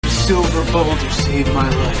silver boulder saved my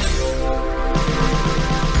life.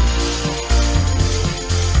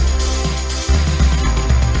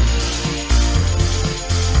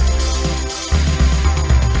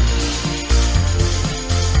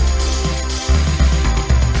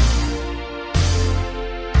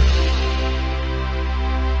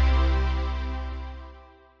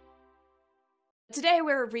 Today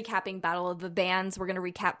we're recapping Battle of the Bands. We're going to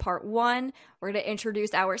recap part 1. We're going to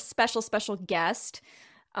introduce our special guest.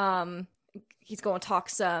 He's going to talk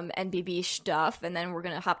some NBB stuff, and then we're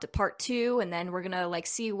going to hop to part 2, and then we're going to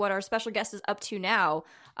see what our special guest is up to now.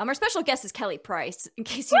 Our special guest is Keli Price, in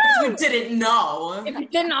case you didn't know. If you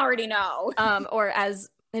didn't already know. Or as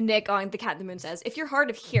Nick on The Cat in the Moon says, if you're hard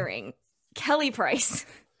of hearing, Keli Price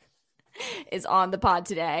is on the pod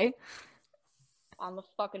today. On the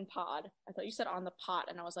fucking pod. I thought you said on the pot,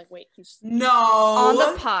 and I was like, wait, no. On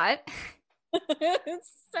the pot.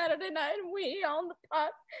 It's Saturday night, and we on the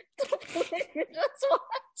pot. Just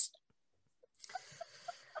watch.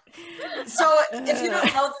 So, if you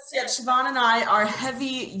don't know this yet, Siobhan and I are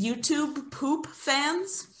heavy YouTube poop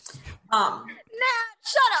fans. Nat,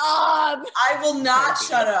 shut up! I will not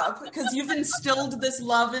shut up, because you've instilled this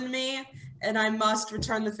love in me, and I must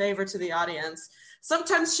return the favor to the audience.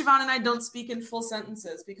 Sometimes Siobhan and I don't speak in full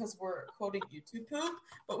sentences because we're quoting YouTube poop,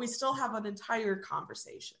 but we still have an entire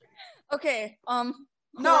conversation. Okay, No,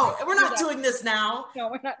 we're not doing this now. No,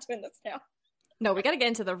 we're not doing this now. No, we gotta get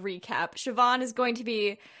into the recap. Siobhan is going to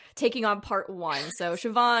be taking on part 1. So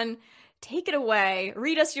Siobhan, take it away,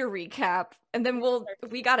 read us your recap, and then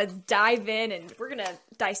we gotta dive in and we're gonna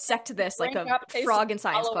dissect this like a frog in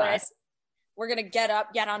science class. We're gonna get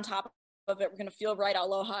up, get on top of it, we're gonna feel right,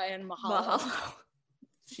 aloha and mahalo.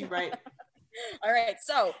 She right. All right,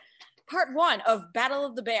 so part 1 of Battle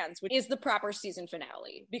of the Bands, which is the proper season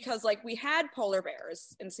finale, because we had Polar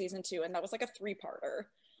Bears in season 2, and that was a 3-parter.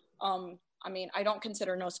 I mean, I don't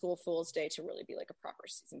consider No School Fool's Day to really be a proper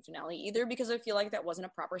season finale either, because I feel like that wasn't a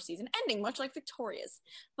proper season ending, much like Victoria's.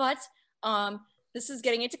 But this is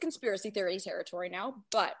getting into conspiracy theory territory now,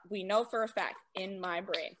 but we know for a fact in my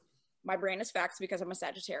brain is facts because I'm a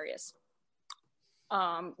Sagittarius,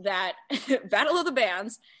 that Battle of the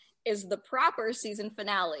Bands is the proper season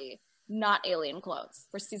finale, not Alien Clones,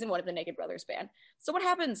 for season 1 of the Naked Brothers Band. So what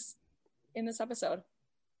happens in this episode?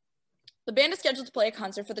 The band is scheduled to play a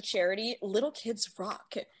concert for the charity Little Kids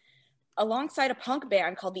Rock, alongside a punk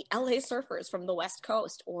band called the LA Surfers from the West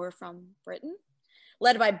Coast, or from Britain,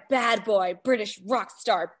 led by bad boy British rock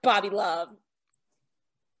star Bobby Love.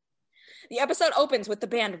 The episode opens with the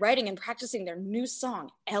band writing and practicing their new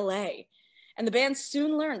song, LA. And the band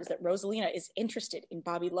soon learns that Rosalina is interested in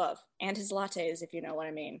Bobby Love and his lattes, if you know what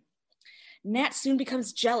I mean. Nat soon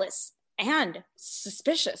becomes jealous and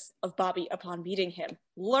suspicious of Bobby upon meeting him,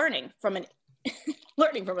 learning from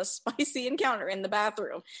a spicy encounter in the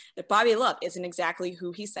bathroom that Bobby Love isn't exactly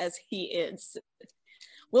who he says he is.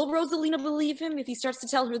 Will Rosalina believe him if he starts to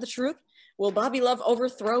tell her the truth? Will Bobby Love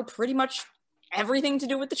overthrow pretty much everything to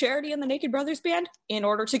do with the charity and the Naked Brothers Band in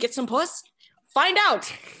order to get some puss? Find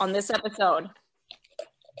out on this episode.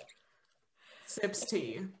 Sips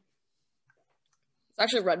tea. It's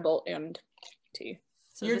actually Red Bull and tea.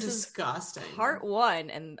 So You're disgusting. Part 1,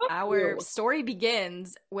 and our story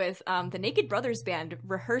begins with the Naked Brothers Band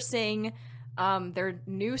rehearsing their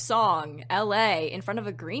new song, LA, in front of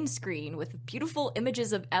a green screen with beautiful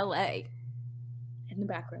images of LA. In the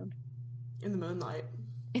background. In the moonlight.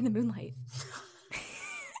 In the moonlight.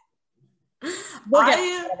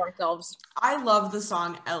 I love the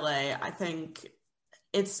song LA. I think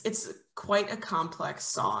it's quite a complex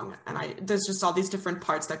song, and there's just all these different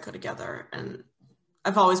parts that go together, and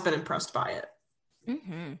I've always been impressed by it.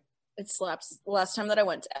 Mm-hmm. It slaps. The last time that I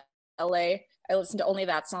went to LA, I listened to only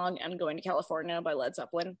that song and Going to California by Led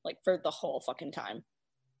Zeppelin, for the whole fucking time.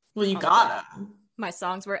 Well, you gotta. My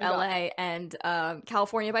songs were LA and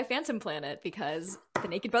California by Phantom Planet, because the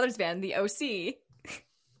Naked Brothers Band, the OC.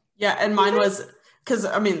 Yeah, and mine was, because,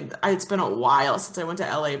 it's been a while since I went to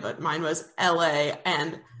LA, but mine was LA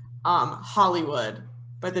and Hollywood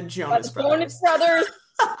by the Jonas Brothers.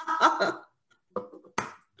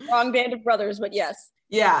 Wrong band of brothers, but yes.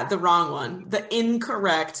 Yeah, the wrong one. The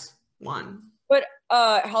incorrect one. But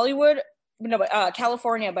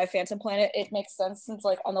California by Phantom Planet, it makes sense since,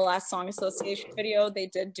 on the last Song Association video, they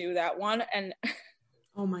did do that one, and...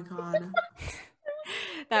 Oh my god.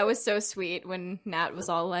 That was so sweet when Nat was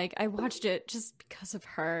all like, I watched it just because of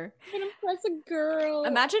her. I'm gonna impress a girl.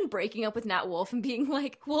 Imagine breaking up with Nat Wolff and being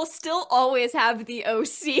like, we'll still always have the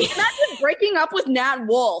OC. Imagine breaking up with Nat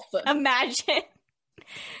Wolff. Imagine.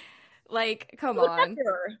 Come on.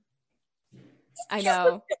 I know.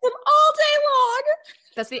 Them all day long.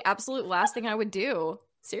 That's the absolute last thing I would do.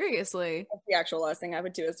 Seriously. That's the actual last thing I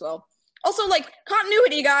would do as well. Also, like,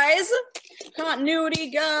 continuity, guys.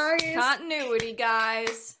 Continuity, guys. Continuity,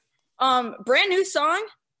 guys. Brand new song,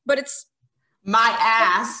 but it's My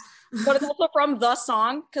ass. but it's also from the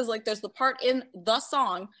song, because like there's the part in the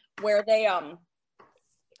song where they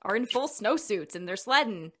are in full snowsuits and they're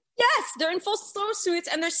sledding. Yes, they're in full snowsuits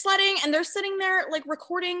and they're sledding and they're sitting there like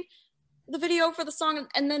recording the video for the song,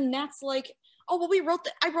 and then Nat's like, oh well,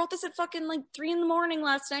 I wrote this at fucking like 3 a.m.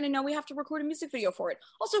 last night and now we have to record a music video for it.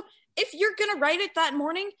 Also, if you're gonna write it that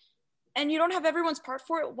morning and you don't have everyone's part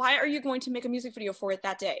for it, why are you going to make a music video for it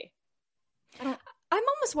that day? I'm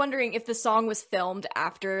almost wondering if the song was filmed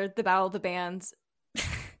after the Battle of the Bands.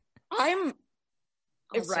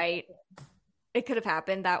 Right. It could have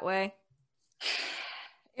happened that way.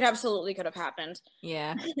 It absolutely could have happened.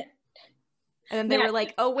 Yeah. And then they were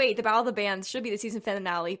like, oh wait, the Battle of the Bands should be the season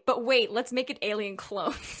finale. But wait, let's make it alien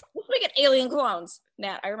clones. Let's make it alien clones.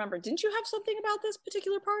 Nat, I remember, didn't you have something about this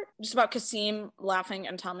particular part? Just about Kasim laughing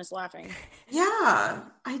and Thomas laughing. Yeah,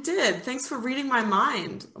 I did. Thanks for reading my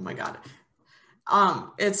mind. Oh my God.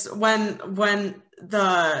 It's when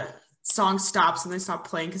the song stops and they stop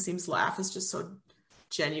playing, Kasim's laugh is just so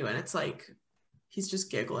genuine. It's like he's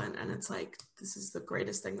just giggling and it's like, this is the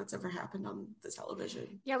greatest thing that's ever happened on the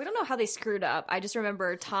television. Yeah, we don't know how they screwed up. I just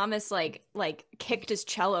remember Thomas like kicked his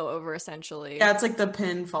cello over essentially. Yeah, it's like the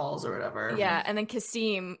pin falls or whatever. Yeah, and then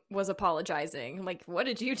Kasim was apologizing. I'm like, what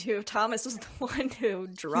did you do if Thomas was the one who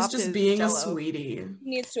dropped He's just his being cello? a sweetie. He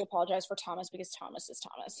needs to apologize for Thomas because Thomas is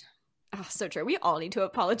Thomas. Oh, so true. We all need to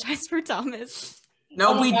apologize for Thomas.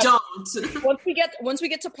 No, we don't. Once we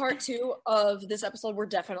get to part 2 of this episode, we're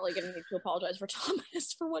definitely going to need to apologize for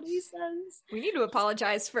Thomas for what he says. We need to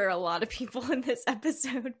apologize for a lot of people in this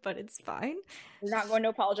episode, but it's fine. We're not going to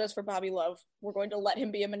apologize for Bobby Love. We're going to let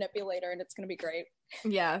him be a manipulator, and it's going to be great.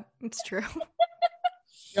 Yeah, it's true.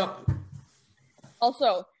 Yep.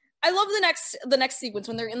 Also, I love the next sequence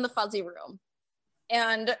when they're in the fuzzy room,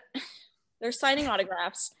 and they're signing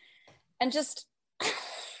autographs, and just...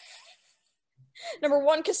 Number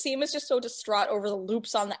one, Kasim is just so distraught over the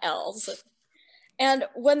loops on the L's. And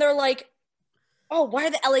when they're like, oh, why are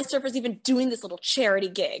the LA Surfers even doing this little charity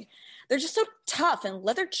gig? They're just so tough and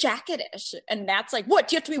leather jacket-ish. And Nat's like, what,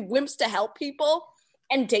 do you have to be wimps to help people?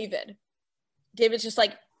 And David's just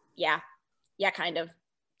like, yeah, kind of.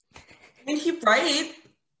 And he's right.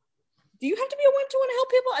 Do you have to be a wimp to want to help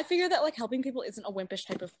people? I figure that like helping people isn't a wimpish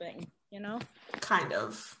type of thing, you know? Kind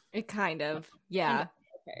of. Yeah.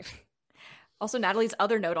 Okay. Also, Natalie's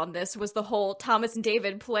other note on this was the whole Thomas and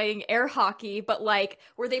David playing air hockey, but like,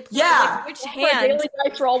 were they playing like, which hand? Daily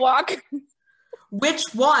nitrile walk. Which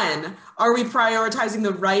one? Are we prioritizing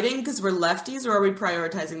the writing because we're lefties, or are we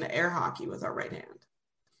prioritizing the air hockey with our right hand?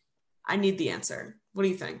 I need the answer. What do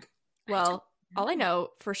you think? Well, all I know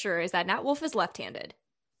for sure is that Nat Wolff is left-handed.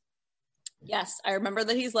 Yes, I remember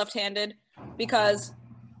that he's left-handed because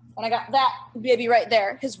when I got that baby right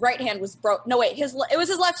there, his right hand was broke. No, wait, it was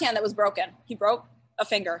his left hand that was broken. He broke a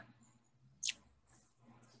finger.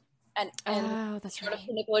 And oh, that's right.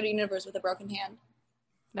 The Nickelodeon universe with a broken hand.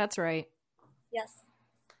 That's right. Yes.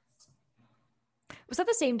 Was that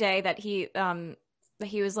the same day that he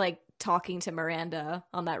was like talking to Miranda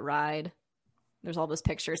on that ride? There's all those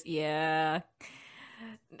pictures. Yeah.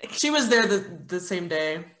 She was there the same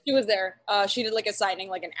day. She was there. She did like a signing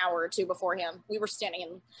like an hour or two before him. We were standing in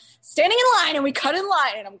line and we cut in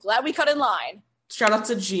line, and I'm glad we cut in line. Shout out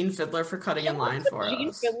to Gene Fiddler for cutting in line for us.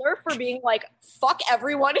 Gene Fiddler for being like, fuck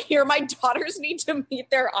everyone here. My daughters need to meet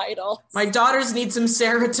their idols. My daughters need some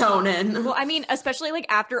serotonin. Well, I mean, especially like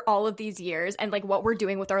after all of these years and like what we're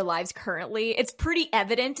doing with our lives currently, it's pretty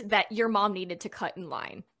evident that your mom needed to cut in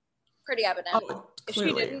line. Pretty evident. Oh,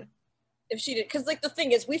 clearly. If she did, because like the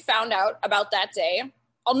thing is, we found out about that day.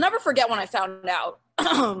 I'll never forget when I found out.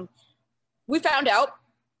 We found out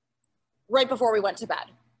right before we went to bed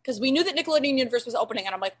because we knew that Nickelodeon Universe was opening,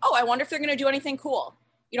 and I'm like, oh, I wonder if they're going to do anything cool.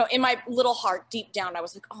 You know, in my little heart, deep down, I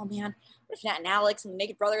was like, oh man, what if Nat and Alex and the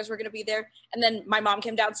Naked Brothers were going to be there? And then my mom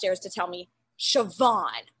came downstairs to tell me,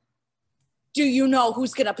 Siobhan, do you know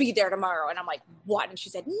who's going to be there tomorrow? And I'm like, what? And she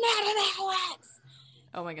said, Nat and Alex.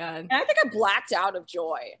 Oh my god! And I think I blacked out of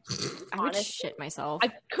joy. I would shit myself.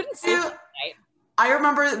 I couldn't sleep that night. I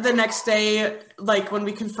remember the next day, like when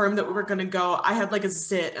we confirmed that we were going to go, I had like a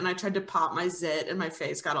zit and I tried to pop my zit and my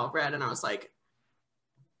face got all red and I was like,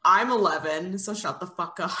 I'm 11, so shut the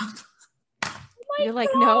fuck up. You're like,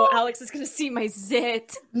 no, Alex is gonna see my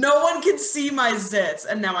zit. No one can see my zits,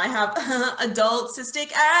 and now I have adult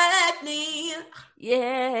cystic acne.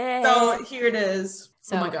 Yeah. So here it is.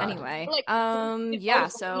 So oh my god. anyway, Like, yeah.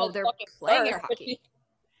 So they're playing air hockey.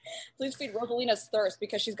 Please feed Rosalina's thirst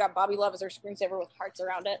because she's got Bobby Love as her screensaver with hearts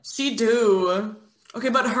around it. She do. Okay,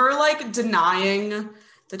 but her like denying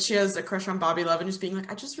that she has a crush on Bobby Love and just being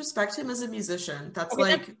like, I just respect him as a musician. That's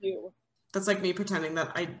that's like me pretending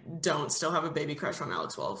that I don't still have a baby crush on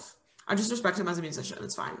Alex Wolff. I just respect him as a musician.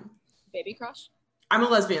 It's fine. Baby crush? I'm a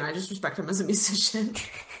lesbian. I just respect him as a musician.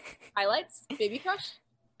 Highlights? Baby crush?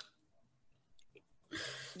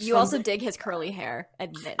 You also dig his curly hair.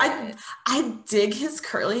 Admit it. I dig his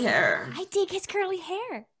curly hair. I dig his curly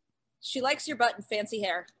hair. She likes your butt and fancy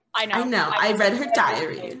hair. I know. I know. I read her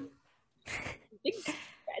diary.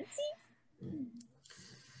 Fancy?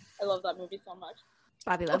 I love that movie so much.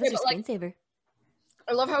 Bobby Love is your screensaver.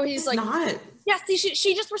 I love how he's like, not. Yeah, see,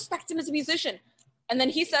 she just respects him as a musician. And then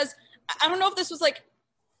he says, I don't know if this was like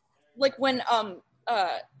when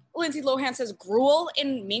Lindsay Lohan says gruel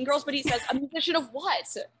in Mean Girls, but he says, a musician of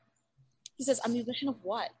what? He says, a musician of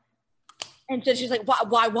what? And then she's like,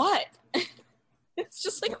 why what? It's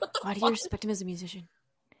just like, what the Why fuck? do you respect him as a musician?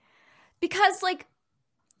 Because, like,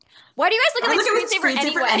 why do you guys look at my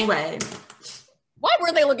screensaver anyway? Why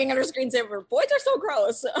were they looking at her screensaver? Boys are so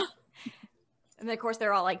gross. And then, of course,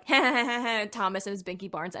 they're all like, Thomas and his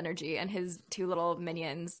Binky Barnes energy and his two little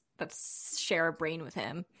minions that share a brain with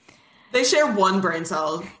him. They share one brain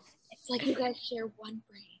cell. It's like you guys share one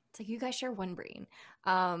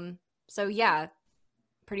brain. So, yeah,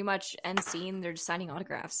 pretty much end scene, they're just signing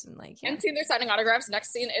autographs. And like, yeah. End scene, they're signing autographs.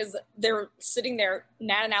 Next scene is they're sitting there,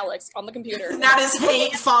 Nat and Alex, on the computer. Nat is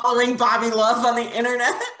hate following Bobby Love on the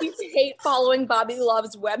internet. He's hate following Bobby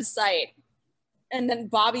Love's website. And then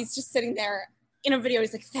Bobby's just sitting there in a video.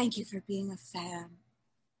 He's like, thank you for being a fan.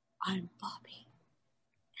 I'm Bobby.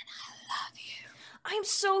 And I love you. I'm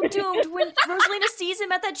so doomed. When Rosalina sees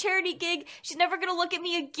him at that charity gig, she's never going to look at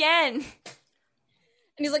me again.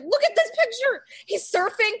 And he's like, look at this picture. He's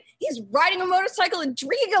surfing. He's riding a motorcycle and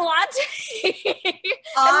drinking a latte.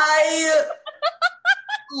 I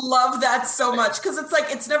love that so much because it's like,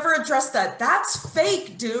 it's never addressed that. That's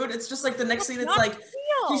fake, dude. It's just like the next scene, it's like,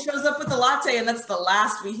 he shows up with a latte and that's the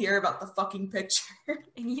last we hear about the fucking picture.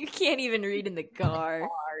 And you can't even read in the car.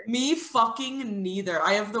 Me fucking neither.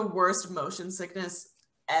 I have the worst motion sickness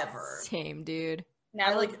ever. Same, dude.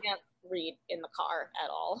 Now I can't read in the car at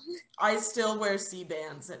all. I still wear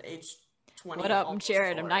C-bands at age 20. What up? I'm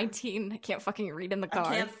Jared. I'm 19. I can't fucking read in the car.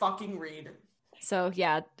 I can't fucking read. So,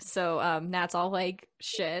 yeah. So, Nat's all like,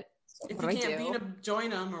 shit. If what you do I can't do? beat him,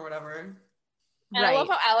 join him or whatever. And I love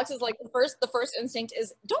how Alex is like, the first instinct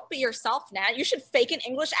is, don't be yourself, Nat. You should fake an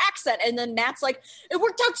English accent. And then Nat's like, it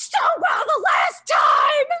worked out so well the last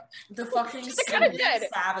time. The fucking it kind of did.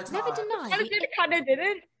 Sabotage. Never denied. It kind of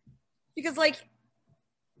didn't.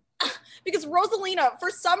 Because Rosalina, for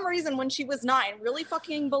some reason, when she was 9, really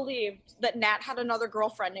fucking believed that Nat had another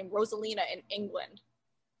girlfriend named Rosalina in England.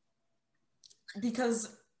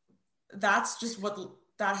 Because that's just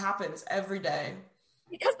that happens every day.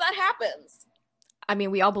 Because that happens. I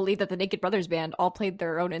mean, we all believe that the Naked Brothers band all played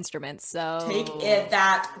their own instruments, so... Take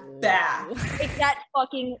that back. Take that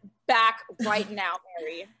fucking back right now,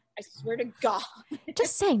 Mary. I swear to God.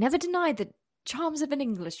 Just saying, never denied the charms of an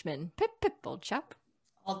Englishman. Pip, pip, old chap.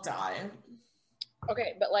 I'll die.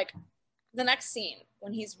 Okay, but like, the next scene,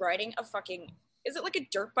 when he's riding a fucking... Is it like a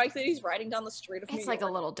dirt bike that he's riding down the street of New It's like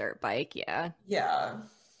York? a little dirt bike, yeah. Yeah.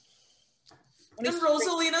 And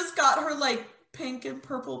Rosalina's got her, like, pink and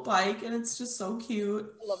purple bike, and it's just so cute.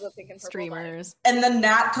 I love the pink and purple Streamers. bike. And then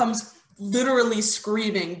Nat comes literally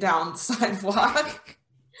screaming down the sidewalk.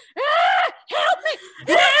 Help me!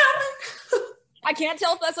 Help me! I can't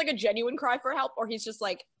tell if that's like a genuine cry for help or he's just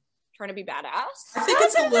like trying to be badass. I think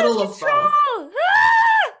it's a little of both.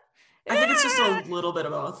 I think it's just a little bit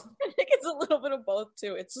of both. I think it's a little bit of both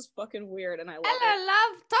too. It's just fucking weird and I love Hello, it.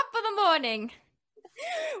 love. Top of the morning.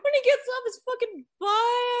 When he gets off his fucking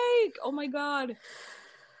bike. Oh my God.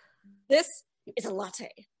 This is a latte.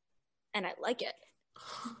 And I like it.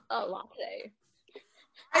 A latte.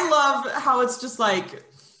 I love how it's just like,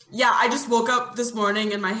 yeah, I just woke up this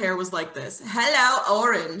morning and my hair was like this. Hello,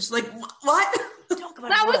 orange. Like, what?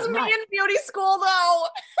 That was me in beauty school though.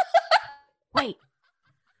 Wait.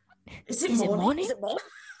 Is it morning? morning? Is it morning?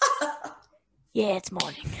 Yeah, it's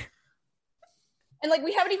morning. And like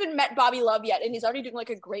we haven't even met Bobby Love yet, and he's already doing like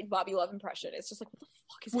a great Bobby Love impression. It's just like, what the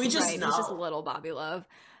fuck is We he just doing? know. It's just a little Bobby Love.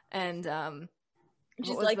 And She's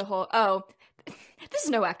what was like, the whole this is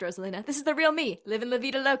no actor, Rosalina. This is the real me. Living La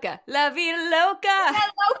Vida Loca. La Vida Loca.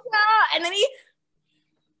 Loca! And then he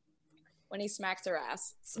when he smacks her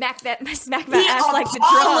ass. Smack that He ass like the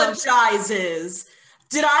drum. apologizes.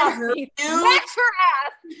 Did I hurt He you? smacks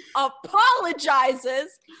her ass, apologizes.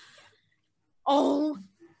 Oh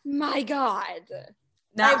my god. I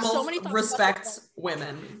Nat have so Wolff many thoughts respects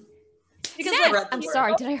women. Because Nat, read the I'm word.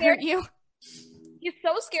 sorry, did I hurt you? He's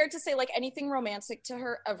so scared to say like anything romantic to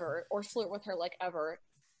her ever or flirt with her like ever.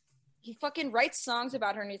 He fucking writes songs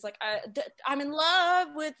about her and he's like, I'm in love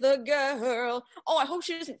with the girl. Oh, I hope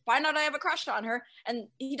she doesn't find out I have a crush on her. And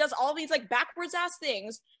he does all these like backwards ass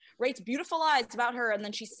things, writes beautiful lies about her, and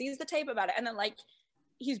then she sees the tape about it. And then like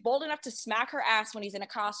he's bold enough to smack her ass when he's in a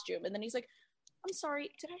costume. And then he's like, I'm sorry,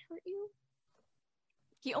 did I hurt you?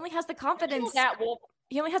 He only has the confidence. Nat Wolff.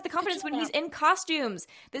 He only has the confidence when he's in costumes.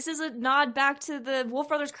 This is a nod back to the Wolf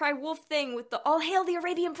Brothers Cry Wolf thing with the all hail the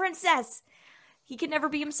Arabian princess. He can never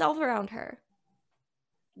be himself around her.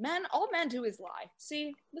 All men do is lie.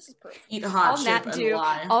 See, this is perfect. Eat hot All chip Nat and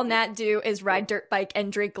lie. all Nat do is ride dirt bike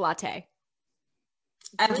and drink latte.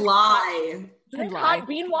 And lie. And lie. Hot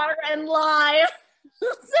bean water and lie.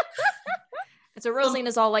 And so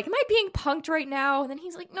Rosalina's all like, am I being punked right now? And then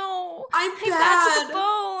he's like, no, I'm bad bad. to the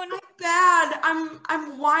bone. I'm bad.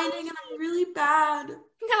 I'm whining and I'm really bad.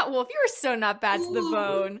 Not Wolf, you were so not bad to the Ooh.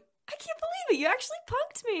 bone. I can't believe it. You actually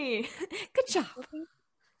punked me. Good job.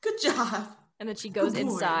 Good job. And then she goes Good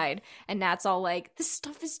boy. inside, and Nat's all like, this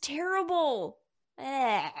stuff is terrible.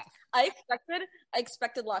 Eh. I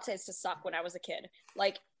expected lattes to suck when I was a kid.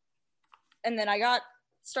 Like, and then I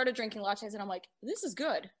started drinking lattes and I'm like, this is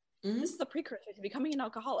good. Mhm. This is the precursor to becoming an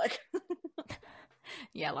alcoholic.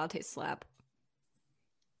 Yeah, lattes slap.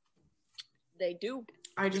 They do.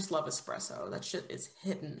 I just love espresso. That shit is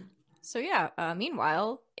hidden. So yeah,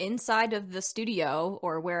 meanwhile, inside of the studio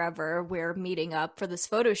or wherever we're meeting up for this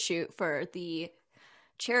photo shoot for the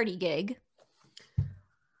charity gig.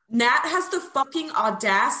 Nat has the fucking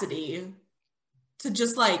audacity to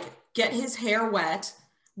just like get his hair wet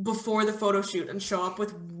before the photo shoot and show up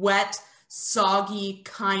with wet, soggy,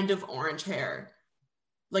 kind of orange hair.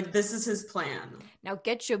 Like, this is his plan. Now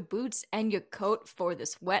get your boots and your coat for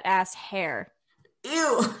this wet ass hair.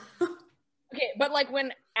 Ew. Okay, but like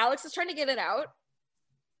when Alex is trying to get it out,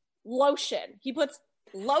 lotion. He puts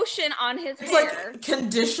lotion on his It's hair. like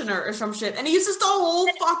conditioner or some shit. And he uses the whole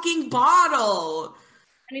fucking bottle.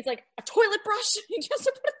 And he's like, a toilet brush? He just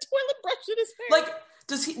put a toilet brush in his hair.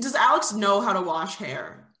 Like, does Alex know how to wash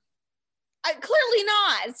hair? Clearly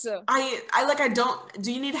not. I don't.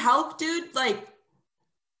 Do you need help, dude? Like,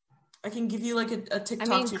 I can give you like a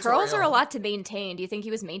TikTok tutorial. Curls are a lot to maintain. Do you think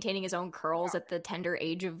he was maintaining his own curls at the tender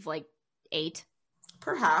age of like 8?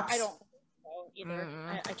 Perhaps. I don't know either.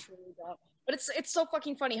 I truly don't. But it's so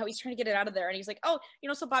fucking funny how he's trying to get it out of there, and he's like, oh,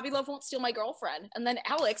 so Bobby Love won't steal my girlfriend. And then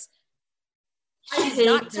Alex, I she's hate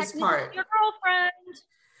not this technically part. your girlfriend.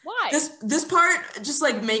 Why? This part just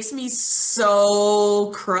like makes me so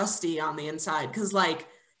crusty on the inside because like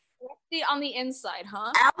on the inside,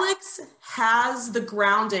 huh? Alex has the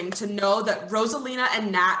grounding to know that Rosalina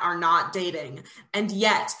and Nat are not dating, and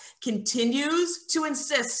yet continues to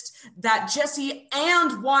insist that Jesse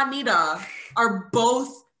and Juanita are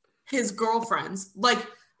both his girlfriends. Like,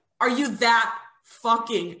 are you that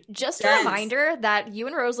fucking Just dense? a reminder that you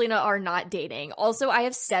and Rosalina are not dating. Also, I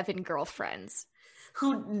have 7 girlfriends.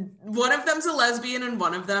 Who, one of them's a lesbian and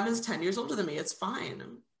one of them is 10 years older than me. It's fine.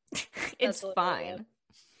 It's That's fine.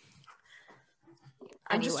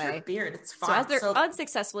 I'm just Anyway. your beard. It's So fine. as they're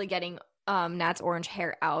unsuccessfully getting Nat's orange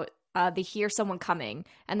hair out, they hear someone coming,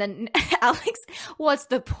 and then Alex, what's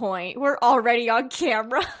the point? We're already on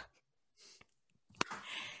camera.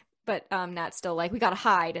 But Nat's still like, we gotta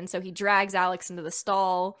hide, and so he drags Alex into the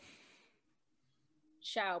stall.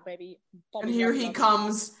 Ciao, baby. and here he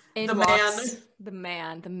comes, In the walks the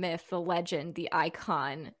man, the myth, the legend, the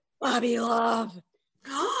icon. Bobby Love.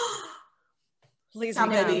 man. Please, Yeah, he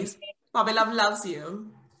baby. knows. Bobby Love loves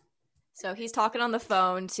you. So he's talking on the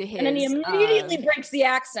phone to his. and then he immediately breaks the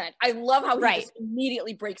accent. I love how he Right. just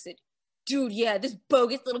immediately breaks it. Dude, yeah, this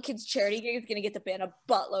bogus little kid's charity gig is gonna get the band a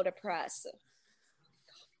buttload of press.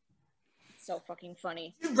 So fucking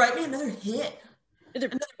funny. You write me another hit. The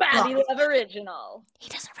Bobby Love original. He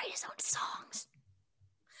doesn't write his own songs.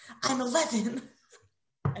 I'm 11.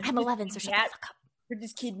 I'm 11, so shut the fuck up. For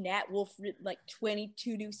this kid, Nat Wolff written like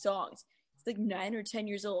 22 new songs. He's like 9 or 10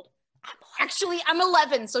 years old. Actually, I'm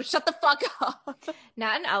 11, so shut the fuck up.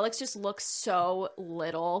 Nat and Alex just look so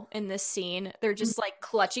little in this scene. They're just like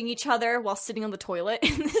clutching each other while sitting on the toilet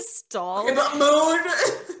in this stall. Okay, but Moon.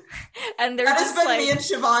 And they're That has just been like, me and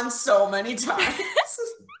Siobhan so many times.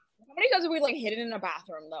 How many times have we like hidden in a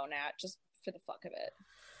bathroom though, Nat? Just for the fuck of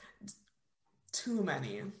it. Too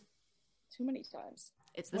many. too many times.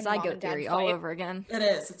 It's the When mom zygote and dad theory all fight. over again. It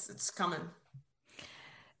is. It's coming.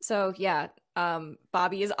 So yeah,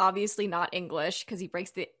 Bobby is obviously not English because he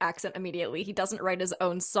breaks the accent immediately. He doesn't write his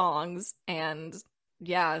own songs, and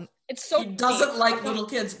yeah. It's so He doesn't like Little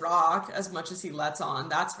Kids Rock as much as he lets on,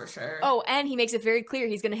 that's for sure. Oh, and he makes it very clear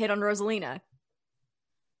he's gonna hit on Rosalina.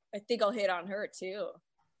 I think I'll hit on her too.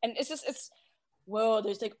 And whoa,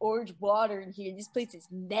 there's like orange water in here. This place is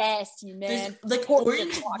nasty, man. There's like Pork orange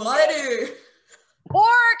just walked butter. in.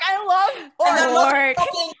 Pork! I love pork! And I love Pork.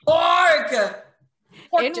 fucking pork!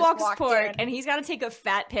 Pork In just walks walked Pork, in. and he's got to take a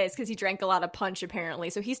fat piss because he drank a lot of punch, apparently.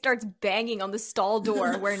 So he starts banging on the stall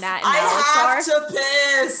door where Nat and Alex I have to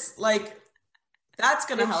piss. Like, that's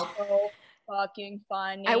gonna It's help. so fucking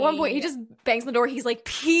funny. At one point, he just bangs on the door. He's like,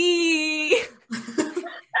 pee!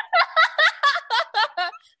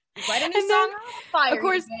 Write a new And song then, on fire, of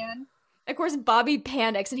course- man. Of course, Bobby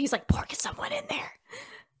panics, and he's like, Pork, is someone in there?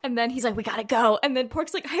 And then he's like, we gotta go. And then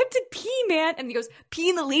Pork's like, I have to pee, man. And he goes, pee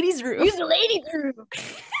in the ladies' room. Use the ladies' room.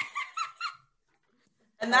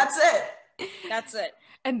 And that's it. That's it.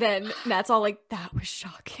 And then Nat's all like, that was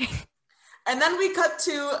shocking. And then we cut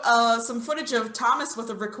to some footage of Thomas with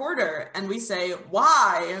a recorder, and we say,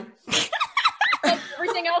 why? Like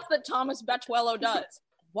everything else that Thomas Betuello does.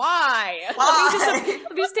 Why? Why?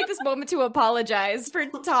 Let me just take this moment to apologize for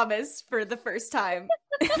Thomas for the first time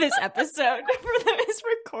in this episode for his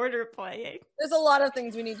recorder playing. There's a lot of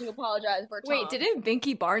things we need to apologize for. Tom. Wait, didn't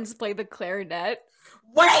Binky Barnes play the clarinet?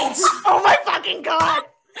 Wait! Oh my fucking god!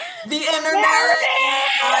 The internet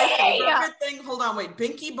is my favorite thing. Hold on, wait.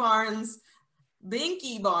 Binky Barnes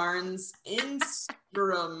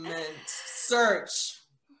instrument search.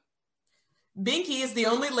 Binky is the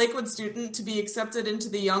only Lakewood student to be accepted into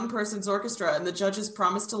the Young Person's Orchestra, and the judges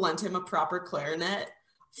promised to lend him a proper clarinet.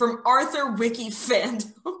 From Arthur Wiki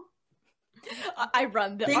fandom. I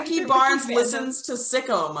run the Binky Arthur Barnes Wiki fandom. listens to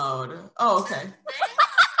sicko mode. Oh, okay. Bang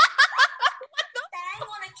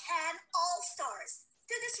on a Can All-Stars.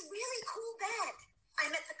 They're this really cool band. I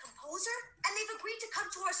met the composer, and they've agreed to come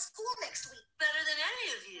to our school next week. Better than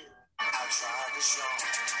any of you. I tried to show.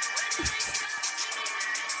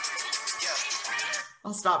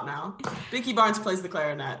 I'll stop now. Binky Barnes plays the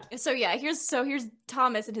clarinet. So yeah, here's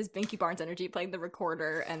Thomas and his Binky Barnes energy playing the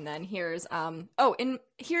recorder, and then here's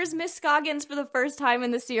here's Miss Scoggins for the first time in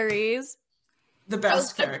the series. The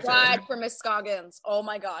best character. God for Miss Scoggins. Oh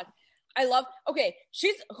my god. I love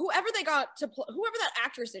she's whoever they got to whoever that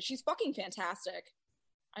actress is, she's fucking fantastic.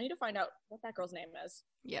 I need to find out what that girl's name is.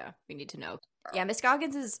 Yeah, we need to know. Yeah, Miss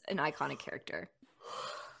Scoggins is an iconic character.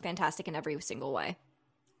 Fantastic in every single way.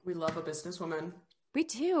 We love a businesswoman. We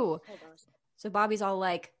do. So Bobby's all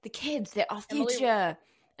like, the kids, they're off Emily- future.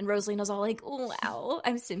 And Rosalina's all like, oh, wow,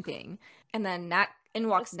 I'm simping. And then in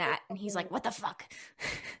walks Nat, and he's like, what the fuck?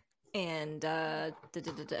 And and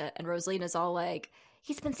Rosalina's all like,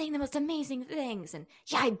 he's been saying the most amazing things. And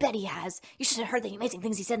yeah, I bet he has. You should have heard the amazing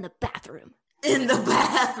things he said in the bathroom. In the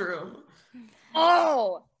bathroom.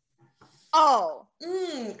 Oh.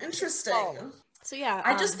 Interesting. Oh. So yeah.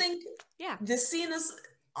 I just think yeah. this scene is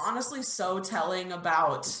honestly so telling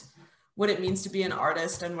about what it means to be an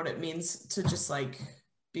artist and what it means to just like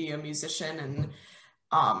be a musician, and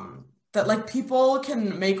that like people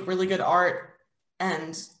can make really good art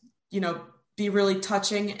and, you know, be really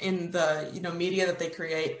touching in the, you know, media that they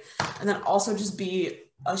create, and then also just be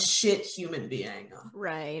a shit human being.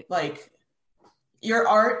 Right. Like your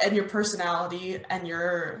art and your personality and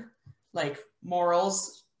your like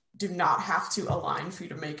morals do not have to align for you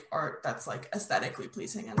to make art that's like aesthetically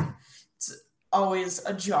pleasing, and it's always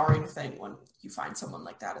a jarring thing when you find someone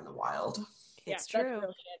like that in the wild. It's That's true.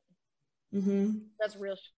 real shit. Mm-hmm. That's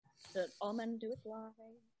real shit. All men do it live.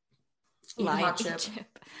 Lion chip.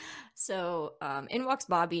 So in walks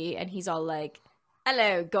Bobby, and he's all like,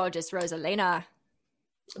 hello, gorgeous Rosalina.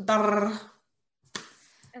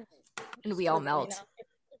 And we all melt.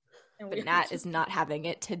 But Nat is not having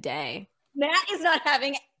it today. Nat is not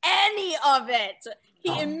having any of it.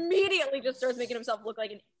 He immediately just starts making himself look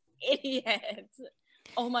like an idiot.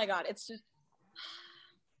 Oh my god, it's just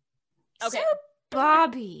okay. So,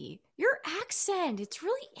 Bobby, your accent, it's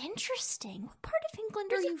really interesting. What part of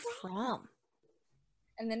England are you from?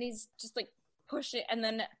 And then he's just like pushing, and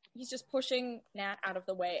then he's just pushing Nat out of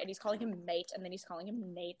the way, and he's calling him mate, and then he's calling him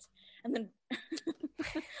Nate, and then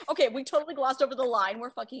okay, we totally glossed over the line where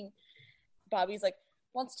fucking Bobby's like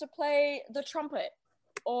wants to play the trumpet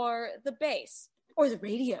or the bass or the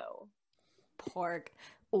radio. Pork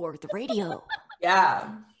or the radio. Yeah.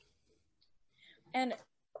 And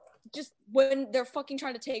just when they're fucking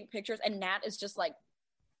trying to take pictures, and Nat is just like,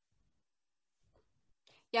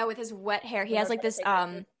 Yeah, with his wet hair. He When has they're like trying this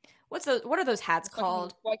to take What are those hats Fucking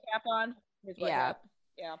called? white cap on. His white Yeah. cap.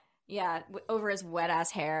 Yeah. Yeah, over his wet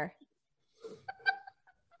ass hair.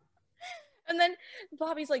 And then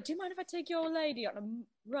Bobby's like, "Do you mind if I take your old lady on a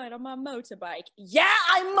ride on my motorbike?" Yeah,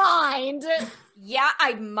 I mind. Yeah,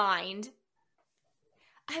 I'd mind.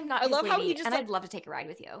 I'm not I his love lady, how he just, and like- I'd love to take a ride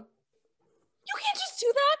with you. You can't just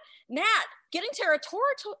do that. Nat, getting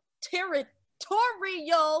territorial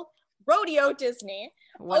rodeo Disney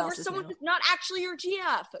What over else is someone new? who's not actually your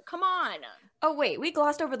GF. Come on. Oh wait, we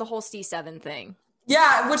glossed over the whole C7 thing.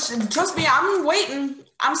 Yeah, which, trust me, I'm waiting.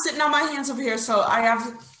 I'm sitting on my hands over here, so I have...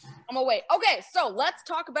 I'm gonna wait. Okay, so let's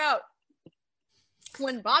talk about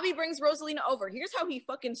when Bobby brings Rosalina over. Here's how he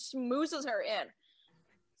fucking smoozes her in.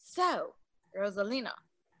 So, Rosalina,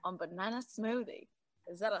 on Banana Smoothie,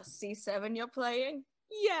 is that a C7 you're playing?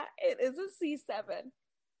 Yeah, it is a C7.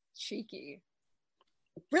 Cheeky.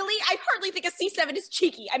 Really? I hardly think a C7 is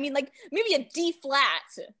cheeky. I mean, like, maybe a D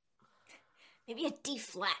flat. Maybe a D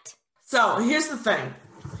flat. So, here's the thing.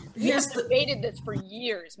 We have debated this for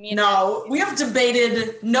years. Me and No, we have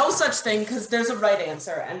debated no such thing because there's a right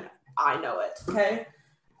answer, and I know it, okay?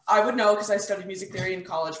 I would know because I studied music theory in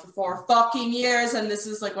college for 4 fucking years, and this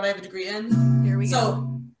is like what I have a degree in. Here we go.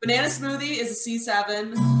 So, Banana Smoothie is a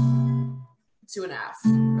C7 to an F,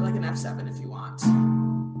 or like an F7 if you want.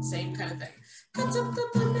 Same kind of thing. Cut up the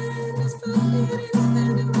bananas, put it in a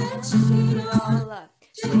blender and shake it all up.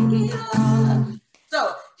 Shake it all up.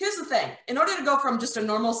 So, here's the thing. In order to go from just a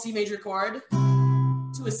normal C major chord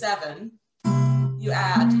to a 7, you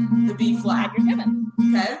add the B flat. Add your 7.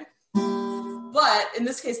 Okay? But in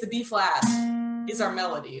this case, the B flat is our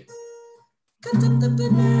melody. Cut up the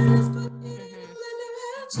bananas, put it in a blender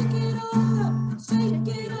and shake it all up.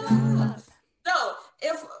 Shake it all up. So,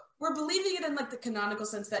 if we're believing it in like the canonical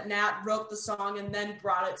sense that Nat wrote the song and then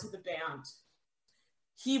brought it to the band,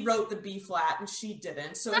 he wrote the B flat and she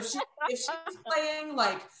didn't. So if she's playing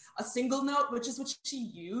like a single note, which is what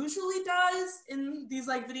she usually does in these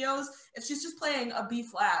like videos, if she's just playing a B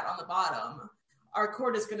flat on the bottom, our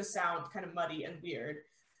chord is going to sound kind of muddy and weird.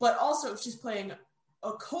 But also if she's playing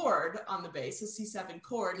a chord on the bass, a C7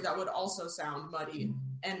 chord, that would also sound muddy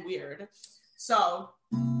and weird. So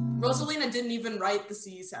Rosalina didn't even write the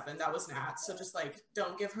C7. That was Nat. So just like,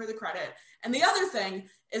 don't give her the credit. And the other thing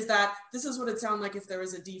is that this is what it sounded like if there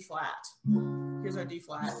was a D flat. Here's our D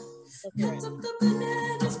flat. Cut up the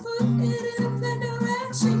bananas, put it in a blender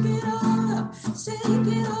and shake it all up. Shake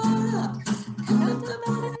it all up. Cut up the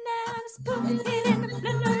bananas, put it in a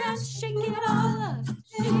blender and shake it all up.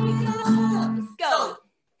 Shake it all up. Go.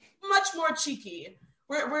 So, much more cheeky.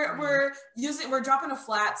 We're dropping a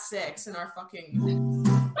flat 6 in our fucking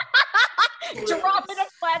Dropping a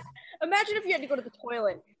flat. Imagine if you had to go to the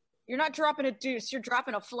toilet. You're not dropping a deuce. You're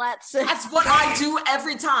dropping a flat 6. That's what I do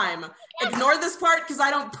every time. Ignore this part because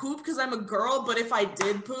I don't poop because I'm a girl, but if I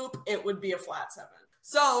did poop, it would be a flat 7.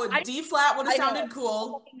 So D flat would have sounded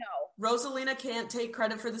cool. No. Rosalina can't take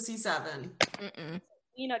credit for the C7.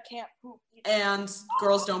 Lena can't poop. And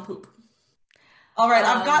girls don't poop. All right,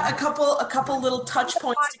 I've got a couple little touch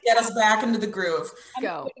points to get us back into the groove.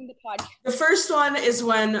 Go. The first one is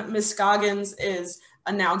when Miss Scoggins is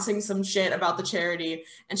announcing some shit about the charity,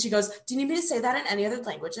 and she goes, "Do you need me to say that in any other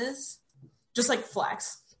languages?" Just like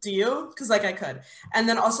flex. Do you? Because like I could. And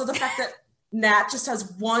then also the fact that Nat just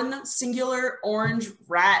has one singular orange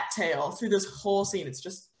rat tail through this whole scene. It's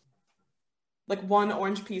just like one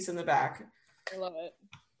orange piece in the back. I love it.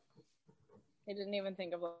 I didn't even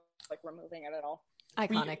think of like removing it at all.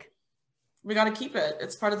 Iconic. We got to keep it.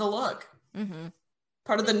 It's part of the look. Mm-hmm.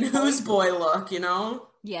 Part of the newsboy look, you know?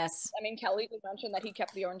 Yes. I mean, Kelly did mention that he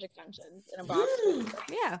kept the orange extensions in a box.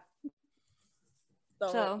 Yeah.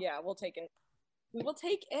 So yeah, we'll take it. We will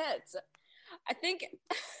take it. I think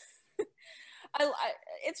I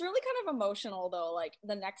it's really kind of emotional though, like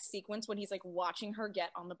the next sequence when he's like watching her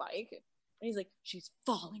get on the bike and he's like, she's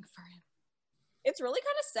falling for him. It's really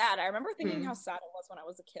kind of sad. I remember thinking how sad it was when I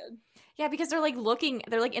was a kid. Yeah, because they're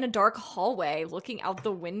like in a dark hallway, looking out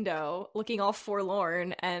the window, looking all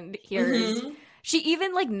forlorn, and here's she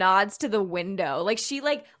even like nods to the window. Like she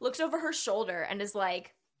like looks over her shoulder and is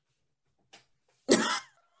like, like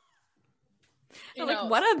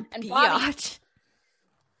what a biatch.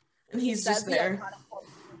 And he's just there.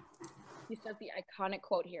 He says the iconic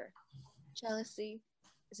quote here. Jealousy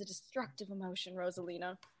is a destructive emotion,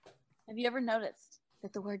 Rosalina. Have you ever noticed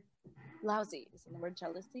that the word lousy is in the word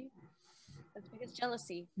jealousy? That's because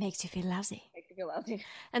jealousy makes you feel lousy. Makes you feel lousy.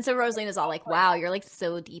 And so Rosalina's all like, wow, you're like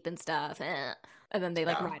so deep and stuff. And then they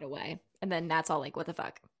like ride away. And then Nat's all like, what the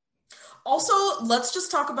fuck? Also, let's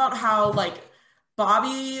just talk about how like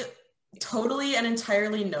Bobby totally and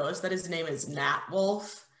entirely knows that his name is Nat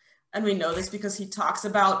Wolf. And we know this because he talks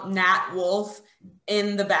about Nat Wolf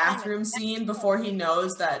in the bathroom scene before he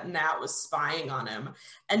knows that Nat was spying on him.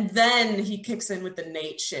 And then he kicks in with the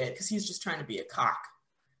Nate shit because he's just trying to be a cock.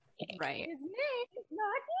 Right. His name is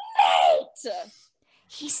not Nate.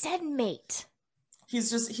 He said mate. He's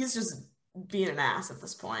just being an ass at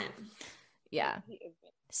this point. Yeah.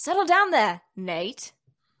 Settle down there, Nate.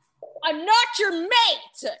 I'm not your mate.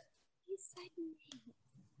 He said Nate.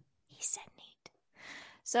 He said Nate.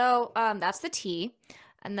 So, that's the tea.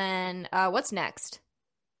 And then, what's next?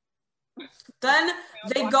 Then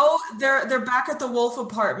they're back at the Wolf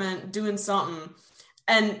apartment doing something.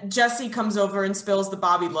 And Jesse comes over and spills the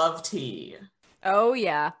Bobby Love tea. Oh,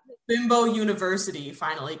 yeah. Bimbo University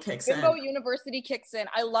finally kicks in. Bimbo University kicks in.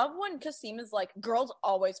 I love when Kasim is like, girls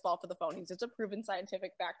always fall for the phonies. It's a proven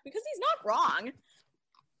scientific fact because he's not wrong.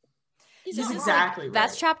 He's exactly right.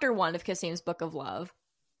 That's chapter 1 of Kasim's Book of Love.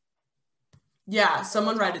 Yeah,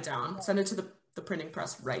 someone write it down. Send it to the printing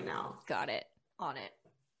press right now. Got it. On it.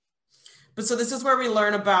 But so this is where we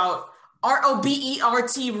learn about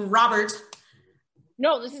Robert.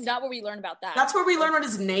 No, this is not where we learn about that. That's where we learn what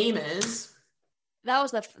his name is. That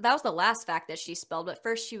was the last fact that she spelled, but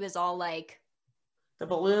first she was all like The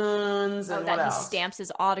balloons and that what he else? stamps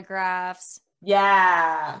his autographs.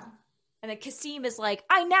 Yeah. And then Kasim is like,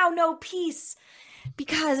 I now know peace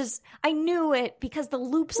because I knew it because the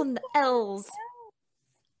loops and the L's.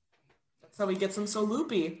 That's how he gets him so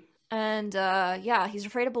loopy. And yeah, he's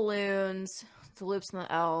afraid of balloons, the loops and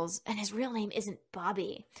the L's, and his real name isn't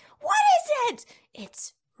Bobby. What is it?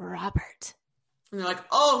 It's Robert. And they're like,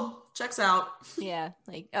 oh, checks out. Yeah,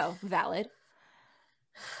 like, oh, valid.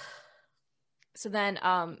 So then,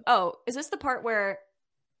 is this the part where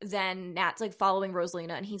then Nat's like following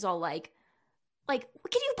Rosalina and he's all like, can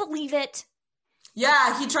you believe it?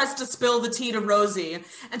 Yeah, he tries to spill the tea to Rosie,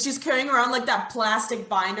 and she's carrying around like that plastic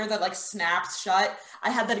binder that like snaps shut. I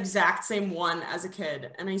had that exact same one as a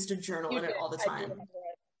kid, and I used to journal in it all the time.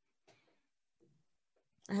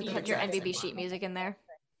 You had your NBB sheet music in there?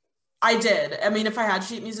 I did. I mean, if I had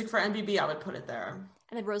sheet music for NBB, I would put it there.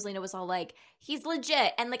 And then Rosalina was all like, he's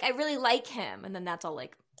legit, and like, I really like him. And then that's all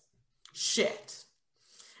like, shit.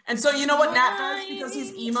 And so you know what Nat does because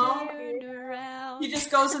he's emo? He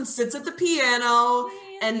just goes and sits at the piano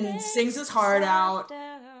and sings his heart out,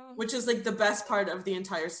 which is like the best part of the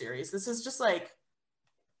entire series. This is just like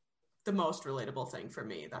the most relatable thing for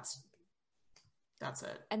me. That's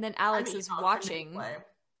it. And then Alex is watching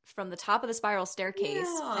from the top of the spiral staircase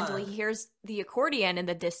until he hears the accordion in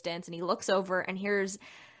the distance, and he looks over and hears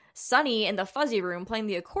Sunny in the fuzzy room playing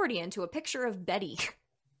the accordion to a picture of Betty.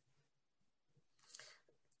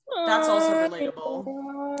 That's also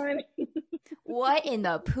relatable. What in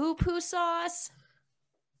the poo-poo sauce?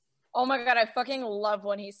 Oh my god, I fucking love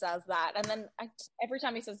when he says that. And then every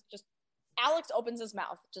time he says, just Alex opens his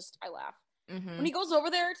mouth, I laugh. Mm-hmm. When he goes over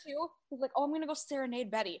there too, he's like, oh, I'm gonna go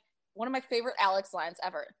serenade Betty. One of my favorite Alex lines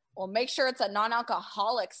ever. Well, make sure it's a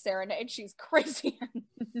non-alcoholic serenade. She's crazy.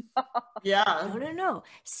 Yeah. No.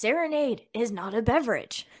 Serenade is not a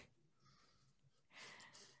beverage.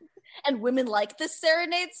 And women like this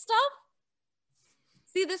serenade stuff.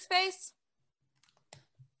 See this face?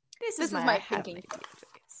 This is my thinking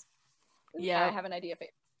face. Yeah, I have an idea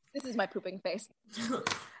face. This is my pooping face.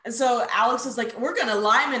 And so Alex is like, we're gonna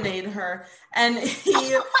limonade her, and he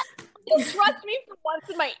you trust me for once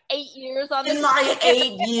in my 8 years on this. In my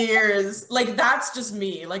 8 years, like that's just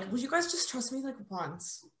me. Like, will you guys just trust me like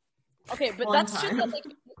once? Okay, but that's shit that like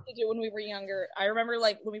we used to do when we were younger. I remember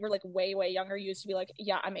like when we were like way younger, you used to be like,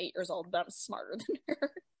 yeah, I'm 8 years old, but I'm smarter than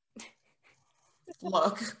her.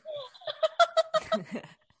 Look.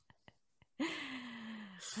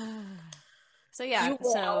 So yeah, you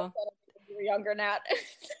were younger, Nat.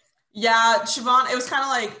 Yeah, Siobhan, it was kind of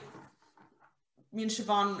like me and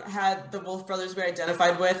Siobhan had the Wolf brothers we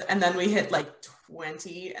identified with, and then we hit like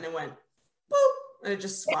 20 and it went boop and it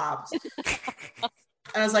just swapped. And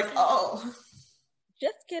I was like, oh,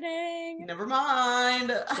 just kidding, never mind,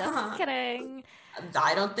 just kidding,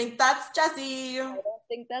 I don't think that's Jessie.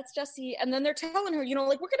 And then they're telling her, you know,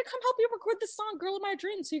 like, we're gonna come help you record this song Girl in My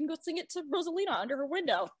Dreams so you can go sing it to Rosalina under her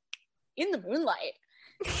window in the moonlight.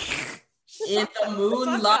 In the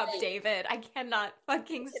moonlight. Fuck up, David. I cannot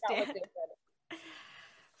fucking stand.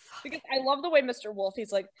 Because I love the way Mr. Wolf,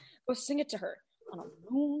 he's like, go sing it to her on a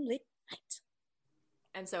moonlit night.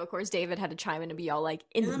 And so, of course, David had to chime in and be all like,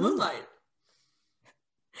 in the moonlight.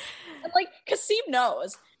 And like, Kasim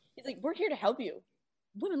knows. He's like, we're here to help you.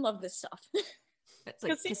 Women love this stuff. It's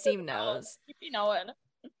like Kasim knows. You know it.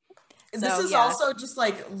 This is also just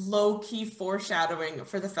like low-key foreshadowing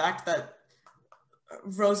for the fact that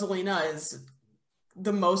Rosalina is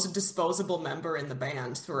the most disposable member in the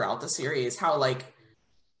band throughout the series. How like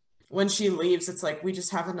when she leaves, it's like we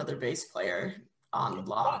just have another bass player on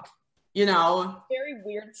lock. You know? Very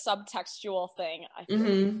weird subtextual thing, I think.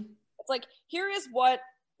 Mm-hmm. It's like, here is what,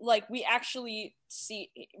 like, we actually see.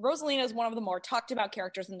 Rosalina is one of the more talked about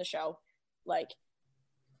characters in the show. Like,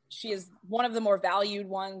 she is one of the more valued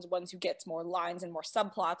ones who gets more lines and more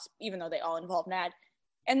subplots, even though they all involve Nat.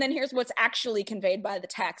 And then here's what's actually conveyed by the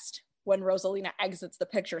text when Rosalina exits the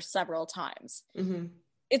picture several times. Mm-hmm.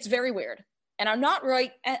 It's very weird. And I'm not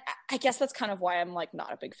right. I guess that's kind of why I'm, like,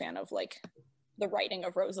 not a big fan of, like, the writing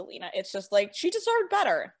of Rosalina. It's just, like, she deserved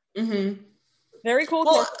better. Mm-hmm. Very cool.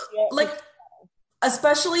 Well, like,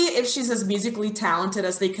 especially if she's as musically talented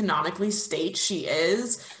as they canonically state she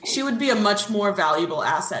is, she would be a much more valuable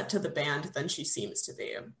asset to the band than she seems to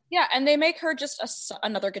be. Yeah, and they make her just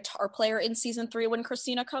another guitar player in season 3 when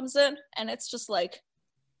Christina comes in, and it's just like,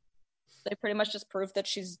 they pretty much just prove that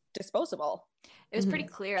she's disposable. It was pretty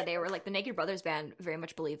clear. They were like, the Naked Brothers band very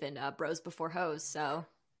much believe in bros before hoes, so.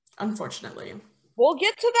 Unfortunately. We'll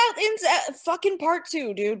get to that in fucking part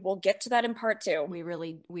 2, dude. We'll get to that in part 2. We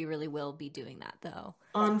really will be doing that, though.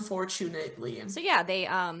 Unfortunately. So yeah,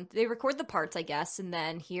 they record the parts, I guess, and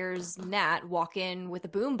then here's Nat walk in with a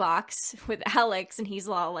boombox with Alex, and he's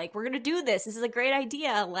all like, "We're gonna do this. This is a great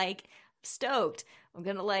idea. Like, stoked. I'm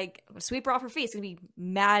gonna sweep her off her feet. It's gonna be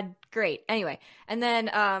mad great." Anyway, and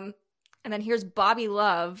then here's Bobby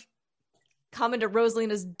Love coming to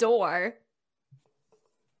Rosalina's door.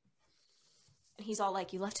 And he's all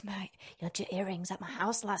like, you left your earrings at my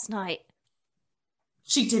house last night.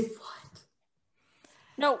 She did what?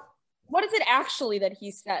 No, what is it actually that he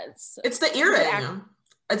says? It's the earring.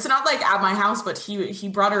 It's not like at my house, but he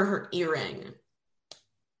brought her earring.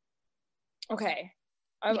 Okay.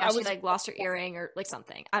 I was like lost her earring or like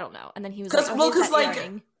something. I don't know. And then he was like,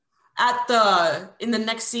 in the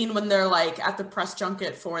next scene when they're like at the press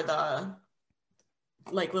junket for the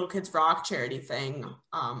like Little Kids Rock charity thing,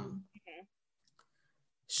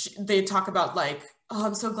 they talk about like, oh,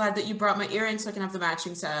 I'm so glad that you brought my earrings so I can have the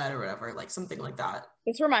matching set or whatever, like something like that.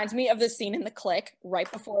 This reminds me of the scene in The Click right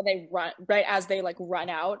before they run, right as they like run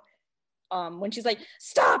out. When she's like,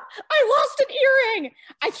 stop, I lost an earring.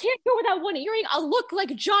 I can't go without one earring. I'll look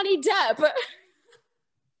like Johnny Depp.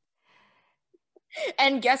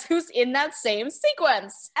 And guess who's in that same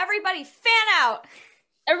sequence? Everybody fan out.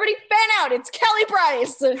 Everybody fan out. It's Kelly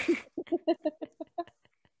Price.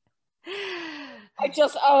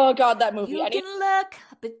 Oh god, that movie. You can look,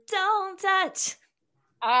 but don't touch.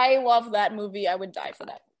 I love that movie. I would die for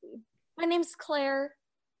that movie. My name's Claire.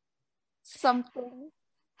 Something.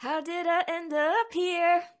 How did I end up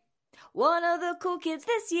here? One of the cool kids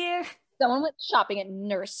this year. Someone went shopping at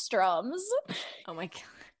Nordstrom's. Oh my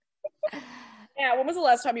god. Yeah, when was the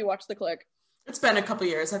last time you watched The Click? It's been a couple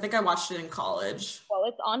years. I think I watched it in college. Well,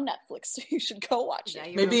 it's on Netflix, so you should go watch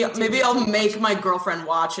it. Maybe I'll make my girlfriend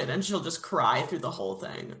watch it and she'll just cry through the whole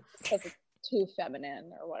thing. Because it's too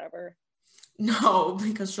feminine or whatever. No,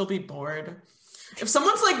 because she'll be bored. If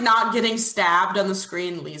someone's like not getting stabbed on the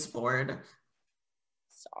screen, Lee's bored.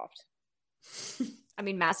 Soft. I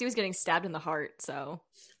mean, Massey was getting stabbed in the heart, so.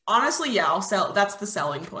 Honestly, yeah, I'll sell. That's the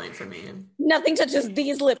selling point for me. Nothing touches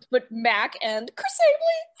these lips but Mac and Chris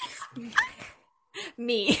Avery.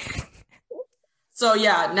 Me. So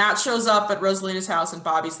yeah, Nat shows up at Rosalina's house and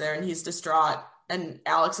Bobby's there and he's distraught. And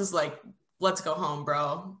Alex is like, let's go home,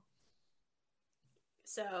 bro.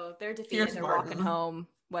 So they're defeated, they're walking home,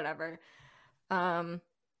 whatever.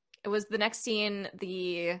 It was the next scene,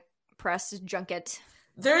 the press junket.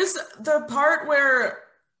 There's the part where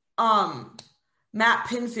Matt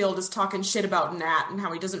Pinfield is talking shit about Nat and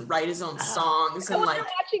how he doesn't write his own songs. And like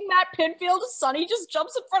watching Matt Pinfield, Sonny just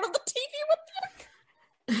jumps in front of the TV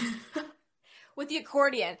with the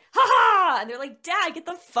accordion. Ha ha! And they're like, Dad, get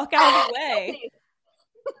the fuck out of the way.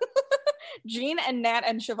 Gene and Nat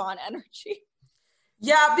and Siobhan energy.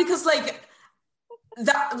 Yeah, because like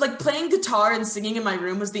that, like playing guitar and singing in my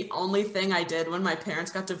room was the only thing I did when my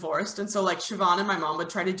parents got divorced. And so like Siobhan and my mom would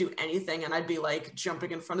try to do anything and I'd be like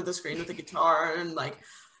jumping in front of the screen with the guitar and like,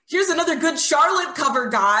 here's another good Charlotte cover,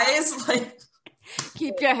 guys. Like,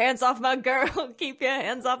 keep your hands off my girl. Keep your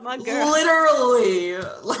hands off my girl. Literally.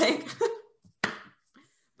 Like,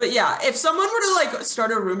 but yeah, if someone were to like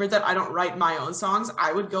start a rumor that I don't write my own songs,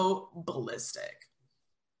 I would go ballistic.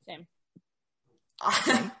 Same.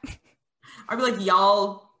 I'd be like,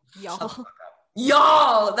 y'all.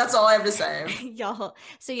 That's all I have to say. Y'all.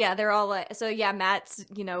 So yeah, they're all like, so yeah, Matt's,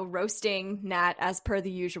 roasting Nat as per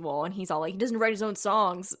the usual. And he's all like, he doesn't write his own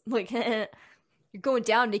songs. Like, you're going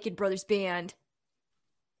down, Naked Brothers band.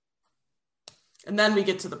 And then we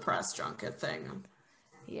get to the press junket thing.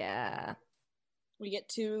 Yeah. We get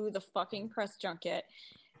to the fucking press junket,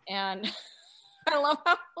 and I love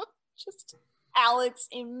how just Alex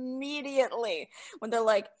immediately, when they're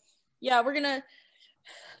like, yeah, we're gonna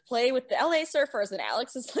play with the LA Surfers, and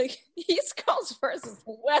Alex is like, East Coast versus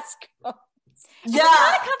West Coast. Yeah. It's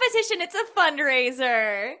not a competition, it's a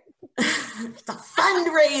fundraiser. It's a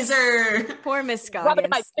fundraiser. Poor Miss Rub it in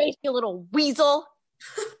my Scoggins. face, you little weasel.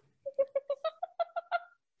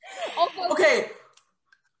 Also, Okay.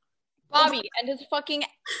 Bobby and his fucking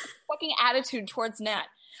attitude towards Nat.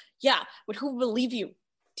 Yeah, but who will believe you?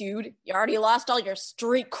 Dude, you already lost all your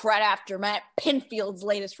street cred after Matt Pinfield's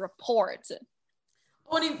latest report.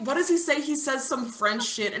 What does he say? He says some French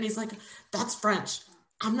shit, and he's like, "That's French.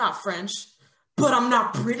 I'm not French, but I'm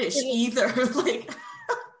not British either." Like,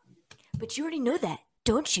 But you already know that,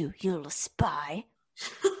 don't you, you little spy?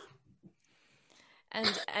 And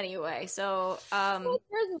anyway, so and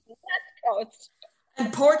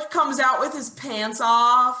Pork comes out with his pants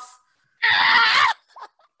off.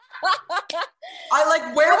 I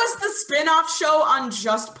like, where was the spin-off show on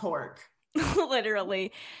Just Pork?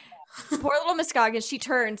 literally. Poor little Miss Scoggins, she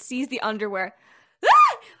turns, sees the underwear.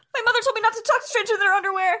 Ah! My mother told me not to talk strangers in their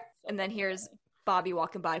underwear. And then here's Bobby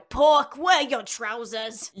walking by. Pork, wear your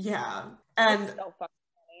trousers. Yeah. And So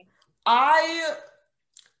fucking funny.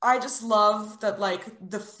 I just love that, like,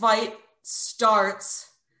 the fight starts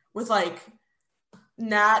with, like,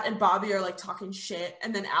 Nat and Bobby are, like, talking shit,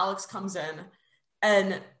 and then Alex comes in,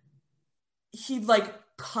 and he, like,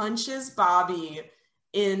 punches Bobby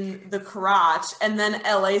in the crotch, and then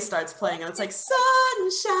LA starts playing, and it's like,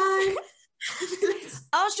 sunshine.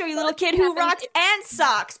 I'll show you, little kid who rocks and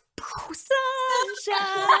socks.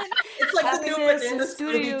 Sunshine. It's like the new Happiness Banana in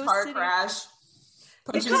Studio Studio car City. crash.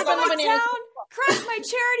 You Punches come to my Bobby. town, crash my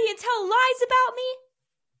charity, and tell lies about me?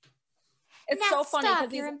 It's so funny Stop,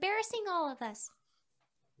 because you're embarrassing all of us.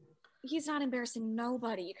 he's not embarrassing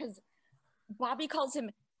nobody, because Bobby calls him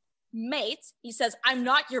mate. He says, I'm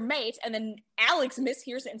not your mate, and then Alex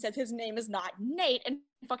mishears it and says his name is not Nate and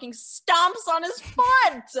fucking stomps on his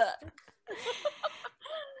foot.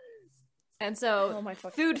 And so Oh my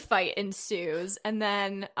fucking food fight ensues, and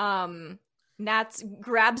then Nats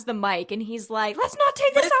grabs the mic and he's like, let's not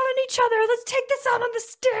take this out on each other, let's take this out on the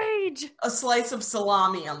stage. A slice of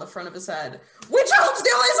salami on the front of his head. Which helps the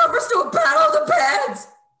LA Surfers to a battle of the bands.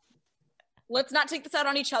 Let's not take this out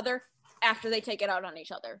on each other after they take it out on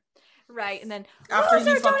each other. Right, and then After he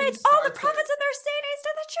loser fucking donates all the starts profits it. of their savings to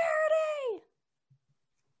the charity.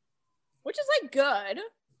 Which is like good.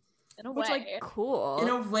 In a Which, way. like, cool. In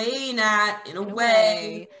a way, Nat. In a In a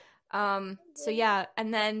way. So yeah,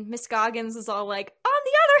 and then Miss Scoggins is all like, on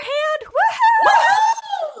the other hand,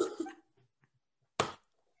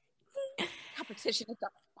 woohoo! Competition is a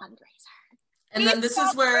fundraiser. And then this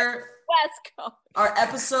is where West Coast. our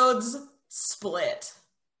episodes split.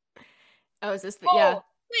 Oh, is this the, Oh, yeah.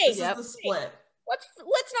 wait. This is the split.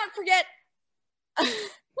 Let's not forget.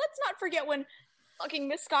 Let's not forget when fucking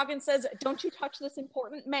Miss Scoggins says, "Don't you touch this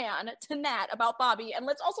important man" to Nat about Bobby, and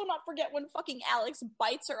let's also not forget when fucking Alex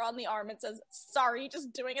bites her on the arm and says, "Sorry,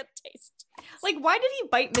 just doing a taste." Like, why did he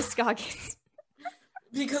bite Miss Scoggins?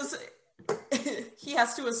 Because he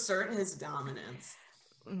has to assert his dominance.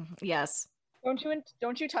 Yes.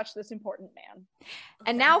 Don't you touch this important man.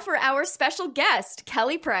 And now for our special guest,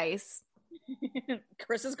 Kelly Price.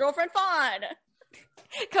 Chris's girlfriend Fawn.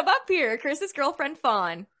 Come up here, Chris's girlfriend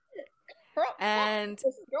Fawn. And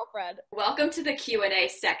Chris's girlfriend. Welcome to the Q&A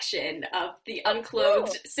section of the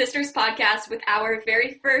Unclothed Sisters podcast with our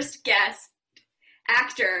very first guest,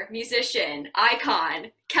 actor, musician,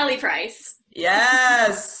 icon, Kelly Price.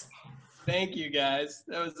 Yes. Thank you, guys.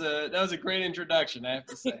 That was a great introduction, I have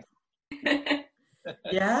to say.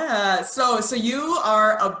 Yeah. So you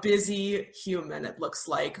are a busy human, it looks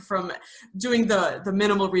like, from doing the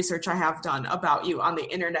minimal research I have done about you on the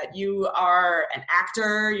internet. You are an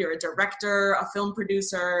actor, you're a director, a film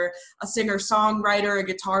producer, a singer-songwriter, a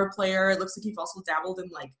guitar player. It looks like you've also dabbled in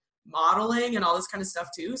like modeling and all this kind of stuff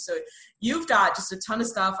too. So you've got just a ton of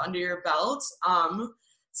stuff under your belt.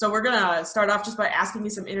 So we're gonna start off just by asking you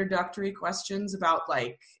some introductory questions about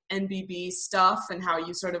like NBB stuff and how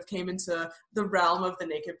you sort of came into the realm of the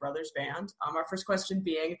Naked Brothers band. Our first question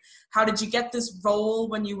being, how did you get this role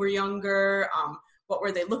when you were younger? What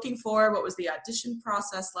were they looking for? What was the audition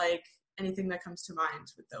process like? Anything that comes to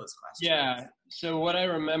mind with those questions? Yeah, so what I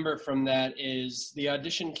remember from that is the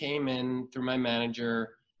audition came in through my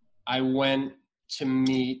manager. I went to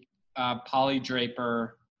meet Polly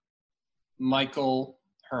Draper, Michael,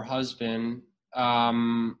 her husband,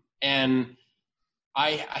 and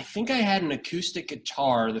I think I had an acoustic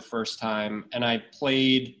guitar the first time, and I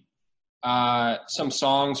played some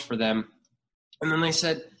songs for them. And then they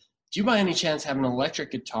said, do you by any chance have an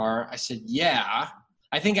electric guitar? I said, yeah.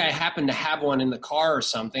 I think I happened to have one in the car or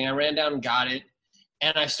something. I ran down and got it,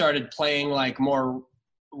 and I started playing like more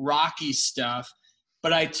rocky stuff.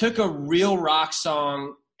 But I took a real rock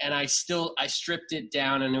song and I stripped it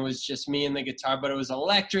down, and it was just me and the guitar, but it was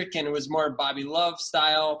electric and it was more Bobby Love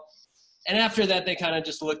style. And after that, they kind of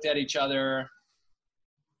just looked at each other,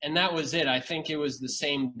 and that was it. I think it was the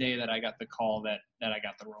same day that I got the call that I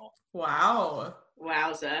got the role. Wow.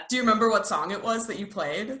 Wowza. Do you remember what song it was that you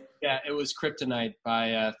played? Yeah, it was Kryptonite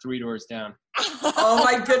by Three Doors Down. Oh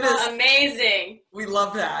my goodness. Amazing. We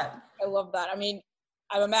love that. I love that. I mean,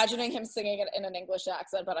 I'm imagining him singing it in an English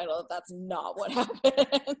accent, but I know that that's not what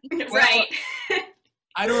happened. Right.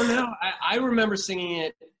 I don't know. I remember singing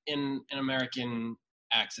it in an American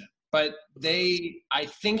accent, but I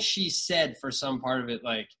think she said for some part of it,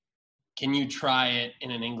 like, can you try it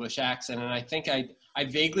in an English accent? And I think I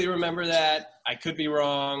vaguely remember that. I could be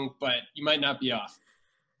wrong, but you might not be off.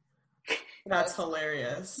 That's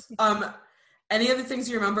hilarious. Any other things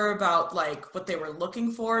you remember about like what they were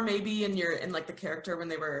looking for maybe in like the character when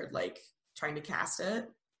they were like trying to cast it?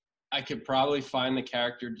 I could probably find the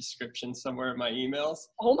character description somewhere in my emails.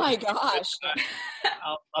 Oh my gosh.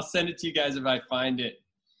 I'll send it to you guys if I find it.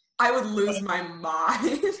 I would lose my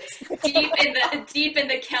mind. deep in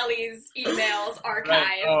the Kelly's emails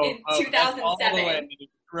archive in 2007.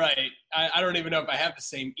 Right. I don't even know if I have the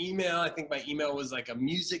same email. I think my email was like a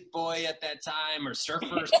music boy at that time or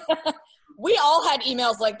surfer. We all had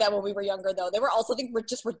emails like that when we were younger, though. They were also, I think,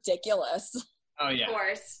 just ridiculous. Oh, yeah. Of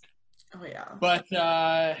course. Oh, yeah. But,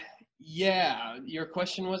 yeah, your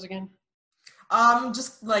question was again?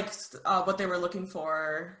 Just like what they were looking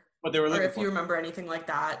for. What they were looking for. Or if for. you remember anything like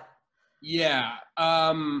that. Yeah.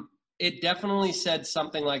 It definitely said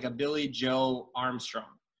something like a Billy Joe Armstrong.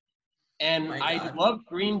 And I loved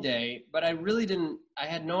Green Day, but I really didn't, I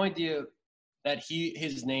had no idea that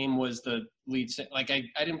his name was the lead singer. Like I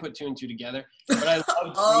didn't put two and two together, but I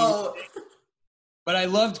loved Green Day. But I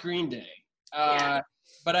loved Green Day.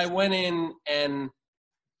 But I went in and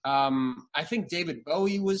I think David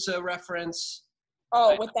Bowie was a reference.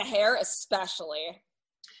 Oh, with the hair especially.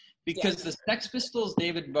 Because the Sex Pistols,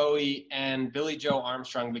 David Bowie, and Billy Joe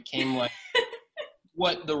Armstrong became like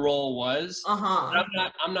what the role was. Uh-huh.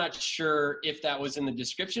 I'm not sure if that was in the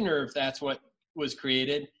description or if that's what was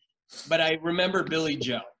created. But I remember Billy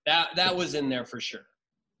Joe. That was in there for sure.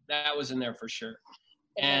 That was in there for sure.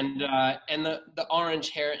 And the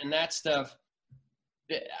orange hair and that stuff.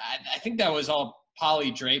 I think that was all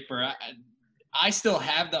Polly Draper. I still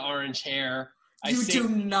have the orange hair. You do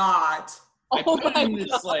not. I put it in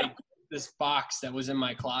this box that was in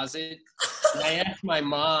my closet. And I asked my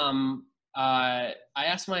mom. I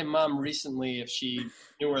asked my mom recently if she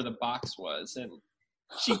knew where the box was, and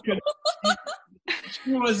she couldn't.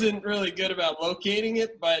 She wasn't really good about locating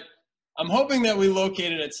it, but I'm hoping that we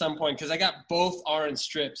locate it at some point because I got both orange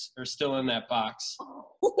strips are still in that box.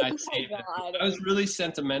 I saved it. I was really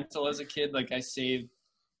sentimental as a kid. Like I saved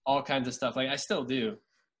all kinds of stuff. Like I still do.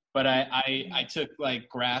 But I took like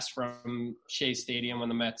grass from Shea Stadium when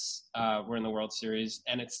the Mets were in the World Series,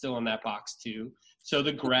 and it's still in that box too. So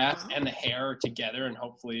the grass and the hair are together, and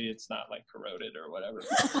hopefully it's not like corroded or whatever.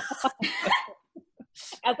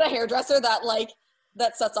 As a hairdresser,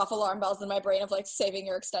 that sets off alarm bells in my brain of like saving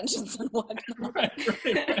your extensions and whatnot. Right.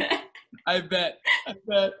 I bet.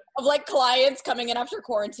 Of like clients coming in after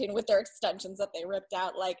quarantine with their extensions that they ripped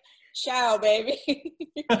out, like, ciao, baby.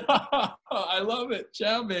 I love it.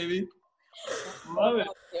 Ciao, baby. Love it.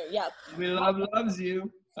 Yeah. We loves you.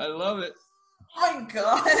 I love it. Oh my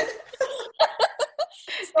God.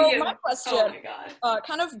 So my question, oh my God.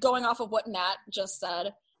 Kind of going off of what Nat just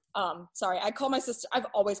said. Sorry, I've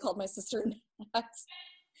always called my sister Nat.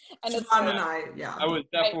 And it's I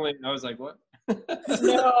was like, what?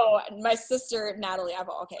 No, my sister Natalie.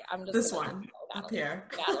 I'm just this one up here.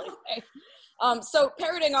 Natalie. So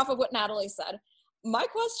parroting off of what Natalie said, my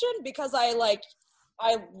question, because I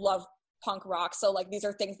love punk rock, so like these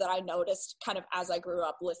are things that I noticed kind of as I grew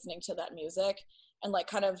up listening to that music and like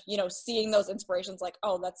kind of, seeing those inspirations, like,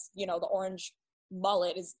 oh, that's, the orange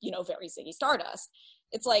mullet is, very Ziggy Stardust.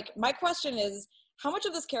 It's like, my question is, how much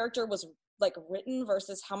of this character was like written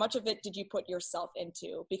versus how much of it did you put yourself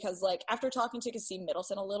into? Because like after talking to Kasim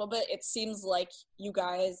Middleton a little bit, it seems like you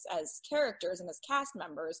guys as characters and as cast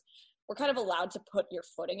members were kind of allowed to put your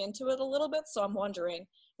footing into it a little bit. So I'm wondering,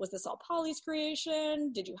 was this all Polly's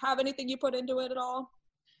creation? Did you have anything you put into it at all?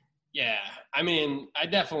 Yeah, I mean, I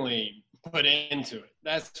definitely put into it.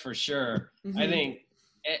 That's for sure. Mm-hmm. I think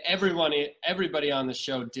everybody on the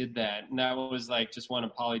show did that, and that was like just one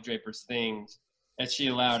of Polly Draper's things that she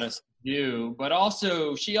allowed us to do. But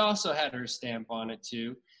also, she also had her stamp on it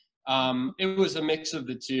too. It was a mix of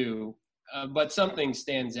the two, but something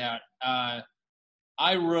stands out.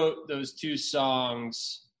 I wrote those two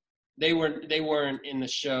songs. They weren't in the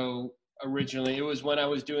show originally. It was when I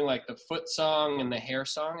was doing like the foot song and the hair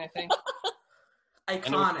song, I think.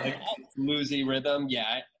 Iconic. Like bluesy rhythm,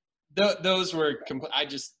 yeah. Those were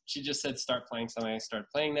she just said start playing something. I started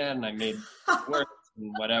playing that, and I made work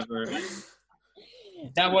and whatever.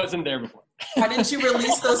 That wasn't there before. Why didn't you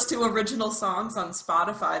release those two original songs on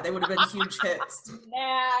Spotify? They would have been huge hits.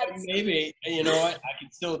 Maybe, you know what? I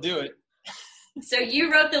could still do it. So you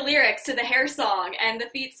wrote the lyrics to the hair song and the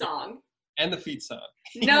feet song. And the feet song.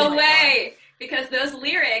 No way! Because those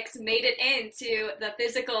lyrics made it into the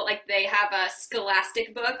physical, like they have a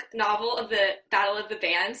Scholastic book novel of the Battle of the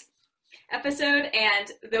Bands episode,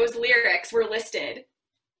 and those lyrics were listed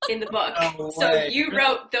in the book. No So way. you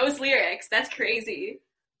wrote those lyrics. That's crazy.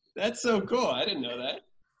 That's so cool. I didn't know that.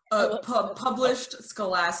 Published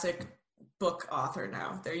Scholastic book author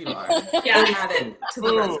now. There you are. Yeah. Add it to the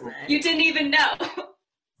Ooh. resume. You didn't even know.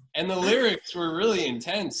 And the lyrics were really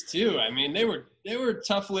intense too. I mean, they were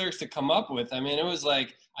tough lyrics to come up with. I mean, it was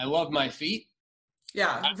like, I love my feet.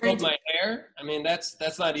 Yeah. I very love my hair. I mean, that's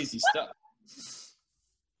not easy stuff.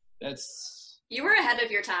 You were ahead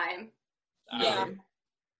of your time. Yeah.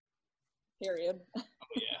 Period.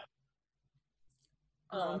 Yeah.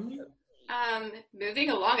 Moving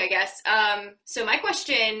along, I guess. So my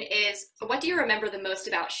question is, what do you remember the most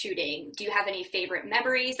about shooting? Do you have any favorite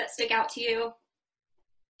memories that stick out to you?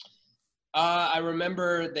 I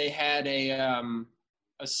remember they had a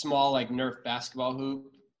small like Nerf basketball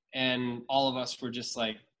hoop, and all of us were just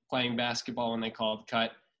like playing basketball when they called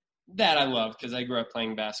cut. That I love because I grew up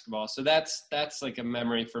playing basketball. So that's like a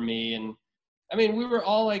memory for me. And I mean, we were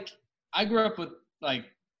all like, I grew up with like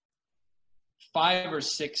 5 or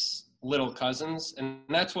 6 little cousins, and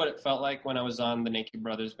that's what it felt like when I was on the Naked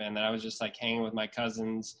Brothers band, that I was just like hanging with my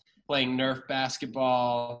cousins, playing Nerf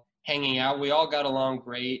basketball, hanging out. We all got along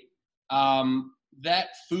great. That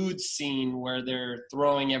food scene where they're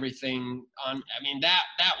throwing everything on, I mean, that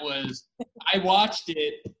was, I watched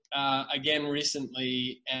it again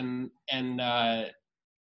recently, and the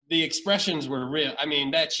expressions were real. I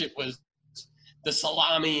mean, that shit was the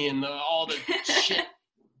salami and all the shit,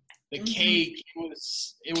 the cake,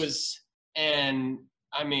 it was, and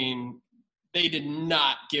I mean, they did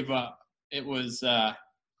not give up. It was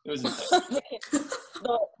intense.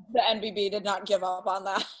 The NBB did not give up on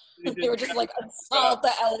that. They were just like, assault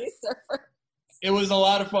the LA Surfer. It was a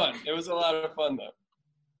lot of fun. It was a lot of fun, though.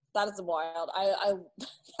 That is wild.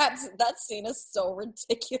 That scene is so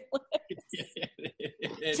ridiculous.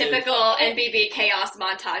 Typical NBB chaos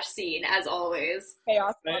montage scene, as always.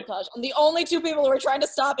 Chaos montage. And the only two people who are trying to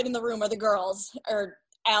stop it in the room are the girls, or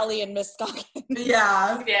Allie and Miss Scoggins.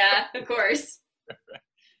 Yeah. Yeah, of course.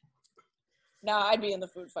 No, I'd be in the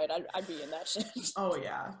food fight. I'd be in that shit. Oh,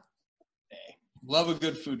 yeah. Hey, love a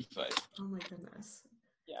good food fight. Oh, my goodness.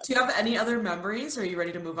 Yeah. Do you have any other memories, or are you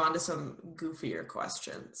ready to move on to some goofier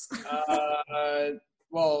questions?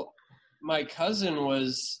 Well, my cousin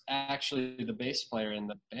was actually the bass player in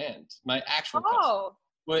the band. My actual cousin.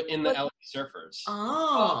 But in the LA Surfers.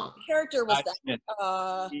 Oh. What character was that? Smith.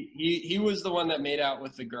 He was the one that made out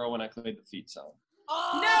with the girl when I played the feet song.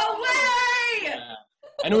 No way! Yeah.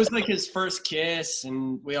 And it was like his first kiss,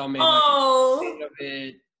 and we all made like Oh. a thing of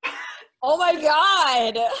it. Oh my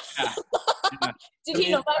god! Yeah. Did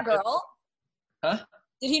he know that girl? Huh?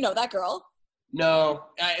 Did he know that girl? No,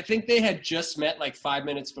 I think they had just met like 5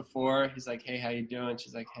 minutes before. He's like, "Hey, how you doing?"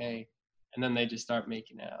 She's like, "Hey," and then they just start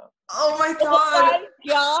making out. Oh, my Oh God. my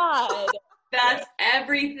god! That's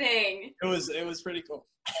everything. It was pretty cool.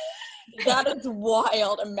 That is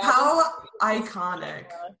wild. Imagine How iconic.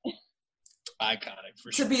 Iconic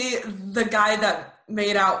for To sure. be the guy that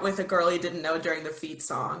made out with a girl he didn't know during the feet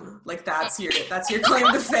song. Like, that's your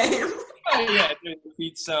claim to fame. Oh, yeah, doing the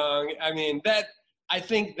feet song. I mean, I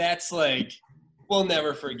think that's like, we'll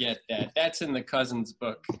never forget that. That's in the cousin's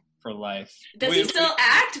book for life. Does he still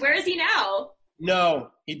act? Where is he now?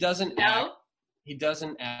 No, he doesn't act. No? He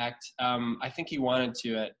doesn't act. I think he wanted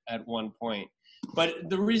to at one point. But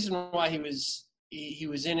the reason why he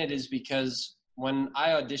was in it is because when I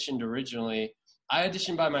auditioned originally, I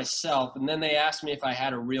auditioned by myself, and then they asked me if I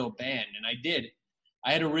had a real band, and I did.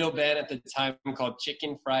 I had a real band at the time called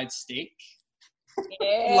Chicken Fried Steak.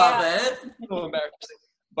 Yeah. Love it. A little embarrassing.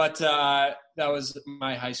 But that was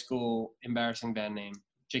my high school embarrassing band name,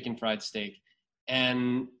 Chicken Fried Steak.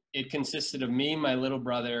 And it consisted of me, my little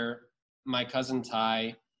brother, my cousin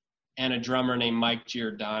Ty, and a drummer named Mike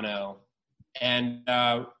Giordano. And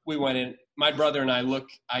we went in. My brother and I look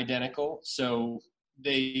identical, so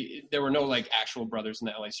there were no like actual brothers in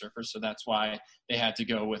the LA Surfers, so that's why they had to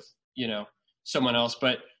go with someone else.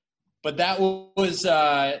 But that was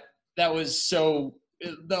so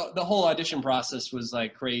the whole audition process was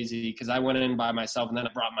like crazy because I went in by myself and then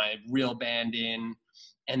I brought my real band in,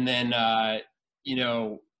 and then I'm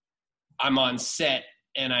on set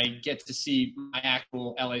and I get to see my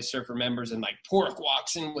actual LA Surfer members, and like Pork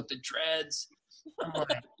walks in with the dreads. I'm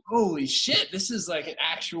like, holy shit, this is like an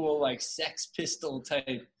actual like Sex Pistol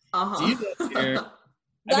type deal here.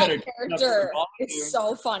 That character is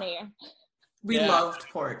so funny. We loved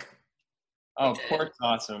Pork. Oh, Pork's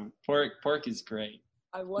awesome. Pork is great.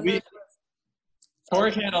 I wonder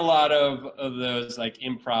Pork had a lot of those like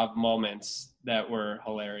improv moments that were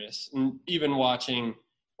hilarious. And even watching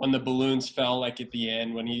when the balloons fell like at the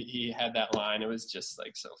end when he had that line, it was just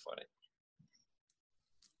like so funny.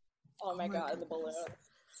 Oh my God, the balloon.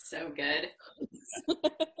 So good.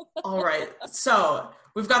 All right. So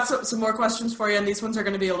we've got some more questions for you, and these ones are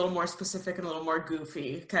going to be a little more specific and a little more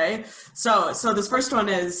goofy. Okay. So this first one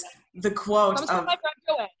is the quote Comes of. from my friend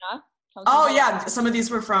Joanna. Oh yeah, some of these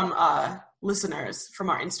were from listeners from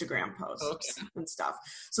our Instagram posts and stuff.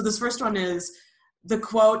 So this first one is the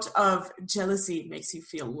quote of "Jealousy makes you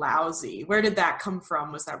feel lousy." Where did that come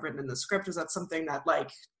from? Was that written in the script? Was that something that like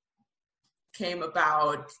came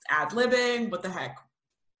about ad-libbing? What the heck?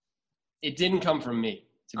 It didn't come from me,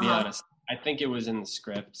 to be honest. I think it was in the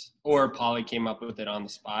script, or Polly came up with it on the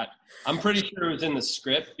spot. I'm pretty sure it was in the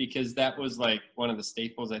script because that was like one of the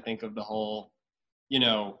staples, I think, of the whole,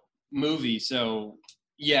 movie. So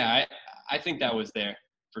yeah, I think that was there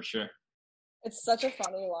for sure. It's such a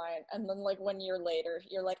funny line. And then like 1 year later,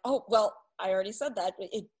 you're like, oh, well, I already said that, but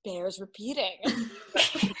it bears repeating.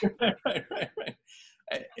 right.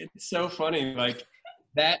 It's so funny. Like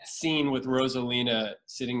that scene with Rosalina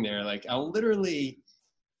sitting there, like I'll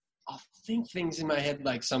think things in my head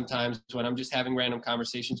like sometimes when I'm just having random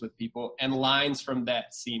conversations with people and lines from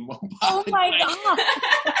that scene will pop. Oh my God.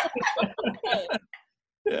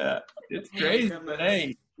 Yeah, it's crazy, but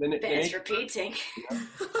hey. Then it's repeating.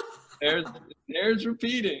 There's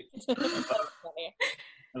repeating.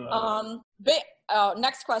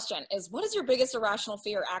 Next question is, what is your biggest irrational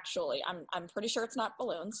fear actually? I'm pretty sure it's not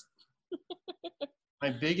balloons.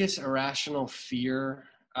 My biggest irrational fear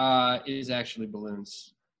is actually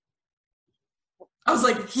balloons. I was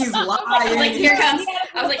like, he's lying. I was like, here comes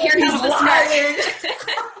the snark.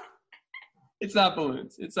 It's not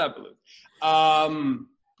balloons.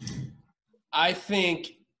 I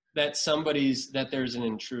think that there's an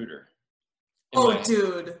intruder. Oh,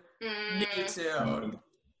 dude. Me too.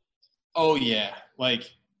 Oh yeah. Like,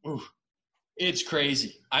 it's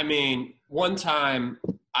crazy. I mean, one time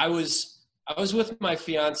I was with my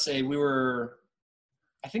fiance.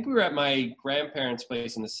 I think we were at my grandparents'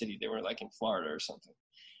 place in the city. They were like in Florida or something.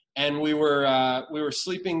 And we were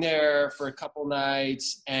sleeping there for a couple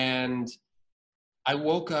nights, and I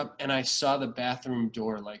woke up and I saw the bathroom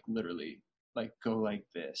door like literally like go like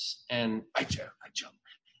this. And I jumped.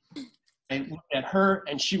 I looked at her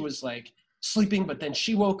and she was like sleeping, but then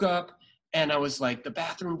she woke up and I was like, the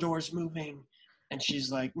bathroom door's moving. And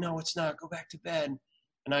she's like, no, it's not. Go back to bed.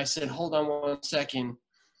 And I said, hold on 1 second.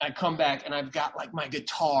 I come back and I've got like my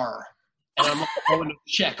guitar and I'm going to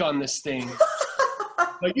check on this thing.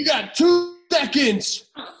 Like, you got 2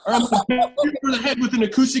 seconds or I'm going to hit you over the head with an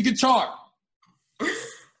acoustic guitar.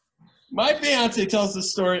 My fiance tells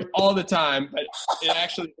this story all the time, but it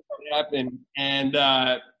actually happened and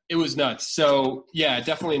it was nuts. So yeah,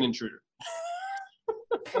 definitely an intruder.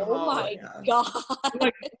 Oh my God.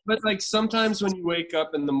 But sometimes when you wake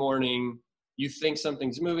up in the morning, you think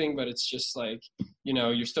something's moving, but it's just like,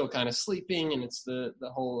 you're still kind of sleeping and it's the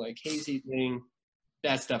whole like hazy thing.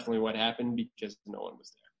 That's definitely what happened because no one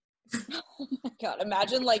was there. Oh my God.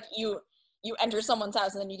 Imagine like you enter someone's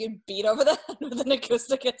house and then you get beat over the head with an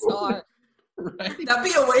acoustic guitar. Right? That'd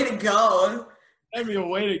be a way to go. That'd be a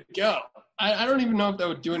way to go. I don't even know if that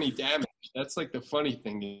would do any damage. That's like the funny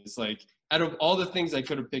thing is like, out of all the things I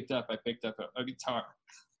could have picked up, I picked up a guitar.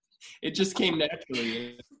 It just came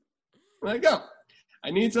naturally. I'm like, I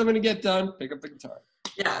need something to get done, pick up the guitar.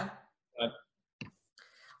 Yeah.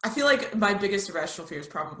 I feel like my biggest irrational fear is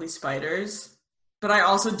probably spiders. But I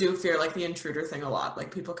also do fear like the intruder thing a lot.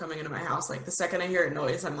 Like people coming into my house, like the second I hear a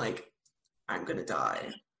noise, I'm like, I'm going to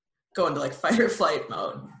die. Go into like fight or flight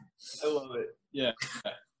mode. I love it. Yeah.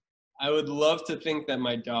 I would love to think that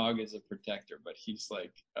my dog is a protector, but he's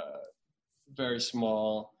like very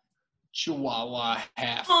small Chihuahua,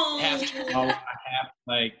 half Chihuahua, half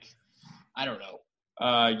like I don't know,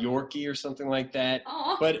 Yorkie or something like that.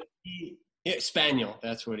 Aw. But Spaniel,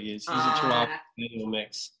 that's what he is. He's a Chihuahua Spaniel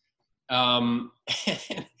mix. And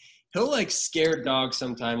he'll like scare dogs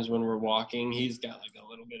sometimes when we're walking. He's got like a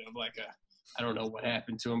little bit of like I don't know what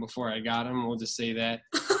happened to him before I got him. We'll just say that.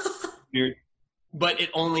 Weird. But it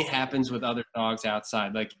only happens with other dogs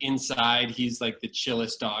outside. Like inside, he's like the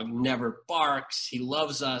chillest dog. Never barks. He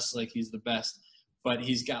loves us. Like he's the best. But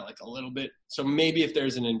he's got like a little bit. So maybe if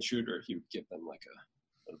there's an intruder, he would give them like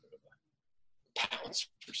a little bit of a pounce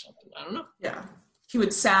or something. I don't know. Yeah. He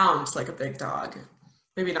would sound like a big dog.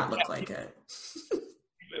 Maybe not look like it.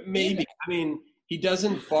 Maybe. I mean, he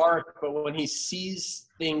doesn't bark, but when he sees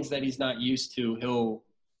things that he's not used to, he'll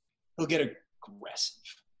get aggressive.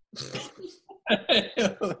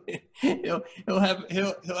 he'll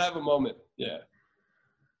have a moment. Yeah.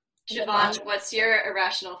 Siobhan, what's your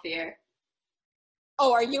irrational fear?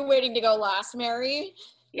 Oh, are you waiting to go last, Mary?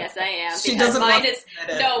 Yes, I am. She because doesn't mine want is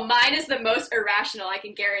to admit it. mine is the most irrational. I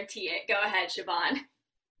can guarantee it. Go ahead, Siobhan.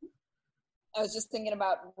 I was just thinking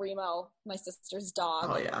about Remo, my sister's dog.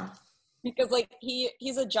 Oh, yeah. Because like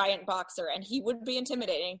he's a giant boxer and he would be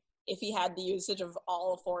intimidating if he had the usage of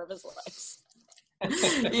all 4 of his legs.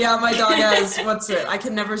 Yeah, my dog has, I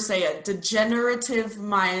can never say it, degenerative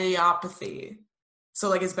myopathy. So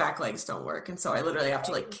like his back legs don't work. And so I literally have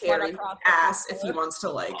to like carry his ass if he wants to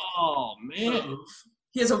like Oh, man. move.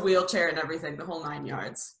 He has a wheelchair and everything, the whole 9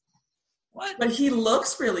 yards. What? But he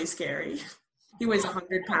looks really scary. He weighs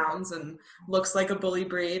 100 pounds and looks like a bully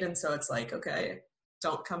breed. And so it's like, okay,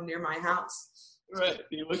 don't come near my house. Right.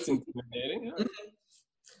 He looks intimidating. Huh? Mhm.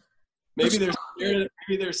 Maybe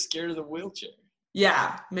they're scared of the wheelchair.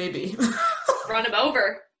 Yeah, maybe. Run him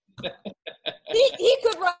over. He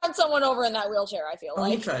could run someone over in that wheelchair, I feel Oh,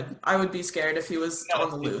 he like. could. I would be scared if he was on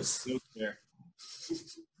the loose. Wheelchair.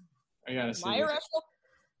 I gotta see.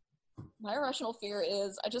 My irrational fear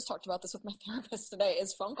is, I just talked about this with my therapist today,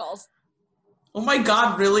 is phone calls. Oh my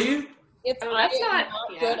God, really? It's Oh, that's I am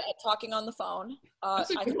not- yeah. good at talking on the phone.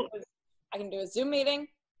 That's a I good can do a Zoom meeting.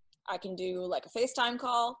 I can do like a FaceTime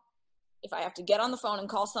call. If I have to get on the phone and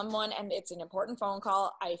call someone and it's an important phone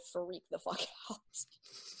call, I freak the fuck out.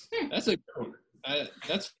 That's a good one.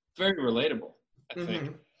 That's very relatable, I think.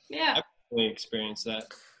 Mhm. Yeah. I've really experienced that.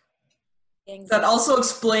 That also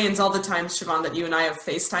explains all the times, Siobhan, that you and I have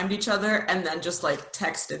FaceTimed each other and then just like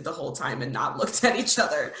texted the whole time and not looked at each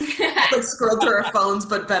other. Like scrolled through our phones,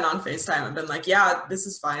 but been on FaceTime and been like, yeah, this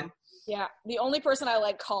is fine. Yeah, the only person I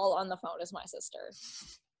like call on the phone is my sister.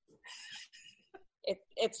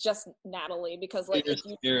 It's just Natalie because like You're if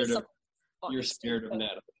you scared say of- something You're scared of fucking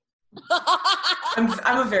Natalie.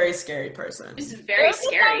 I'm a very scary person. This is There very have been times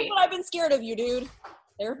scary. when I've been scared of you, dude.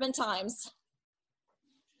 There have been times.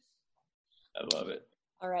 I love it.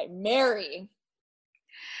 All right, Mary.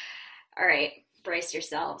 All right, brace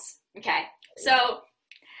yourselves. Okay, so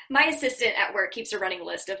my assistant at work keeps a running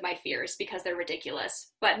list of my fears because they're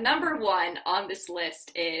ridiculous. But number 1 on this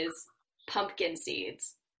list is pumpkin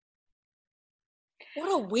seeds. What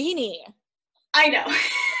a weenie. I know.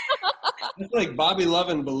 It's like Bobby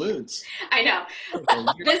loving balloons. I know.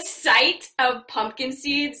 The sight of pumpkin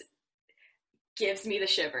seeds gives me the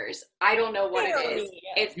shivers. I don't know what it is.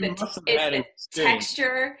 It's You the must have had it's the experience.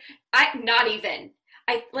 texture. Not even.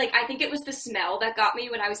 I think it was the smell that got me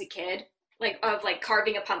when I was a kid, like of like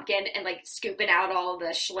carving a pumpkin and like scooping out all the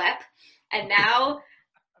schlep. And now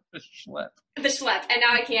The schlep. the schlep. And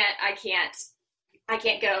now I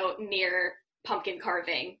can't go near pumpkin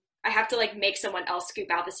carving. I have to like make someone else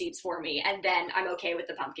scoop out the seeds for me, and then I'm okay with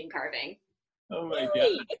the pumpkin carving. Oh my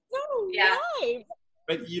Hey, God. it's so Yeah. live.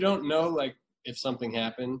 But you don't know like if something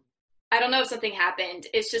happened. I don't know if something happened.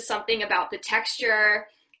 It's just something about the texture.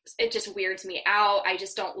 It just weirds me out. I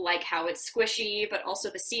just don't like how it's squishy, but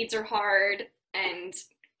also the seeds are hard. And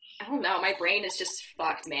I don't know. My brain is just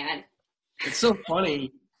fucked, man. It's so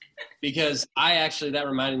funny because that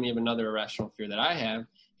reminded me of another irrational fear that I have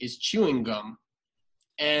is chewing gum.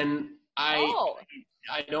 And I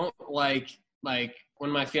don't like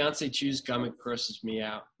when my fiance chews gum, it grosses me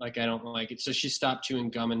out. Like I don't like it. So she stopped chewing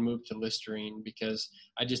gum and moved to Listerine because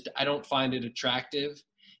I don't find it attractive.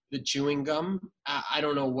 The chewing gum, I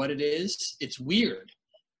don't know what it is. It's weird.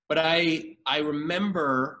 But I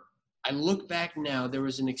remember, I look back now, there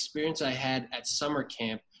was an experience I had at summer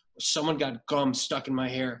camp where someone got gum stuck in my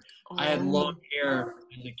hair. I had long hair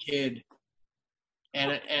as a kid.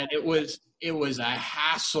 And it was a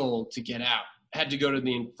hassle to get out. I had to go to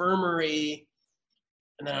the infirmary.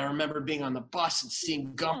 And then I remember being on the bus and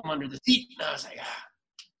seeing gum under the seat. And I was like, ah.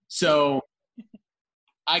 So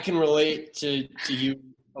I can relate to you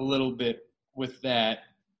a little bit with that.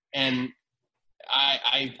 And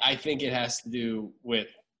I think it has to do with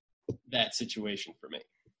that situation for me.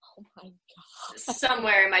 Oh my god.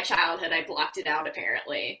 Somewhere in my childhood, I blocked it out,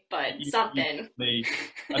 apparently. But something. A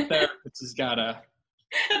therapist has got to...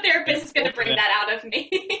 A therapist is going to bring that out of me.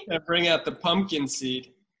 Bring out the pumpkin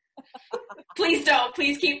seed. Please don't.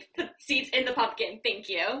 Please keep the seeds in the pumpkin. Thank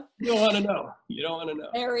you. You don't want to know. You don't want to know.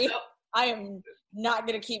 Mary, I am not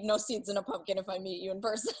going to keep no seeds in a pumpkin if I meet you in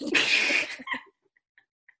person.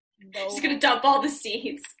 No. Just going to dump all the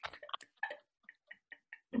seeds.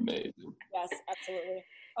 Amazing. Yes, absolutely.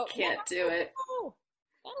 Oh, Can't do it. Oh.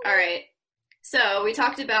 All right. So we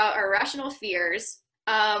talked about our rational fears.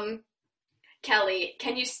 Kelly,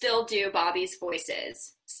 can you still do Bobby's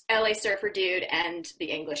voices? LA Surfer Dude and the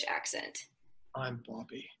English accent. I'm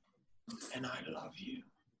Bobby, and I love you.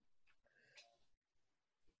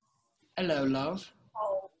 Hello, love.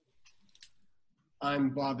 Oh.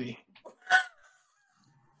 I'm Bobby.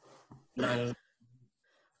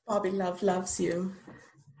 Bobby Love loves you.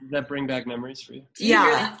 Does that bring back memories for you? Do you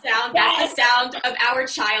hear that sound? That's the sound of our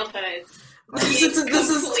childhoods. This is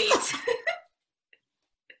Complete.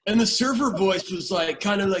 And the surfer voice was like,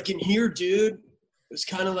 kind of like in here, dude. It was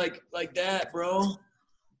kind of like that, bro.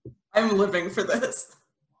 I'm living for this.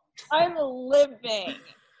 I'm living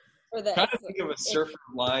for this. I'm trying to think of a surfer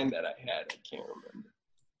line that I had. I can't remember.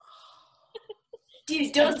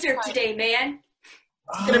 Dude, don't surf today, man.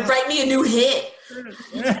 Gonna write me a new hit.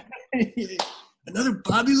 Another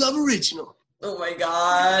Bobby Love original. Oh my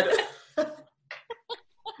god.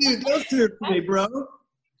 Dude, don't surf today, bro.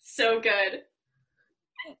 So good.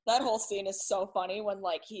 That whole scene is so funny when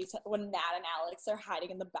Nat and Alex are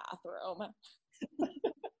hiding in the bathroom.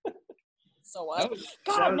 So what?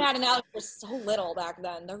 Nat and Alex were so little back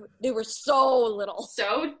then. They were so little.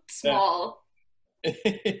 So small.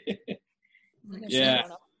 Yeah.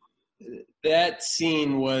 That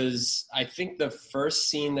scene was, I think, the first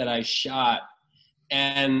scene that I shot.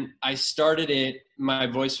 And I started it, my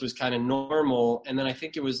voice was kind of normal. And then I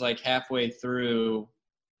think it was like halfway through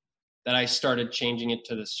that I started changing it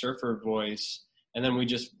to the surfer voice. And then we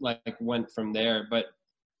just like went from there. But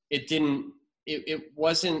it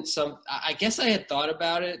wasn't I guess I had thought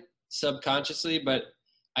about it subconsciously, but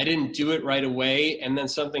I didn't do it right away. And then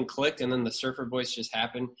something clicked, and then the surfer voice just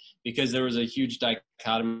happened because there was a huge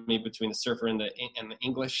dichotomy between the surfer and the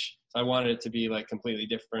English. So I wanted it to be like completely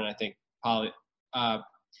different. I think Polly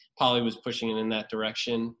was pushing it in that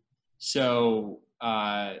direction. So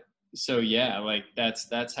yeah, like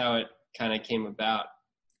that's how it kind of came about.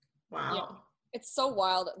 Wow. Yeah. It's so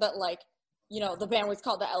wild that the band was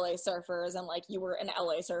called the LA Surfers, and like you were an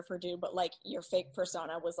LA Surfer dude, but like your fake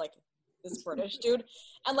persona was like this British dude.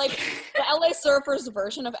 And like the LA Surfers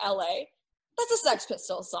version of LA, that's a Sex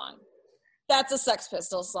Pistols song. That's a Sex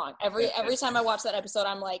Pistols song. Every time I watch that episode,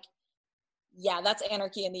 I'm like, yeah, that's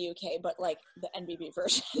Anarchy in the UK, but like the NBB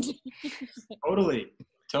version. Totally.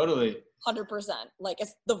 100%. Like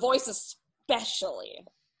it's the voice especially.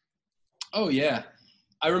 Oh yeah.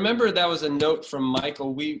 I remember that was a note from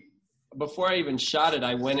Michael. Before I even shot it,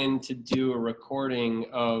 I went in to do a recording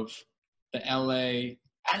of the LA.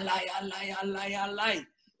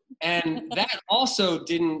 And that also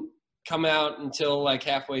didn't come out until like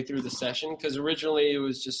halfway through the session, because originally it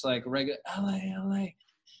was just like regular LA.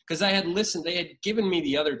 Because they had given me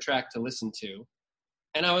the other track to listen to.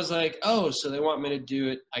 And I was like, oh, so they want me to do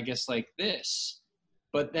it, I guess, like this.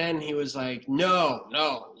 But then he was like, no,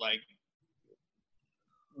 like,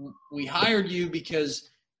 we hired you because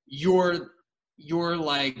you're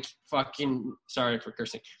like fucking, sorry for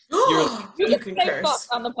cursing. You can curse.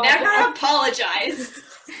 On the Never apologize.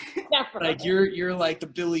 Never. Like you're like the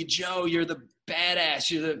Billy Joe, you're the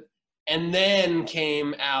badass, and then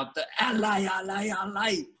came out the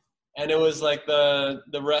alai. And it was like the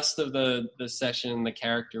rest of the session, the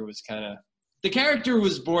character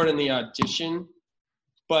was born in the audition,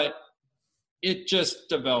 but it just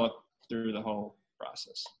developed through the whole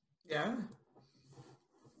process. Yeah.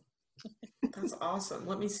 That's awesome.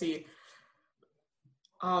 Let me see.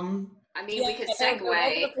 We could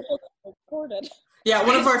segue. Yeah,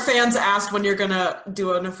 one of our fans asked when you're gonna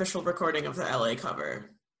do an official recording of the LA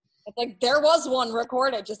cover. It's like there was one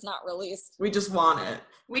recorded, just not released. We just want it.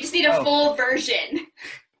 We just need a full version.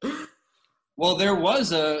 Well, there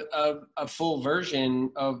was a full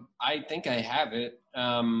version of, I think I have it,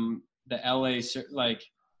 the LA, like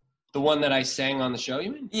the one that I sang on the show,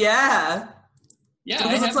 you mean? Yeah. Yeah.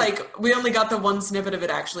 Because it's like, we only got the one snippet of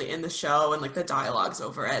it actually in the show and like the dialogues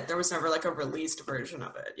over it. There was never like a released version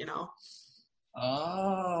of it, you know?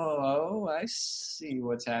 Oh, I see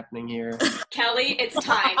what's happening here. Kelly, it's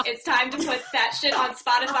time. It's time to put that shit on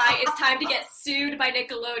Spotify. It's time to get sued by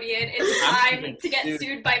Nickelodeon. It's time to get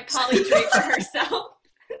sued by Polly Draper herself.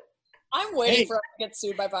 I'm waiting for her to get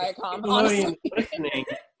sued by Viacom, Nickelodeon honestly. listening,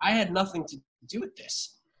 I had nothing to do with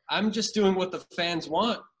this. I'm just doing what the fans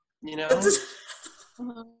want, you know?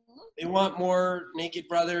 They want more Naked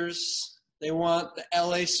Brothers. They want the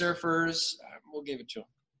LA Surfers. We'll give it to them.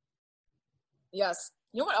 Yes.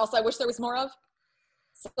 You know what else I wish there was more of?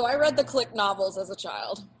 So I read the Click novels as a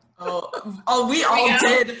child. Oh, we all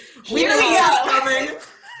did. We Here knew we this was go. coming.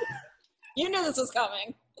 You knew this was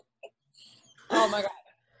coming. Oh my god.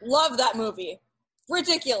 Love that movie.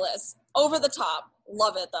 Ridiculous. Over the top.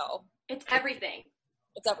 Love it though. It's everything.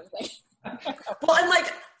 It's everything. Well, and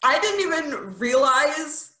like, I didn't even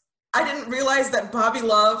realize that Bobby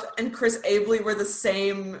Love and Chris Abley were the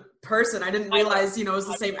same person. I didn't realize, it was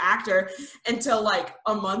the same actor until like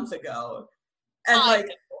a month ago. And like,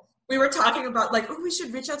 we were talking about like, we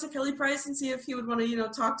should reach out to Kelly Price and see if he would want to,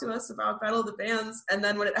 talk to us about Battle of the Bands. And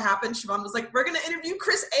then when it happened, Siobhan was like, we're going to interview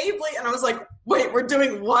Chris Abley. And I was like, wait, we're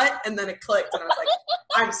doing what? And then it clicked. And I was like,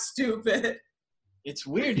 I'm stupid. It's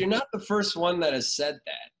weird. You're not the first one that has said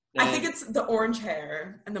that. I think it's the orange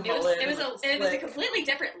hair and the mullet. It was a completely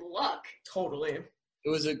different look. Totally. It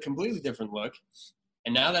was a completely different look.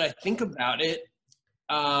 And now that I think about it,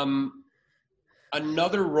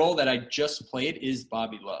 another role that I just played is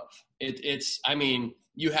Bobby Love. I mean,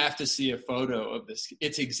 you have to see a photo of this.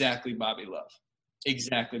 It's exactly Bobby Love.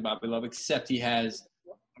 Exactly Bobby Love, except he has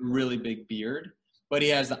a really big beard. But he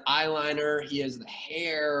has the eyeliner. He has the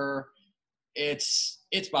hair. It's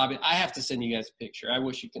Bobby. I have to send you guys a picture. I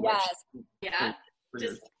wish you could. Yes. Yeah. For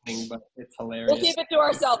your thing, but it's hilarious. We'll keep it to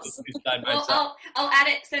ourselves. Side by Well, side. I'll add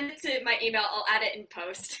it. Send it to my email. I'll add it in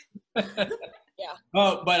post. Yeah.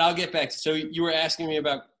 Oh, but I'll get back. So you were asking me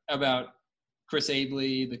about Chris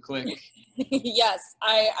Abley, The Click. Yes.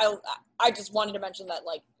 I just wanted to mention that,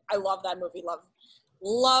 like, I love that movie.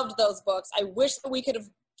 Loved those books. I wish that we could have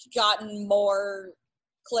gotten more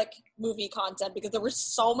Click movie content because there were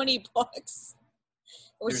so many books.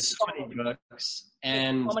 There's so many books,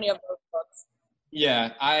 and so many of those books.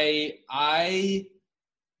 Yeah,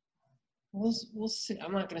 we'll see.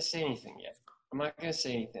 I'm not gonna say anything yet. That's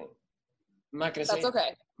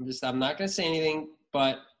okay. I'm not gonna say anything.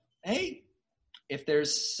 But hey, if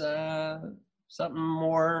there's something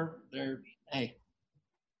more there, hey,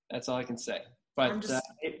 that's all I can say. But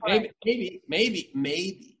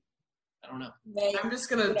maybe. I don't know. I'm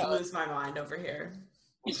just going to lose my mind over here.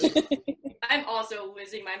 I'm also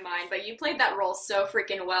losing my mind, but you played that role so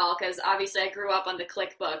freaking well because obviously I grew up on the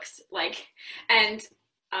Click books, and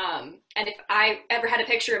if I ever had a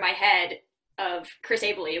picture in my head of Chris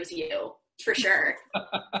Abley, it was you for sure.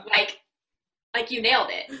 like you nailed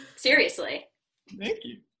it. Seriously. Thank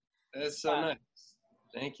you. That's so nice.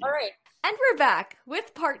 Thank you. All right. And we're back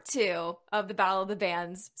with part 2 of the Battle of the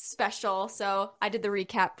Bands special. So I did the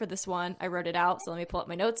recap for this one. I wrote it out. So let me pull up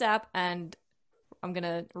my notes app and I'm going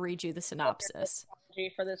to read you the synopsis.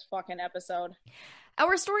 For this fucking episode.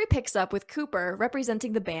 Our story picks up with Cooper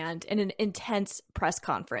representing the band in an intense press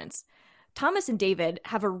conference. Thomas and David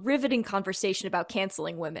have a riveting conversation about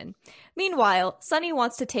canceling women. Meanwhile, Sonny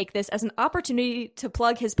wants to take this as an opportunity to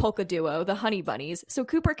plug his polka duo, the Honey Bunnies, so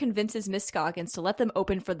Cooper convinces Miss Scoggins to let them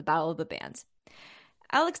open for the Battle of the Bands.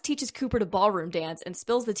 Alex teaches Cooper to ballroom dance and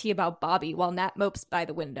spills the tea about Bobby while Nat mopes by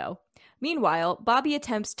the window. Meanwhile, Bobby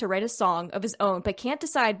attempts to write a song of his own but can't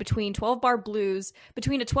decide between a 12-bar blues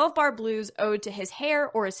ode to his hair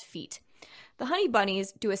or his feet. The Honey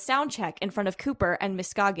Bunnies do a sound check in front of Cooper and Miss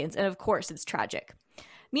Scoggins, and of course it's tragic.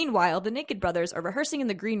 Meanwhile, the Naked Brothers are rehearsing in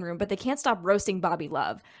the green room, but they can't stop roasting Bobby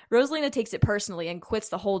Love. Rosalina takes it personally and quits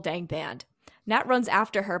the whole dang band. Nat runs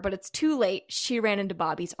after her, but it's too late. She ran into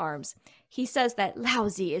Bobby's arms. He says that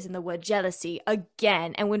lousy is in the word jealousy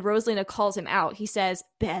again, and when Rosalina calls him out, he says,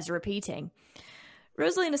 bears repeating.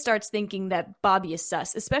 Rosalina starts thinking that Bobby is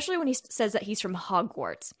sus, especially when he says that he's from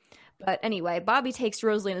Hogwarts. But anyway, Bobby takes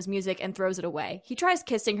Rosalina's music and throws it away. He tries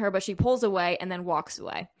kissing her, but she pulls away and then walks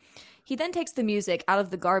away. He then takes the music out of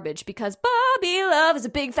the garbage because Bobby Love is a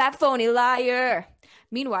big fat phony liar.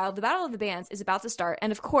 Meanwhile, the Battle of the Bands is about to start,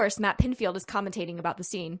 and of course, Matt Pinfield is commentating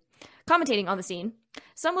on the scene.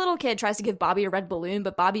 Some little kid tries to give Bobby a red balloon,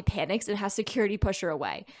 but Bobby panics and has security push her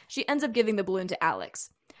away. She ends up giving the balloon to Alex.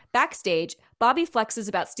 Backstage, Bobby flexes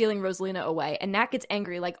about stealing Rosalina away, and Nat gets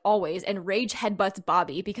angry like always and rage headbutts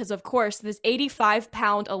Bobby because, of course, this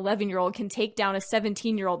 85-pound 11-year-old can take down a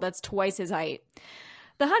 17-year-old that's twice his height.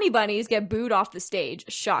 The Honey Bunnies get booed off the stage,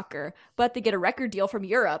 shocker, but they get a record deal from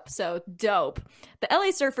Europe, so dope. The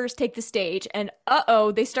LA Surfers take the stage, and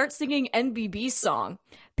they start singing NBB's song.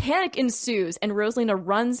 Panic ensues, and Rosalina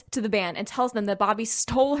runs to the band and tells them that Bobby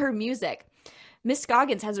stole her music. Miss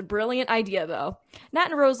Scoggins has a brilliant idea, though.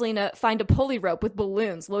 Nat and Rosalina find a pulley rope with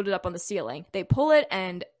balloons loaded up on the ceiling. They pull it,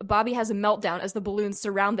 and Bobby has a meltdown as the balloons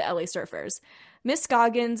surround the LA Surfers. Miss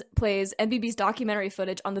Scoggins plays NBB's documentary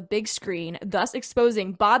footage on the big screen, thus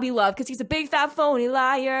exposing Bobby Love because he's a big fat phony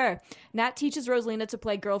liar. Nat teaches Rosalina to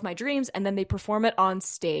play Girl of My Dreams, and then they perform it on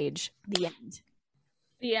stage. The end.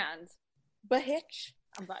 The end. Bahitch.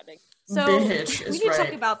 I'm vibing. So Bitch we is need to right.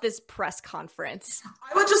 talk about this press conference.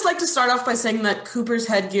 I would just like to start off by saying that Cooper's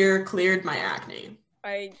headgear cleared my acne.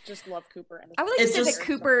 I just love Cooper. And I would like to It's say just- that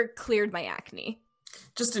Cooper cleared my acne.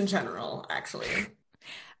 Just in general, actually.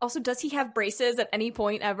 Also, does he have braces at any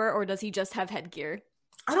point ever, or does he just have headgear?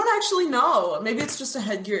 I don't actually know. Maybe it's just a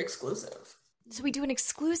headgear exclusive. So we do an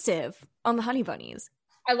exclusive on the Honey Bunnies.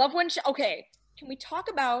 I love when okay, can we talk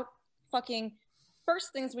about fucking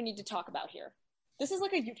first things we need to talk about here? This is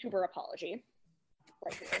like a YouTuber apology.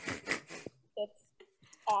 Right here. It's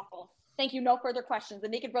awful. Thank you. No further questions. The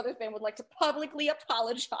Naked Brothers band would like to publicly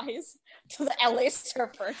apologize to the LA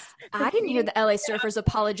Surfers. I didn't hear the LA Surfers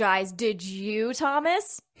apologize. Did you,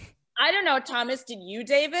 Thomas? I don't know, Thomas. Did you,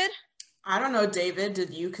 David? I don't know, David.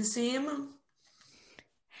 Did you, Kasim?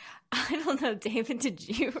 I don't know, David. Did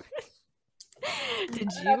you? Did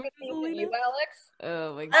I don't know, you? did you, Alex?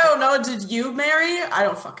 Oh my I god. don't know. Did you, Mary? I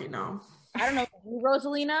don't fucking know. I don't know. Did you,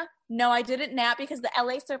 Rosalina? No, I didn't, Nat, because the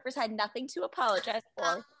LA Surfers had nothing to apologize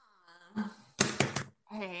for.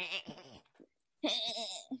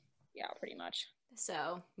 Yeah, pretty much.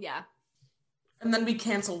 So, yeah. And then we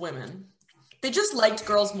cancel women. They just liked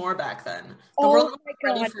girls more back then. The Oh world my wasn't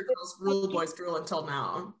ready God. for girls rule, boys drool until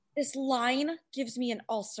now. This line gives me an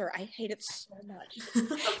ulcer. I hate it so much.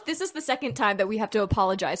 This is the second time that we have to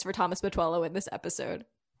apologize for Thomas Batuello in this episode.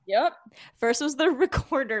 Yep. First was the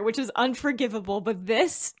recorder, which is unforgivable, but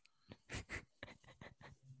this...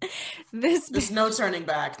 There's no turning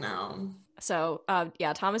back now. So,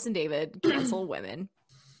 yeah, Thomas and David cancel women.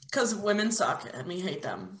 Because women suck and we hate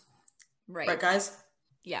them. Right. Right, guys?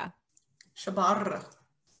 Yeah. Shabar.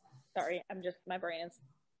 Sorry, my brain is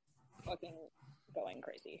fucking going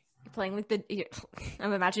crazy. You're playing like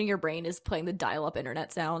I'm imagining your brain is playing the dial-up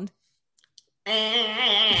internet sound.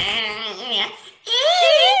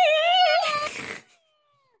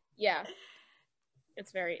 Yeah.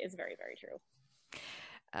 It's very, very true.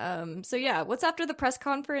 So yeah, what's after the press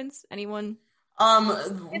conference? Anyone? Why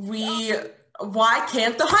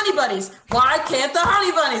can't the Honey Bunnies? Why can't the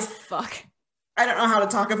Honey Bunnies? Fuck. I don't know how to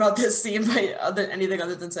talk about this scene by anything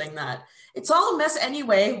other than saying that. It's all a mess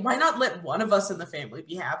anyway. Why not let one of us in the family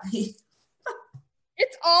be happy?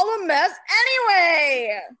 It's all a mess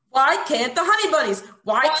anyway! Why can't the Honey Bunnies?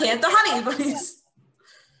 Why can't the Honey Bunnies?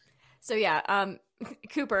 So yeah,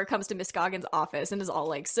 Cooper comes to Miss Scoggins' office and is all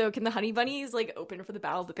like, so can the Honey Bunnies like open for the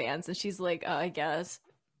Battle of the Bands? And she's like, I guess.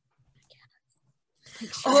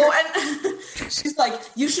 Like, sure. Oh, and she's like,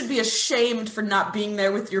 you should be ashamed for not being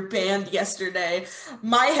there with your band yesterday.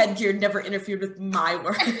 My headgear never interfered with my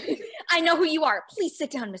work. I know who you are. Please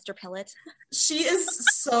sit down, Mr. Pillett. She's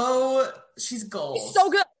gold. He's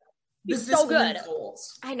so good. He's so good.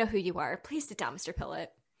 Goals. I know who you are. Please sit down, Mr. Pillett.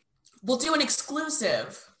 We'll do an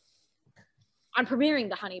exclusive. I'm premiering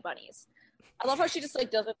the Honey Bunnies. I love how she just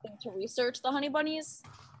like does a thing to research the Honey Bunnies.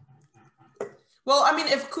 Well, I mean,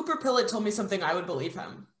 if Cooper Pillett told me something, I would believe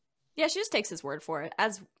him. Yeah, she just takes his word for it,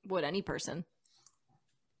 as would any person.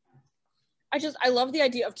 I love the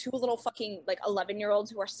idea of two little fucking like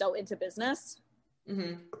 11-year-olds who are so into business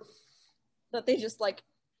that they just like.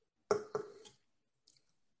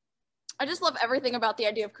 I just love everything about the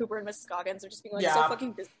idea of Cooper and Miss Scoggins. They're just being like so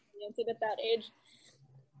fucking business oriented at that age.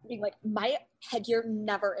 Being like, my headgear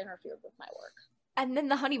never interfered with my work. And then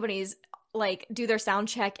the Honey Bunnies like do their sound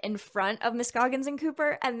check in front of Miss Scoggins and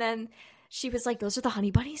Cooper, and then she was like, those are the Honey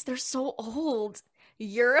Bunnies? They're so old.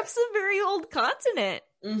 Europe's a very old continent.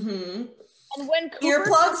 Mm-hmm. And when Cooper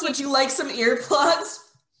earplugs, would you like some earplugs?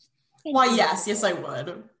 Why, yes, I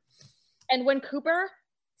would. And when Cooper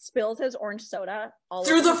spills his orange soda all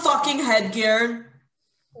through over the fucking headgear.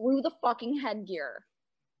 Through the fucking headgear.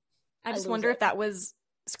 I just wonder if that was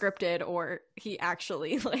scripted or he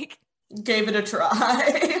actually like gave it a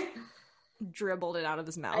try. Dribbled it out of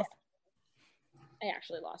his mouth. I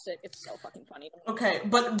actually lost it. It's so fucking funny. Okay,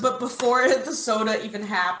 but before the soda even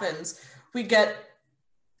happens, we get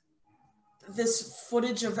this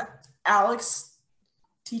footage of Alex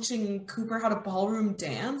teaching Cooper how to ballroom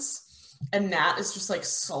dance. and Nat is just like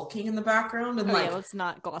sulking in the background, and like let's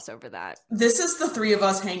not gloss over that. this is the three of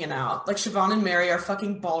us hanging out. Like Siobhan and Mary are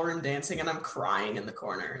fucking ballroom dancing, and I'm crying in the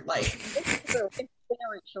corner. Like It's true. It's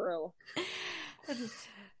very true.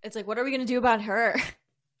 It's like, what are we gonna do about her?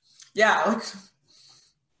 yeah, like.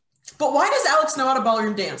 But why does Alex know how to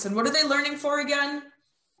ballroom dance? And what are they learning for again?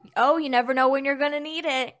 Oh, you never know when you're gonna need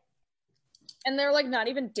it. And they're like not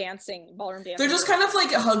even dancing, ballroom dancing. They're just kind of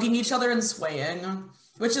like hugging each other and swaying,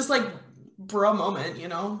 which is like bro moment, you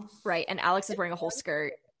know? Right, and Alex is wearing a whole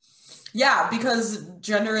skirt. Yeah, because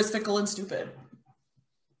gender is fickle and stupid.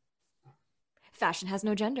 Fashion has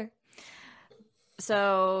no gender.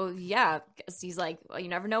 So, yeah, 'cause he's like, well, you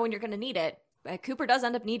never know when you're going to need it. Cooper does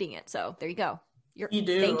end up needing it, so there you go. You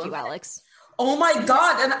do. Thank you, Alex. Oh my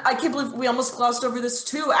god, and I can't believe we almost glossed over this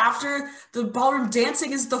too. After the ballroom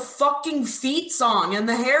dancing is the fucking feet song and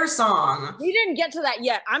the hair song. We didn't get to that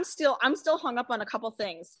yet. I'm still hung up on a couple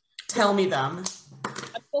things. Tell me them.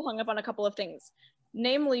 I'm still hung up on a couple of things.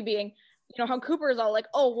 Namely being, how Cooper is all like,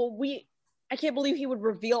 oh, well, I can't believe he would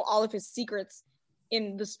reveal all of his secrets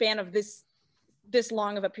in the span of this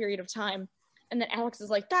long of a period of time. And then Alex is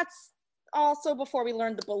like, that's also before we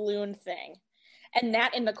learned the balloon thing. And Nat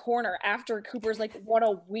in the corner, after Cooper's like, what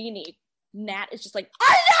a weenie, Nat is just like,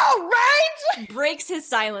 I know, right? Breaks his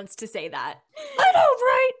silence to say that. I know,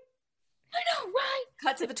 right? I know, right?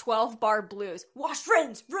 Cut to the 12-bar blues. Wash,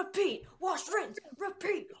 rinse, repeat. Wash, rinse,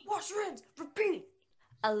 repeat. Wash, rinse, repeat.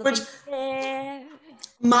 Which,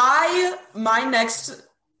 my next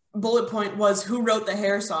bullet point was who wrote the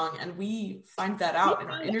hair song, and we find that out in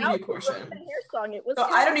our interview portion. The hair song. It was so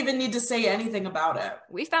I don't even need to say anything about it.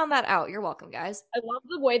 We found that out. You're welcome, guys. I love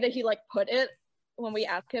the way that he like put it when we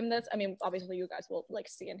asked him this. I mean, obviously you guys will like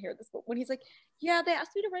see and hear this, but when he's like, yeah, they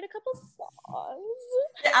asked me to write a couple songs.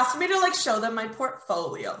 They asked me to like show them my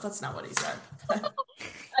portfolio. That's not what he said.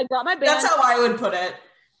 I brought my band. That's how I would put it.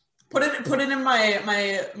 Put it in my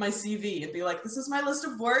CV and be like, this is my list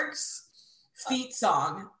of works. Feet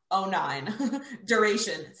song, 09.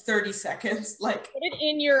 Duration, 30 seconds. Like, put it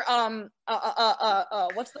in your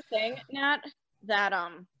what's the thing, Nat? That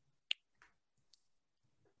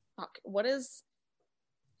fuck, what is?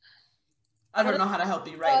 I don't know how to help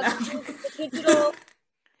you right now. The digital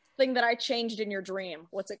thing that I changed in your dream.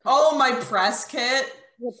 What's it called? Oh, my press kit.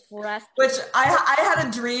 The press. Which I had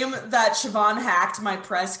a dream that Siobhan hacked my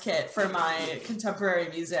press kit for my contemporary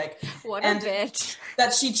music. What a bitch.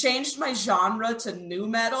 That she changed my genre to new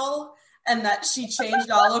metal, and that she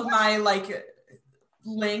changed all of my like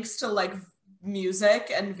links to like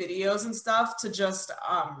music and videos and stuff to just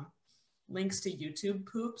links to YouTube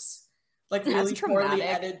poops. Like really poorly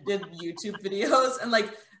edited YouTube videos, and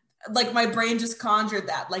like my brain just conjured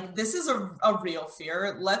that. Like, this is a real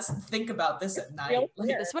fear. Let's think about this at night.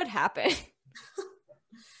 Like, this would happen.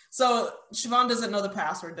 So Siobhan doesn't know the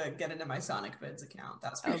password to get into my Sonic Vids account.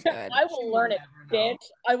 That's good. I will learn it, bitch.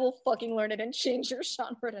 I will fucking learn it and change your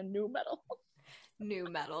genre to new metal. New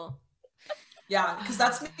metal. Yeah, because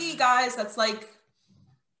that's me, guys. That's like,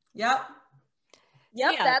 yep.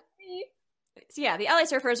 Yep, yeah. That's me. So yeah, the LA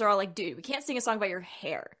Surfers are all like, dude, we can't sing a song about your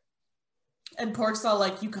hair. And Pork's all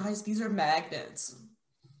like, you guys, these are magnets.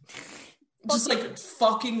 Just like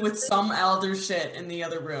fucking with some elder shit in the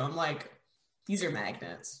other room. Like, these are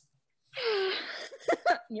magnets.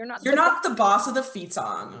 You're not the boss of the feet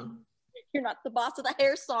song. You're not the boss of the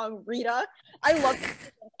hair song, Rita. I love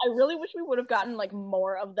it. I really wish we would have gotten like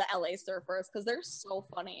more of the LA Surfers because they're so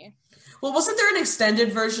funny. Well, wasn't there an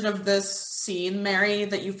extended version of this scene, Mary,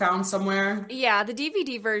 that you found somewhere? Yeah, the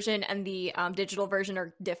DVD version and the digital version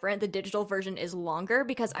are different. The digital version is longer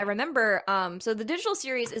because I remember, so the digital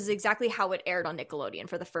series is exactly how it aired on Nickelodeon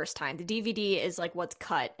for the first time. The DVD is like what's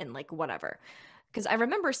cut and like whatever. Because I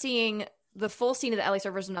remember seeing the full scene of the LA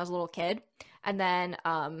Surfers when I was a little kid, and then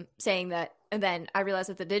saying that, and then I realized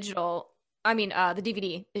that the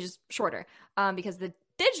DVD is just shorter because the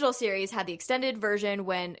digital series had the extended version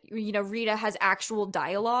when, Rita has actual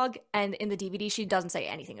dialogue, and in the DVD she doesn't say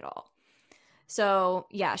anything at all. So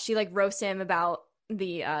yeah, she like roasts him about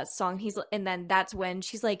the song. And then that's when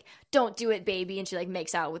she's like, "Don't do it, baby," and she like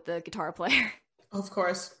makes out with the guitar player. Of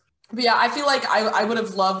course. But yeah, I feel like I would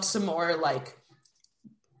have loved some more like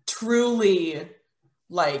truly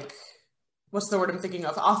like, what's the word I'm thinking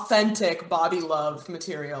of? Authentic Bobby Love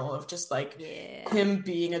material of just like him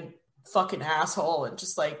being a fucking asshole and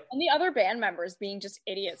just like, and the other band members being just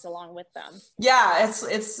idiots along with them. Yeah,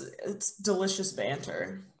 it's delicious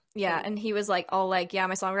banter. Yeah, and he was like all like, yeah,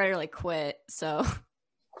 my songwriter like quit, so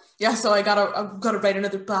yeah, so I gotta write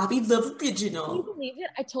another Bobby Love original. Can you believe it?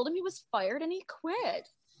 I told him he was fired and he quit.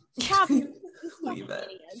 Yeah, believe it.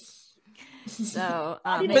 So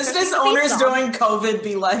business owners during COVID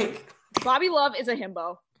be like, Bobby Love is a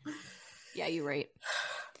himbo. yeah, you're right.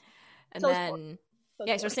 And So then So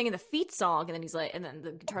he starts singing the feet song, and then he's like, and then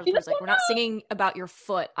the guitar player's like, we're not singing about your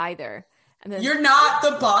foot either. And then you're not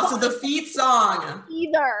the boss of the feet song.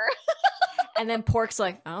 either. and then Pork's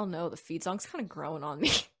like, I don't know, the feet song's kind of growing on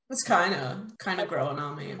me. It's kind of growing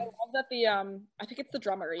on me. I love that I think it's the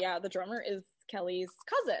drummer. Yeah, the drummer is Kelly's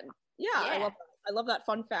cousin. Yeah. I love that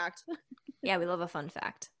fun fact. Yeah, we love a fun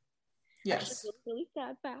fact. Yes. Really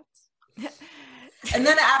sad facts. And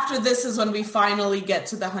then after this is when we finally get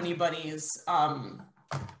to the Honey Bunnies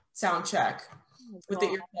sound check with the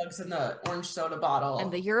earplugs and the orange soda bottle.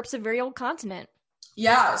 And Europe's a very old continent.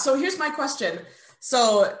 Yeah. So here's my question.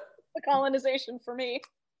 So The colonization for me.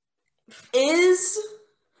 is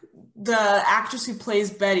the actress who plays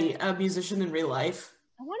Betty a musician in real life?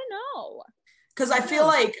 I want to know. Because I feel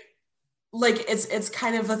like it's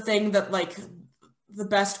kind of a thing that like the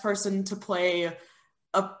best person to play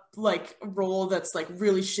a role that's like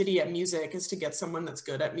really shitty at music is to get someone that's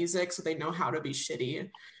good at music so they know how to be shitty.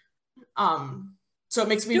 So it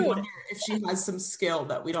makes me wonder if she has some skill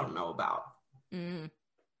that we don't know about.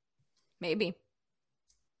 Maybe.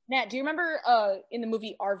 Nat, do you remember in the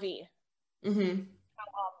movie RV? Mm-hmm.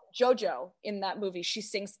 JoJo in that movie, she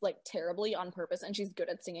sings like terribly on purpose, and she's good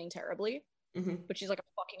at singing terribly, but she's like a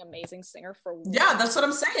fucking amazing singer for one. Yeah, that's what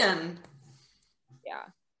I'm saying. Yeah,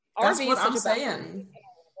 That's RV what is such I'm a saying.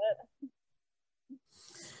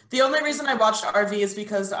 The only reason I watched RV is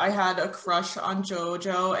because I had a crush on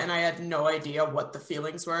JoJo and I had no idea what the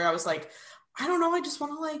feelings were. I was like, I don't know, I just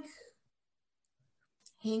want to like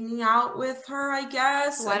hang out with her, I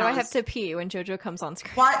guess. Why do I have to pee when JoJo comes on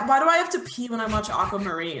screen? Why do I have to pee when I watch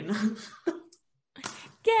Aquamarine?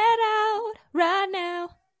 Get out right now.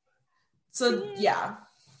 So yeah.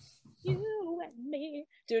 You and me.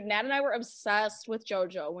 Dude, Nat and I were obsessed with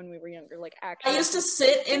JoJo when we were younger. Like, actually, I used to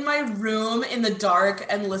sit in my room in the dark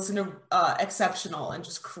and listen to Exceptional and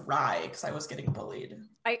just cry because I was getting bullied.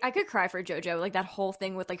 I could cry for JoJo, like that whole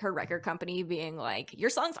thing with like her record company being like, your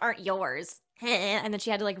songs aren't yours. And then she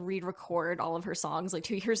had to like re-record all of her songs like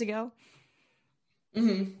 2 years ago.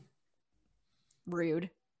 Mm-hmm. Rude.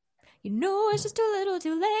 You know it's just a little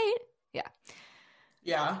too late. Yeah.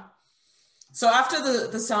 Yeah. So after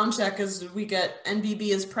the sound check is we get NBB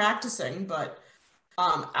is practicing, but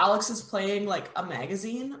Alex is playing like a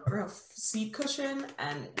magazine or a seat cushion,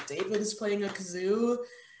 and David is playing a kazoo,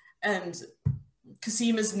 and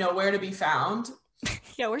Kasim is nowhere to be found.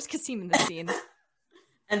 Yeah, where's Kasim in this scene?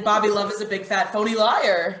 And Bobby Love is a big fat phony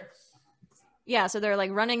liar. Yeah, so they're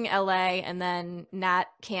like running LA, and then Nat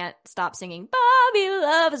can't stop singing Bobby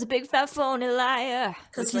Love is a big fat phony liar.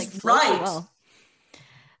 Because Which, he's like, flows right. well.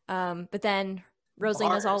 But then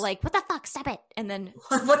Rosalina's all like, what the fuck, stop it. And then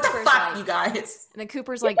What the Cooper's fuck, like- you guys? And then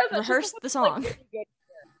Cooper's like, rehearse the song.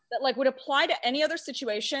 that like would apply to any other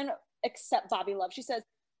situation except Bobby Love. She says,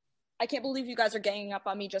 I can't believe you guys are ganging up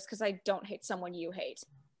on me just because I don't hate someone you hate.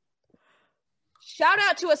 Shout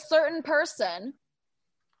out to a certain person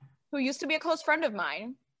who used to be a close friend of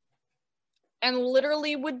mine and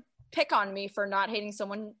literally would pick on me for not hating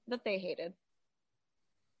someone that they hated.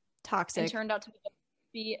 Toxic. And turned out to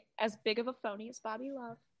be as big of a phony as Bobby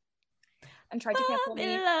Love. And tried to cancel Bobby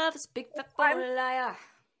me. Love is a big fat phony liar.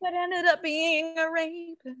 But ended up being a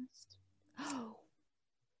rapist.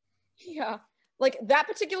 Yeah. Like that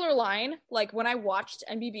particular line, like when I watched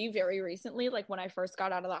NBB very recently, like when I first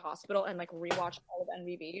got out of the hospital and like rewatched all of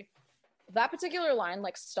NBB, that particular line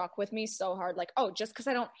like stuck with me so hard. Like, oh, just because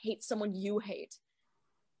I don't hate someone you hate.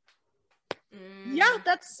 Yeah,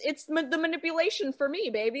 it's the manipulation for me,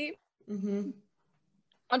 baby. Mm-hmm.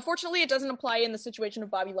 Unfortunately, it doesn't apply in the situation of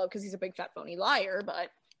Bobby Love because he's a big fat phony liar, but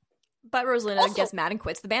Rosalina Also- gets mad and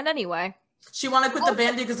quits the band anyway. She wanted to quit the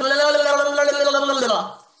band because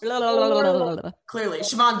clearly.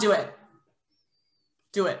 Siobhan, do it.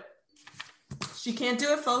 Do it. She can't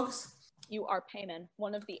do it, folks. you are Payman,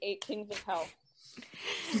 one of the 8 kings of hell.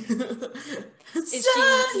 Is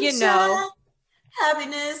she, you know,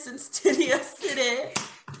 happiness in Studio City.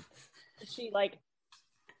 She like,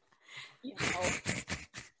 you know.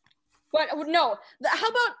 But no, how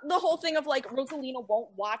about the whole thing of like Rosalina won't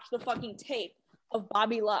watch the fucking tape of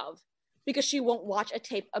Bobby Love because she won't watch a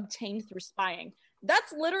tape obtained through spying.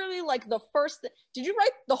 That's literally like the first. Did you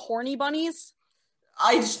write the horny bunnies?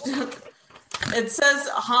 It says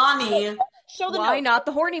honey. Show the why note. not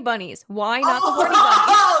the horny bunnies? Why not the horny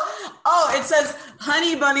bunnies? Oh, it says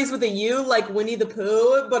honey bunnies with a U, like Winnie the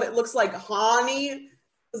Pooh, but it looks like honey.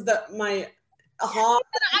 Is that my Uh-huh.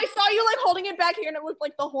 I saw you like holding it back here and it looked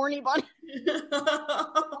like the horny bunny.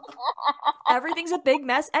 Everything's a big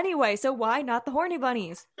mess anyway, so why not the horny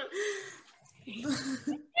bunnies?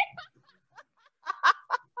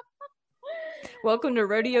 Welcome to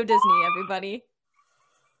Rodeo Disney, everybody.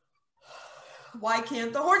 Why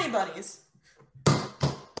can't the horny bunnies?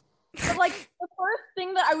 But like the first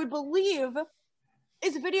thing that I would believe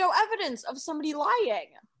is video evidence of somebody lying.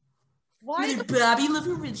 Why the Bobby Love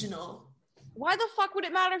original. Why the fuck would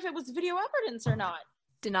it matter if it was video evidence or not?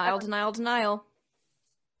 Denial, denial, denial.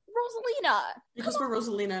 Rosalina. Because we're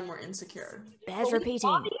Rosalina and we're insecure. Bears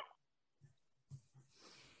repeating.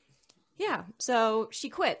 Yeah, so she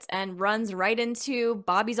quits and runs right into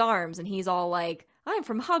Bobby's arms, and he's all like, I'm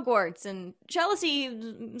from Hogwarts, and jealousy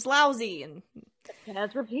is lousy, and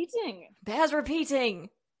Bears repeating. Bears repeating.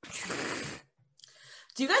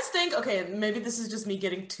 Do you guys think, okay, maybe this is just me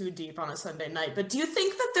getting too deep on a Sunday night, but do you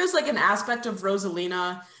think that there's like an aspect of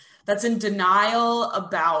Rosalina that's in denial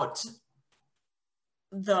about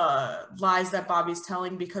the lies that Bobby's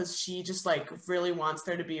telling because she just like really wants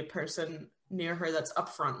there to be a person near her that's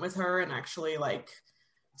upfront with her and actually like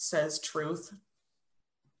says truth?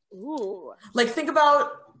 Ooh. Like think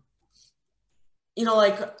about, you know,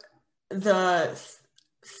 like the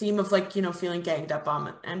theme of like, you know, feeling ganged up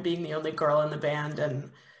on and being the only girl in the band,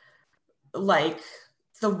 and like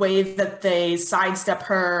the way that they sidestep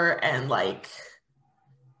her and like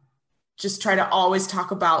just try to always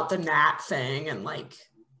talk about the Nat thing, and like,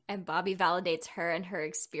 and Bobby validates her and her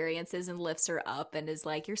experiences and lifts her up and is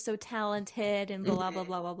like, you're so talented and blah blah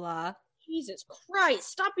blah blah blah. Jesus Christ,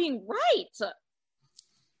 stop being right.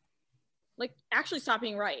 Like actually stop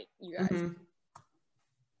being right, you guys. Mm-hmm.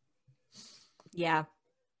 Yeah.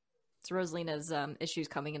 It's Rosalina's issues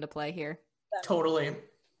coming into play here. Totally.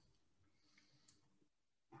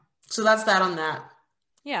 So that's that on that.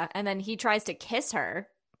 Yeah, and then he tries to kiss her,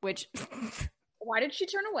 which Why did she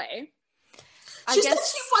turn away? She said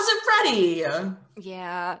she wasn't ready.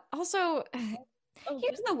 Yeah. Also,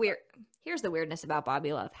 here's the weirdness about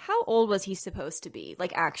Bobby Love. How old was he supposed to be?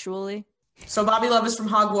 Like actually? So Bobby Love is from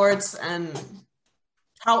Hogwarts, and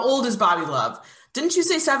how old is Bobby Love? Didn't you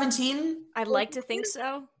say 17? I'd like to think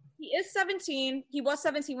so. He is 17. He was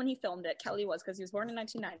 17 when he filmed it. Kelly was, because he was born in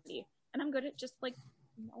 1990. And I'm good at just like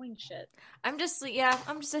knowing shit. I'm just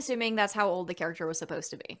assuming that's how old the character was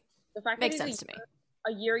supposed to be. The fact Makes that he's sense to me.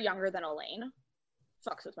 a year younger than Elaine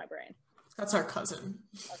fucks with my brain. That's our cousin.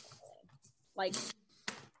 Like,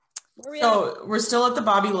 where are we So we're still at the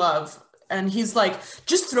Bobby Love, and he's like,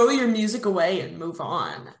 just throw your music away and move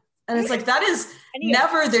on. And it's like, that is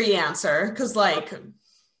never the answer, because like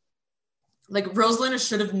Rosalina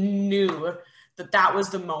should have knew that was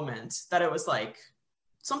the moment that it was like,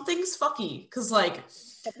 something's fucky, because like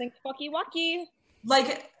something's fucky wucky.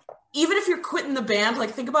 Like, even if you're quitting the band,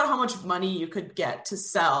 like think about how much money you could get to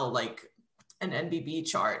sell like an NBB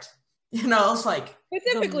chart. You know, it's like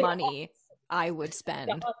the money I would spend.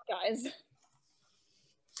 Guys.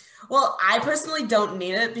 Well, I personally don't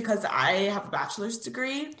need it because I have a bachelor's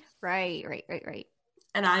degree. Right.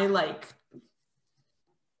 And I like...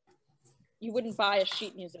 You wouldn't buy a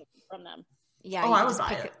sheet music from them. Yeah, I would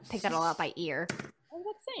buy it. Pick that all out by ear. I was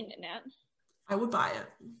not saying it, Nat. I would buy it.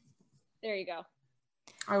 There you go.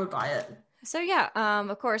 I would buy it. So yeah,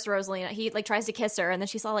 of course, Rosalina, he like tries to kiss her, and then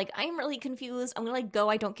she's all like, I'm really confused. I'm gonna like go,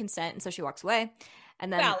 I don't consent. And so she walks away.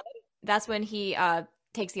 And then that's when he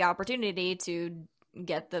takes the opportunity to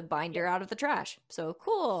get the binder out of the trash. So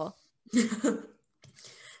cool.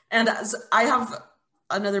 And I have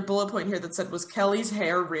another bullet point here that said, was Kelly's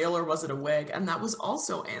hair real or was it a wig? And that was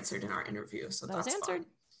also answered in our interview. So that was answered. Fun.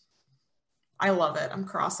 I love it. I'm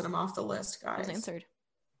crossing them off the list, guys. That was answered.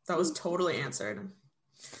 That was totally answered.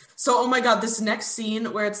 So, oh my God, this next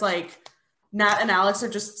scene where it's like Nat and Alex are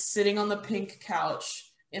just sitting on the pink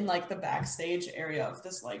couch in like the backstage area of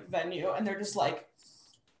this like venue. And they're just like,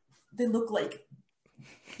 they look like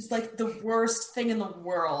it's like the worst thing in the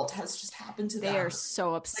world has just happened to them. They are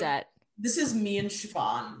so upset. Like, this is me and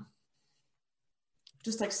Siobhan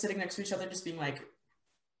just like sitting next to each other, just being like,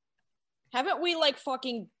 haven't we like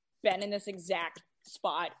fucking been in this exact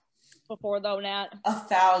spot before though, Nat?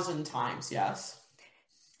 1,000 times, yes.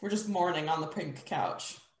 We're just mourning on the pink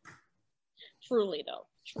couch. Truly though.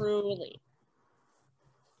 Truly.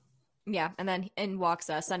 Yeah, and then in walks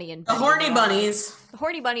Sunny and the horny bunnies. The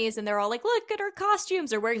horny bunnies, and they're all like, look at our costumes.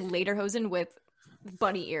 They're wearing lederhosen with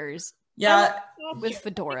bunny ears. Yeah. With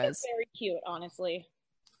fedoras. Very cute, honestly.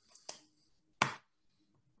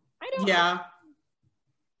 I don't know.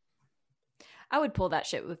 I would pull that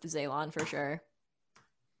shit with Zaylon for sure.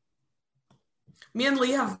 Me and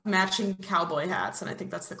Lee have matching cowboy hats, and I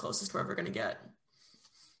think that's the closest we're ever going to get.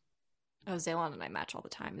 Oh, Zaylon and I match all the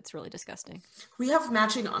time. It's really disgusting. We have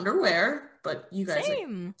matching underwear, but you guys,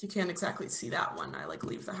 Same. you can't exactly see that when I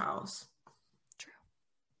leave the house. True.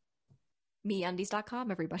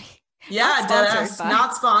 MeUndies.com, everybody. Yeah, deadass.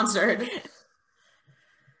 Not sponsored.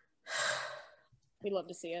 We'd love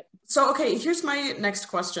to see it. So, okay, here's my next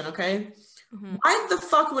question, okay? Mm-hmm. Why the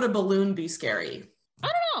fuck would a balloon be scary? I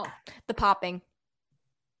don't know. The popping.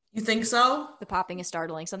 You think so? The popping is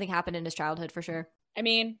startling. Something happened in his childhood for sure. I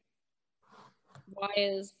mean, why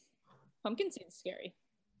is pumpkin seed scary?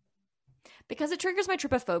 Because it triggers my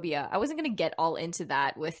trypophobia. I wasn't going to get all into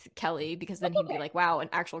that with Keli because then he'd be like, wow, an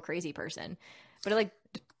actual crazy person. But it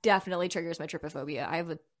definitely triggers my trypophobia.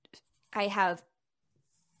 I have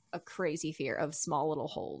a crazy fear of small little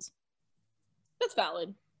holes. That's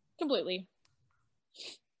valid. Completely.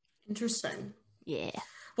 Interesting. Yeah.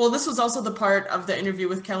 Well, this was also the part of the interview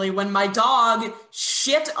with Keli when my dog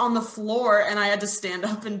shit on the floor and I had to stand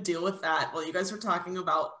up and deal with that while you guys were talking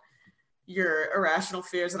about your irrational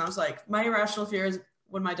fears. And I was like, my irrational fear is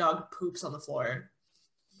when my dog poops on the floor.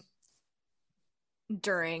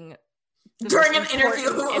 During an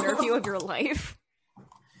interview of your life.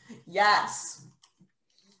 Yes.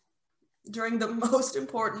 During the most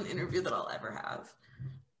important interview that I'll ever have.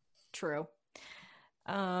 True.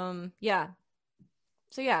 Yeah.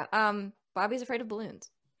 So yeah, Bobby's afraid of balloons.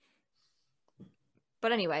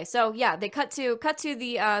 But anyway, so yeah, they cut to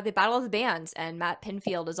the Battle of the Bands, and Matt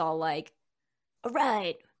Pinfield is all like, all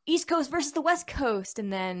right, East Coast versus the West Coast.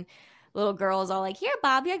 And then little girl is all like, here,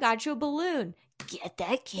 Bobby, I got you a balloon. Get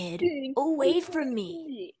that kid away from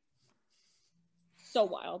me. So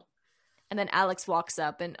wild. And then Alex walks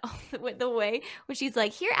up, and the way when she's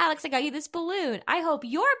like, here, Alex, I got you this balloon. I hope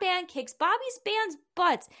your band kicks Bobby's band's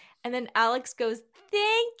butts. And then Alex goes,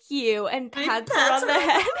 thank you, and pats her on the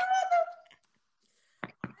head.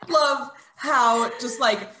 I love how just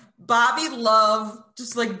Bobby Love,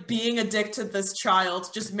 just being a dick to this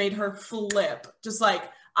child, just made her flip. Just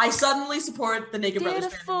I suddenly support the Naked Brothers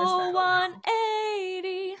band. Did a full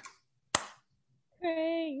 180.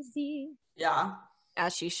 Crazy. Yeah.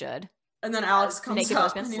 As she should. And then Alex comes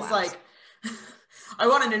up and he's like, I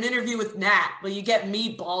wanted an interview with Nat. Will you get me,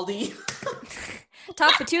 Baldy?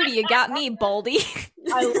 Top patootie, you got me, Baldy.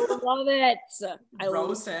 I love it.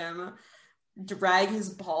 Roast him. Drag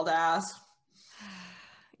his bald ass.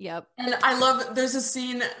 Yep. And I love, there's a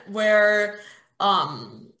scene where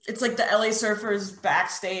it's the LA Surfers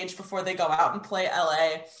backstage before they go out and play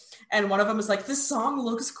LA. And one of them is like, this song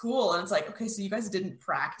looks cool. And it's like, okay, so you guys didn't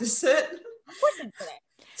practice it? Of course they didn't.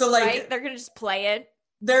 So right? They're going to just play it.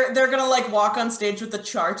 They're going to walk on stage with the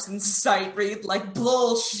charts and sight read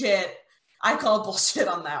bullshit. I call bullshit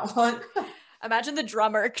on that one. Imagine the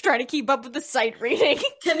drummer trying to keep up with the sight reading.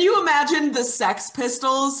 Can you imagine the Sex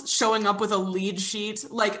Pistols showing up with a lead sheet?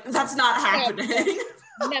 That's not happening.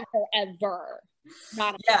 Never ever.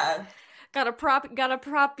 Not yeah. Gotta prop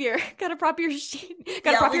your sheet.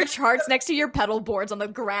 Gotta prop your charts next to your pedal boards on the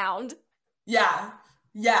ground. Yeah.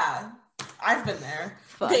 Yeah. I've been there.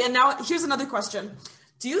 Fuck. Okay, and now here's another question.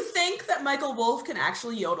 Do you think that Michael Wolff can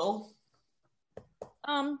actually yodel?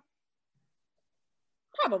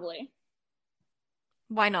 Probably.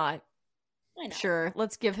 Why not? Why not? Sure,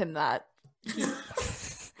 let's give him that.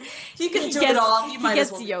 He can do it all. He might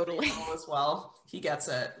gets as well yodeling as well. He gets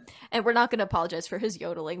it. And we're not going to apologize for his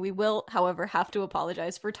yodeling. We will, however, have to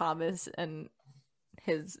apologize for Thomas and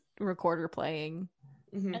his recorder playing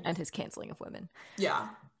and his canceling of women. Yeah.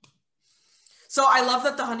 So I love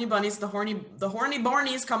that the Honey Bunnies, the horny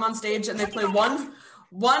Bornies come on stage and they play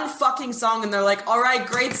one fucking song and they're like, all right,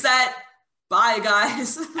 great set. Bye,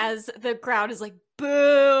 guys. As the crowd is like,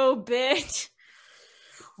 boo, bitch.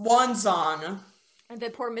 One song. And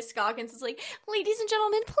then poor Miss Scoggins is like, ladies and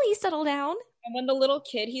gentlemen, please settle down. And when the little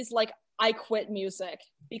kid, he's like, I quit music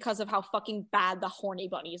because of how fucking bad the Horny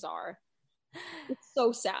Bunnies are. It's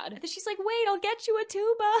so sad. And then she's like, wait, I'll get you a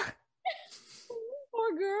tuba.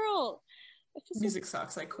 Poor girl. Music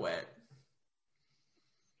sucks. I quit.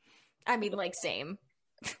 I mean, same.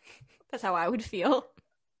 That's how I would feel.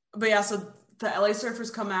 But yeah, so the LA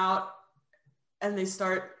Surfers come out and they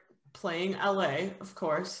start playing LA, of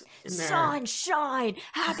course. In their... Sunshine,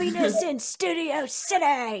 happiness in Studio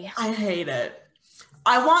City. I hate it.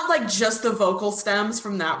 I want just the vocal stems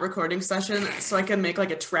from that recording session so I can make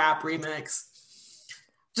a trap remix.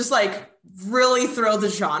 Just really throw the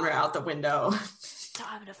genre out the window.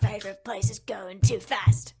 Time to favorite place is going too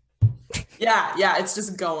fast. Yeah, it's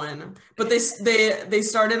just going. But they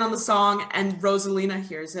start in on the song and Rosalina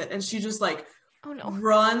hears it and she just Oh no.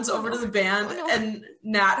 runs Oh, over no. to the band, Oh, no. and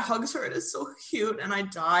Nat hugs her. It is so cute, and I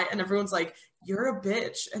die. And everyone's like, "You're a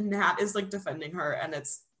bitch," and Nat is like defending her, and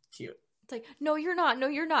it's cute. It's like, no, you're not. No,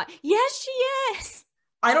 you're not. Yes, she is.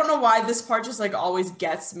 I don't know why this part just like always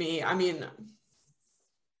gets me. I mean,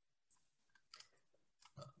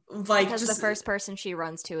 like Because just the first person she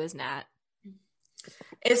runs to is Nat.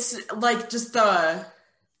 it's like just the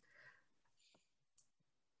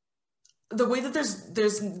way that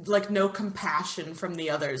there's like no compassion from the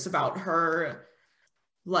others about her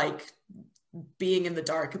like being in the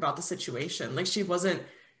dark about the situation. Like she wasn't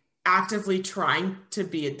actively trying to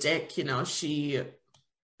be a dick, you know, she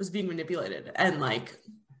was being manipulated, and like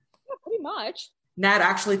Yeah, pretty much. Nat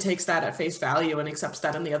actually takes that at face value and accepts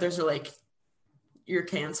that, and the others are like, you're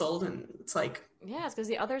canceled, and it's like, Yeah, it's because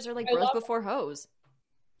the others are like I bros love- before hoes.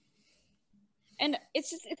 And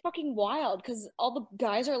it's fucking wild because all the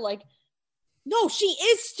guys are like, no, she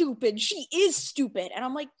is stupid. She is stupid. And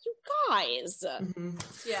I'm like, you guys.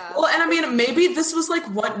 Yeah. well, and I mean, maybe this was like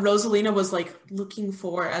what Rosalina was like looking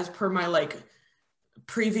for, as per my like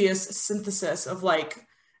previous synthesis of like,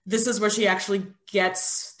 this is where she actually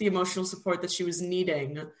gets the emotional support that she was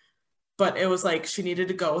needing. But it was like she needed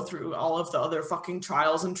to go through all of the other fucking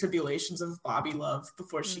trials and tribulations of Bobby love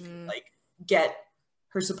before she could like get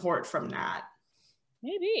her support from Nat.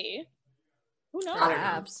 Maybe. Who knows? I don't know.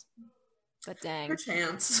 Perhaps. But dang.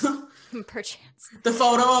 Perchance. Perchance. The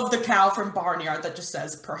photo of the cow from Barnyard that just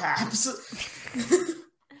says perhaps.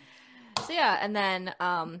 So yeah, and then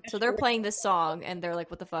so they're playing this song and they're like,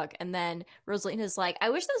 what the fuck? And then Rosalina's like, I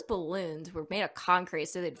wish those balloons were made of concrete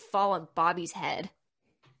so they'd fall on Bobby's head.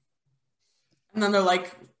 And then they're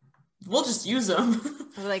like, we'll just use them.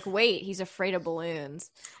 They're like, wait, he's afraid of balloons.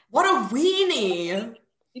 What a weenie.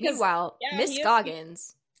 Because Meanwhile, yeah, Miss he is-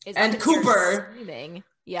 Goggins is And up in there Cooper. screaming.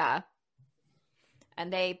 Yeah.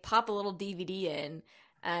 And they pop a little DVD in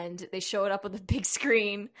and they show it up on the big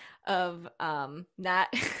screen of Nat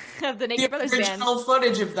of the The Naked Brothers band original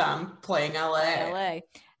footage of them playing LA. in LA.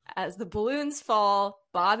 As the balloons fall,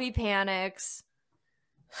 Bobby panics.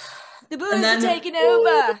 The balloons then- are taking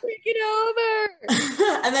over. Take it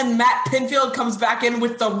over. And then Matt Pinfield comes back in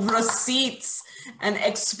with the receipts and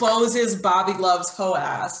exposes Bobby Love's hoe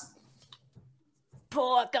ass.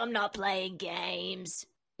 Pork, I'm not playing games.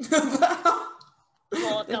 They're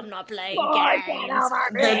Pork, I'm not playing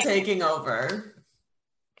games. taking over.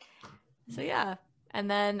 So yeah, and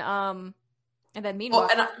then meanwhile,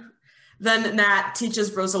 Then Nat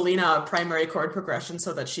teaches Rosalina a primary chord progression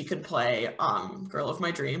so that she could play Girl of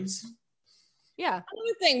My Dreams. yeah,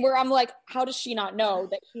 Another thing where I'm like, how does she not know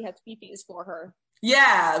that he has fifis for her?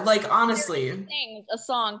 Yeah, like honestly. Sings a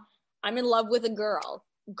song, I'm in love with a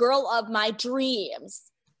girl of my dreams.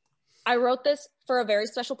 I wrote this for a very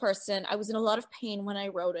special person. I was in a lot of pain when I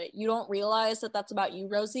wrote it. You don't realize that that's about you,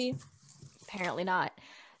 Rosie? apparently not.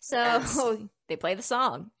 So Yes. they play the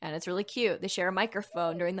song, and it's really cute. They share a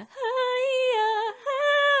microphone during the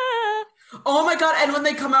Oh my god, and when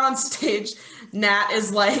they come out on stage, Nat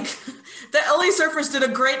is like, the LA Surfers did a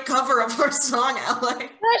great cover of our song, LA.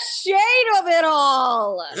 The shade of it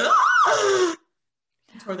all.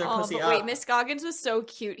 Tore their Oh, pussy but up. wait, Miss Goggins was so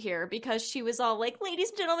cute here because she was all like, ladies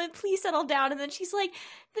and gentlemen, please settle down. And then she's like,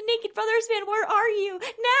 the Naked Brothers band, where are you?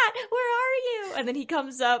 Nat, where are you? And then he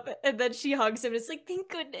comes up and then she hugs him. And it's like, thank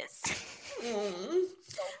goodness. Mm.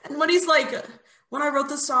 And when he's like, when I wrote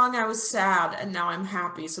the song, I was sad and now I'm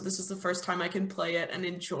happy. So this is the first time I can play it and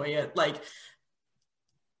enjoy it. Like,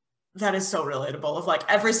 that is so relatable. Of like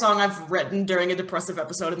every song I've written during a depressive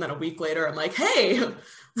episode, and then a week later, I'm like, hey,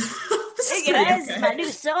 this is pretty okay. my new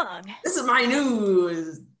song. This is my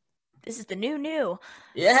news. This is the new.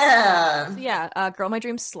 Yeah. So yeah, Girl My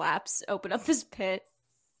Dream slaps. Open up this pit,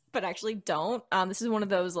 but actually don't. This is one of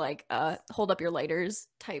those like hold up your lighters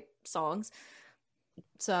type songs.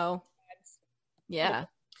 So yeah.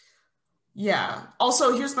 Yeah.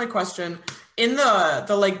 Also, here's my question. In the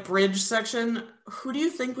like bridge section, who do you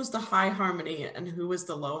think was the high harmony and who was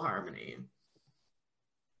the low harmony?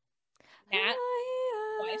 Nat.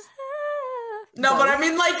 Twice. No, but I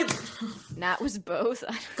mean like Nat was both.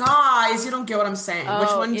 guys, you don't get what I'm saying. Which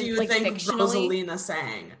Oh, one do in, you like, think fictionally? Rosalina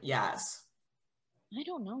sang? Yes. I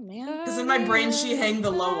don't know, man. 'Cause in my brain, she sang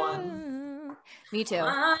the low one. Me too.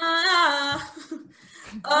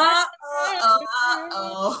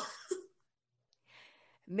 Oh.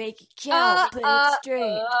 Make it count, play it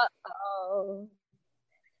straight. Oh.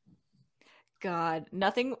 God,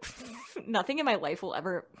 nothing in my life will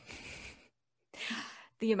ever.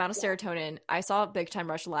 The amount of serotonin. I saw Big Time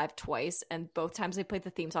Rush live twice, and both times they played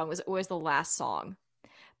the theme song was always the last song.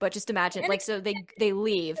 But just imagine, like, so they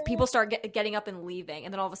leave. People start getting up and leaving,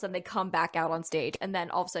 and then all of a sudden they come back out on stage, and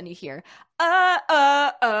then all of a sudden you hear, oh.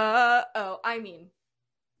 I mean,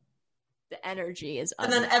 the energy is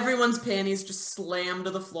and then everyone's panties just slam to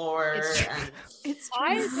the floor. It's true.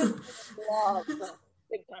 I just love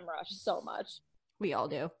Big Time Rush so much. We all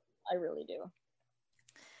do. I really do.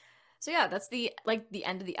 So yeah, that's the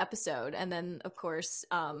end of the episode, and then of course,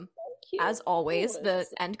 Cute. as always, the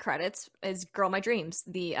end credits is "Girl My Dreams,"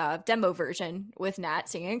 the demo version with Nat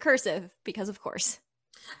singing in cursive, because of course.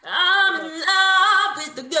 I'm in love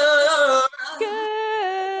with the girl. One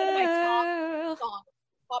of my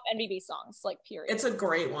top NBB songs, like, period. It's a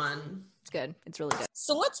great one. It's good. It's really good.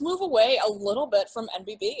 So let's move away a little bit from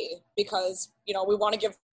NBB, because, you know, we want to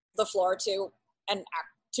give the floor to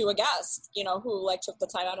a guest, you know, who like took the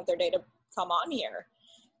time out of their day to come on here.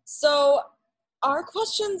 So our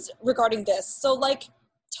questions regarding this, so like,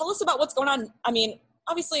 tell us about what's going on. I mean,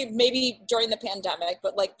 obviously maybe during the pandemic,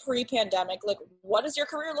 but like pre-pandemic, like, what is your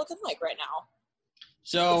career looking like right now?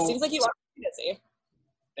 So it seems like you are busy.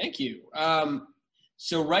 Thank you.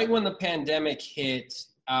 So right when the pandemic hit,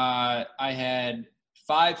 I had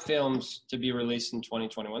 5 films to be released in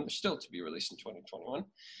 2021. They're still to be released in 2021.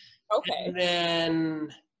 Okay. And then,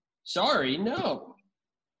 no,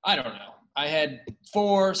 I don't know. I had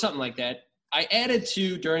 4, something like that. I added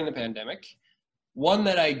 2 during the pandemic. One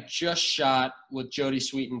that I just shot with Jodie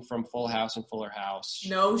Sweetin from Full House and Fuller House.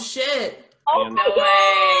 No shit. Oh, no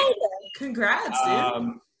way. Congrats,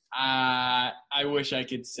 dude. I wish I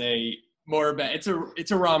could say more about it.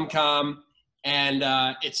 It's a rom-com, and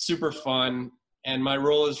it's super fun, and my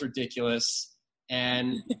role is ridiculous,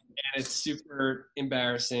 and it's super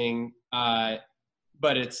embarrassing,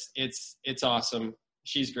 but it's awesome.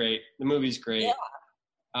 She's great. The movie's great. Yeah.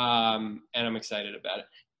 And I'm excited about it.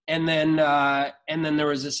 And then there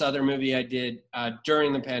was this other movie I did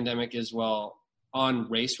during the pandemic as well, on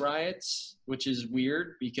race riots, which is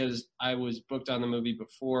weird because I was booked on the movie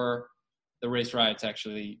before the race riots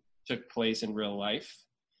actually took place in real life.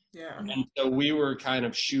 Yeah. And so we were kind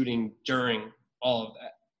of shooting during all of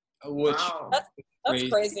that, which that's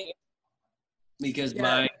crazy. Because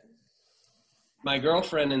my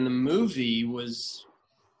girlfriend in the movie was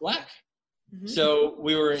Black. Mm-hmm. So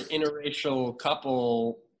we were an interracial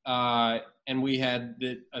couple, and we had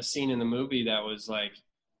a scene in the movie that was like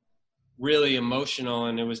really emotional,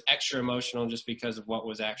 and it was extra emotional just because of what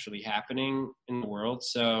was actually happening in the world.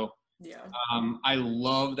 So I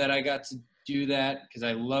love that I got to do that because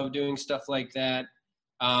I love doing stuff like that.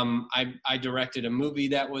 I directed a movie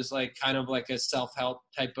that was like kind of like a self-help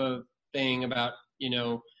type of thing about, you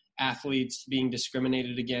know, athletes being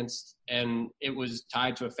discriminated against, and it was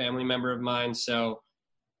tied to a family member of mine. So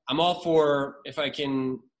I'm all for, if I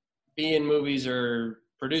can be in movies or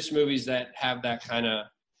produce movies that have that kind of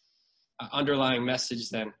underlying message,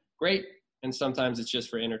 then great. And sometimes it's just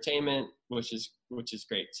for entertainment, which is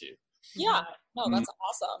great too. Yeah, no, that's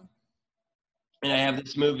awesome. And I have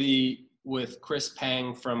this movie with Chris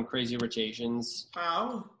Pang from Crazy Rich Asians.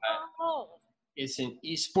 Wow. It's an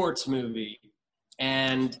esports movie.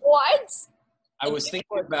 And what? I was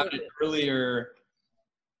thinking about it earlier.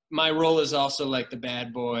 My role is also like the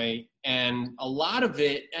bad boy. And a lot of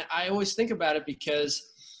it, I always think about it because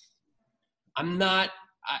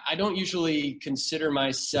I don't usually consider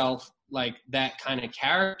myself like that kind of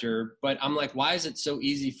character, but I'm like, why is it so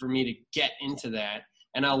easy for me to get into that?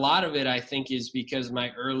 And a lot of it, I think, is because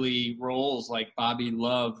my early roles like Bobby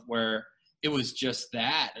Love, where it was just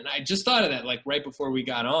that. And I just thought of that like right before we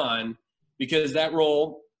got on, because that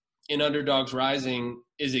role in Underdogs Rising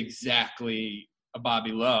is exactly a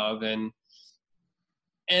Bobby Love. And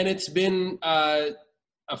it's been a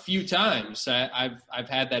few times I've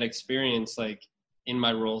had that experience like in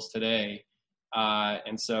my roles today.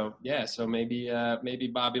 And so, so maybe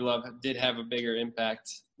Bobby Love did have a bigger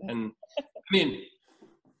impact than, I mean,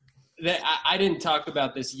 that I didn't talk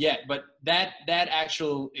about this yet, but that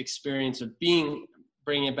actual experience of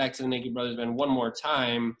bringing it back to the Naked Brothers Band one more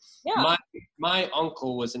time. Yeah. My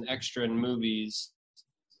uncle was an extra in movies.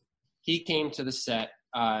 He came to the set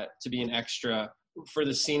to be an extra for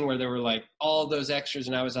the scene where there were like all those extras,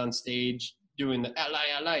 and I was on stage doing the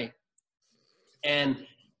LA. And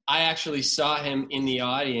I actually saw him in the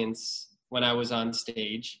audience when I was on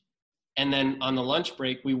stage. And then on the lunch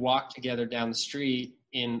break, we walked together down the street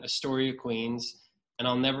in Astoria, Queens. And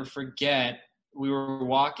I'll never forget, we were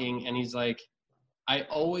walking and he's like, I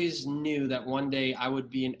always knew that one day I would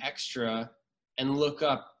be an extra and look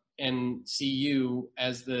up and see you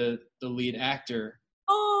as the lead actor.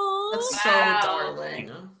 Oh, that's so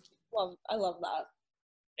darling. I love that.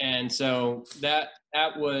 And so that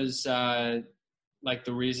was like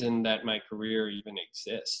the reason that my career even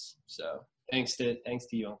exists. So thanks to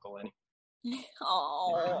you, Uncle Lenny.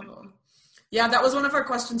 Oh, Wow. Yeah, that was one of our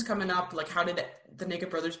questions coming up. Like, how did the Naked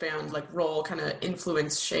Brothers Band like role kind of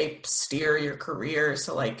influence, shape, steer your career?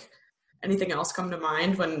 So, like, anything else come to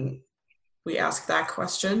mind when we ask that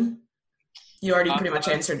question? You already pretty much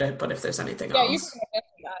answered it, but if there's anything yeah, you else. can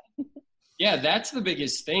answer that. Yeah, that's the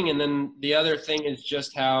biggest thing. And then the other thing is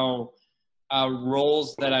just how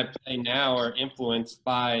roles that I play now are influenced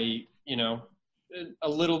by, you know, a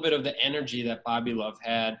little bit of the energy that Bobby Love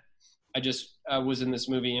had. I just was in this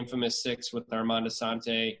movie Infamous 6 with Armand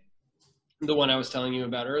Asante, the one I was telling you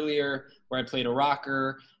about earlier, where I played a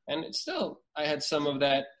rocker, and it's still, I had some of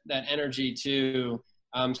that energy too.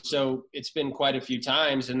 So it's been quite a few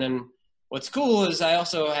times. And then what's cool is I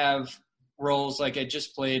also have roles, like I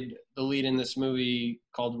just played the lead in this movie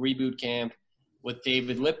called Reboot Camp with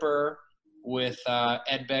David Lipper, with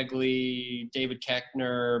Ed Begley, David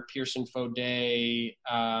Koechner, Pearson Faudet,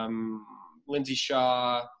 Lindsay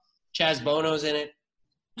Shaw, Chaz Bono's in it,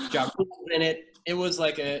 John in it. It was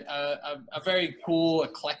like a very cool,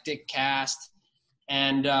 eclectic cast.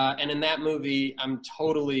 And in that movie, I'm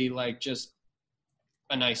totally like just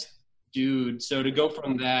a nice dude. So to go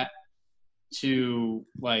from that to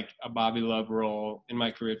like a Bobby Love role in my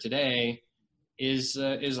career today is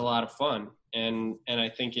a lot of fun. And I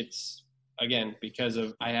think it's, again, because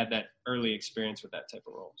of I had that early experience with that type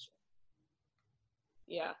of role. So.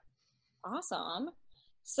 Yeah. Awesome.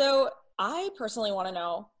 So I personally want to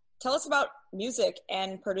know, tell us about music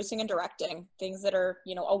and producing and directing, things that are,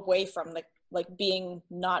 you know, away from the, like being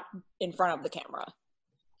not in front of the camera.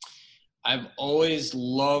 I've always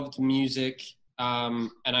loved music,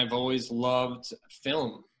 and I've always loved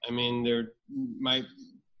film. I mean, they're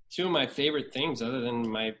two of my favorite things other than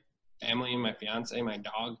my family and my fiance, my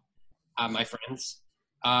dog, my friends.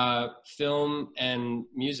 Film and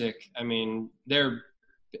music, I mean,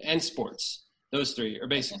 and sports. Those three are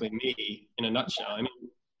basically me in a nutshell. I mean,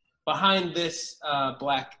 behind this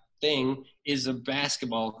black thing is a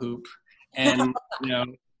basketball hoop, and you know,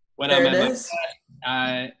 when There I'm it at is.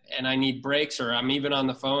 and I need breaks, or I'm even on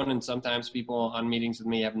the phone, and sometimes people on meetings with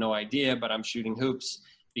me have no idea, but I'm shooting hoops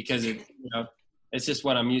because it's just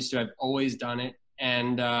what I'm used to. I've always done it,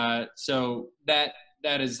 and so that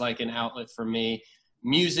is like an outlet for me.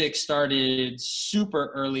 Music started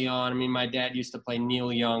super early on. I mean, my dad used to play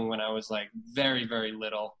Neil Young when I was like very, very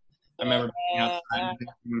little. I remember being outside with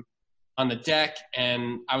him on the deck,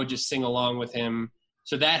 and I would just sing along with him.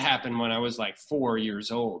 So that happened when I was like 4 years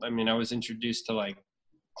old. I mean, I was introduced to like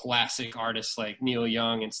classic artists like Neil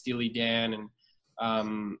Young and Steely Dan, and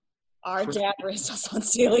Our dad raised us on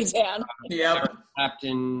Steely Dan. Yep. Eric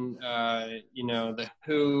Clapton, you know, The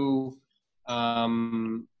Who,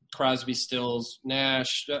 Crosby, Stills,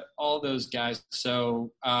 Nash, all those guys.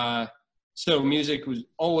 So music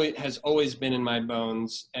has always been in my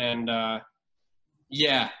bones, and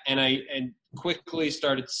yeah, and I quickly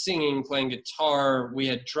started singing, playing guitar. We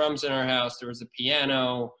had drums in our house. There was a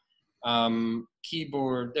piano,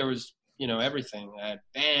 keyboard. There was, you know, everything. I had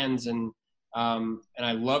bands, and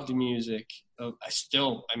I loved music. I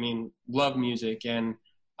love music, and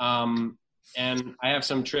I have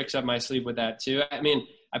some tricks up my sleeve with that too. I mean,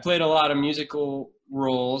 I played a lot of musical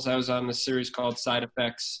roles. I was on this series called Side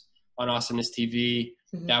Effects on Awesomeness TV.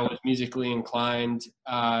 Mhm. That was musically inclined.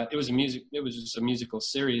 It was just a musical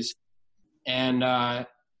series, and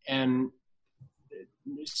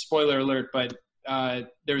spoiler alert, but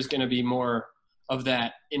there's going to be more of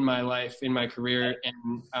that in my life, in my career,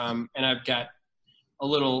 and I've got a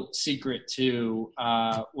little secret too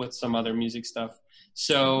with some other music stuff.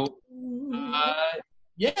 So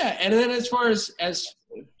yeah, and then as far as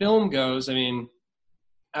film goes, I mean,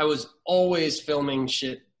 I was always filming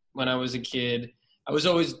shit when I was a kid. I was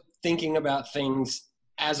always thinking about things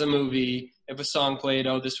as a movie. If a song played,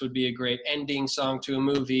 oh, this would be a great ending song to a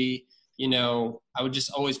movie. You know, I would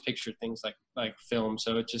just always picture things like film.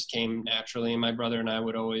 So it just came naturally. And my brother and I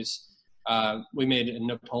would always, we made a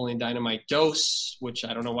Napoleon Dynamite dose, which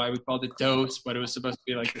I don't know why we called it dose, but it was supposed to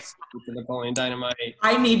be like the Napoleon Dynamite.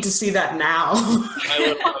 I need to see that now. My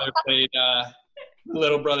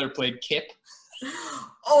little brother played Kip.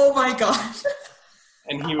 Oh my god.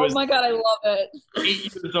 And he was Oh my god, I love it.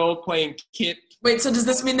 8 years old playing Kip. Wait, so does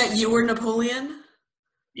this mean that you were Napoleon?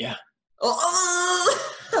 Yeah.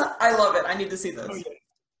 Oh, I love it. I need to see this. Oh, yeah.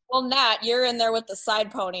 Well, Nat, you're in there with the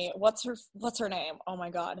side pony. What's her name? Oh my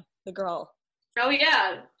god, the girl. Oh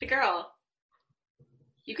yeah, the girl.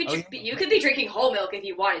 You could you could be drinking whole milk if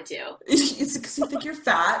you wanted to. Is it because you think you're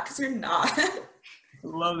fat? Because you're not.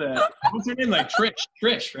 Love that. What's her name? Like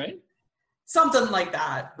Trish, right? Something like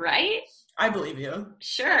that. Right? I believe you.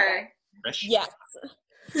 Sure. Yes.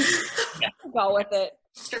 Go with it.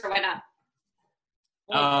 Sure, why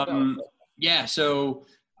not? Yeah, so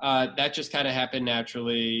that just kind of happened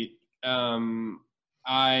naturally.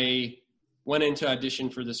 I went into audition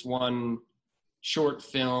for this one short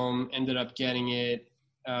film, ended up getting it.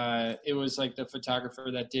 It was like the photographer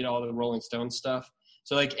that did all the Rolling Stones stuff.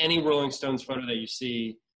 So like any Rolling Stones photo that you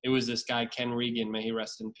see, it was this guy, Ken Regan, may he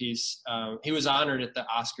rest in peace. He was honored at the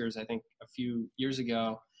Oscars, I think, a few years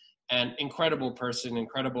ago. And incredible person,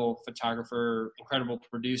 incredible photographer, incredible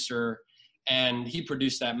producer. And he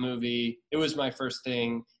produced that movie. It was my first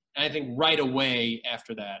thing. And I think right away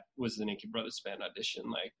after that was the Nikki Brothers Band audition,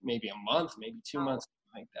 like maybe a month, maybe 2 months,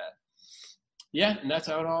 something like that. Yeah, and that's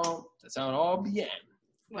how it all began.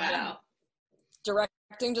 Wow.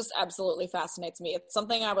 Directing just absolutely fascinates me. It's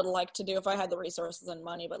something I would like to do if I had the resources and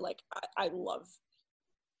money, but like I love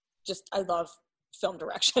film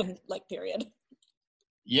direction, like period.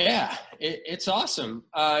 Yeah, it's awesome.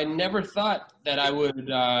 I never thought that I would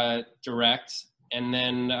direct, and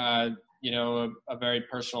then a very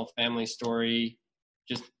personal family story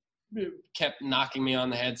just kept knocking me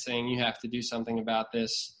on the head, saying you have to do something about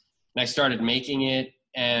this. And I started making it,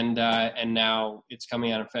 and now it's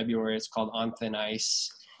coming out in February. It's called On Thin Ice,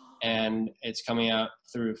 and it's coming out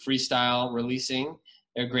through Freestyle Releasing.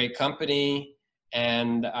 They're a great company,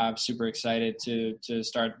 and I'm super excited to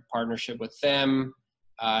start a partnership with them.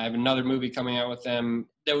 I have another movie coming out with them.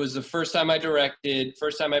 That was the first time I directed,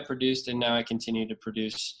 first time I produced, and now I continue to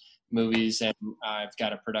produce movies. And I've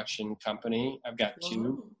got a production company. I've got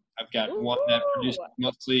two. I've got one that produces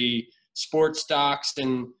mostly sports docs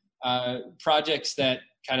and projects that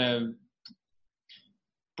kind of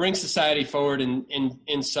bring society forward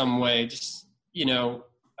in some way. Just,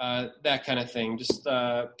 that kind of thing. Just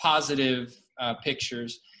positive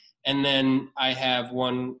pictures. And then I have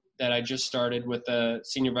one that I just started with the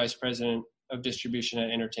Senior Vice President of Distribution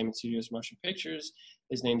at Entertainment Studios Motion Pictures.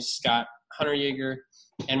 His name's Scott Hunter-Yeager,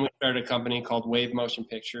 and we started a company called Wave Motion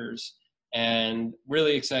Pictures, and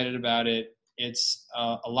really excited about it. It's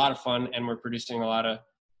a lot of fun, and we're producing a lot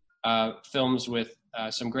of films with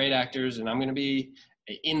some great actors, and I'm going to be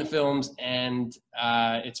in the films, and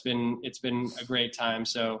it's been a great time.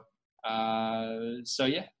 So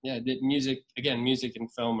music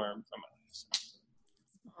and film are my life.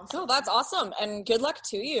 Oh, that's awesome. And good luck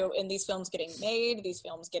to you in these films getting made, these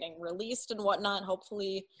films getting released and whatnot.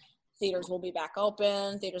 Hopefully theaters will be back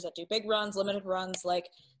open, theaters that do big runs, limited runs. Like,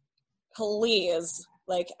 please.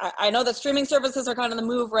 Like, I know that streaming services are kind of the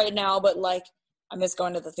move right now, but like, I miss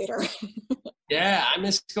going to the theater. Yeah, I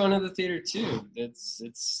miss going to the theater too. It's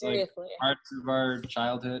like parts of our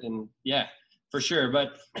childhood, and yeah, for sure.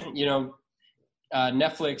 But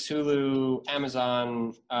Netflix, Hulu,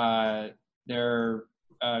 Amazon, they're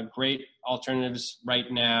great alternatives right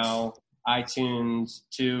now. iTunes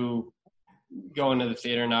to go into the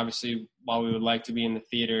theater, and obviously, while we would like to be in the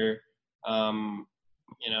theater,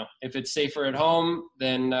 if it's safer at home,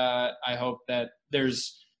 then I hope that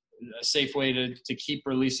there's a safe way to keep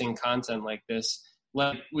releasing content like this,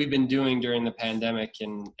 like we've been doing during the pandemic,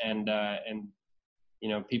 and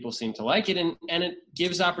people seem to like it, and it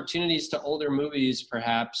gives opportunities to older movies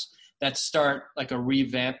perhaps that start like a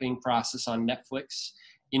revamping process on Netflix.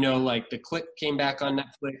 Like The Click came back on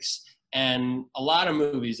Netflix, and a lot of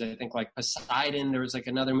movies, I think like Poseidon, there was like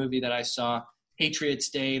another movie that I saw, Patriots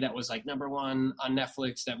Day, that was like #1 on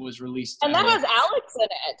Netflix, that was released. And that has Alex in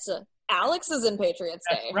it. Alex is in Patriots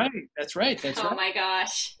Day. That's right. Oh my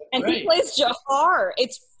gosh. And he plays Jafar.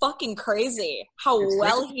 It's fucking crazy how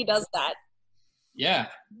well he does that. Yeah.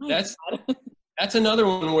 That's another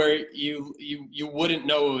one where you wouldn't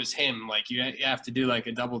know it was him. Like you have to do like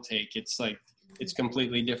a double take. It's like, it's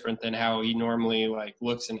completely different than how he normally like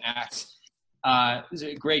looks and acts. It's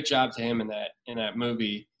a great job to him in that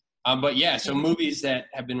movie. But yeah, so movies that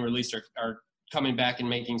have been released are coming back and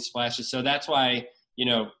making splashes. So that's why,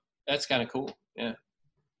 that's kind of cool. Yeah.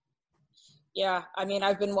 Yeah. I mean,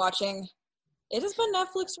 I've been watching, it has been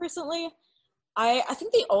Netflix recently. I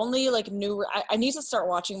think the only like I need to start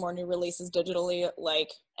watching more new releases digitally,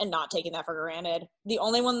 like, and not taking that for granted. The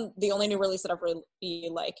only new release that I've really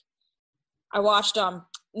like, I watched,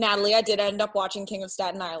 Natalie, I did end up watching King of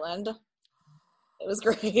Staten Island. It was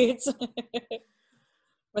great.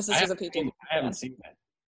 My sister's a Pete Davidson fan. I haven't seen that.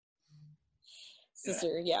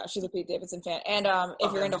 Sister, yeah, she's a Pete Davidson fan. And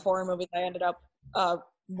if you're into horror movies, I ended up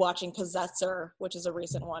watching Possessor, which is a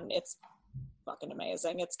recent one. It's fucking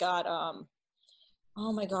amazing. It's got,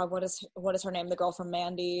 oh my God, what is her name? The girl from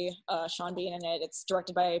Mandy, Sean Bean in it. It's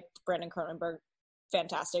directed by Brandon Cronenberg.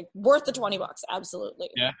 Fantastic. Worth the $20. Absolutely.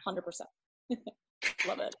 Yeah. 100%.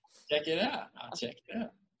 Love it. Check it out. I'll check it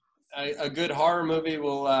out. A good horror movie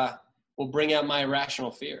will bring out my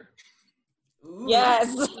irrational fear. Ooh.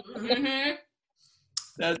 Yes. Mm-hmm.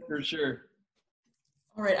 That's for sure.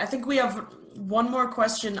 All right, I think we have one more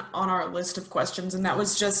question on our list of questions, and that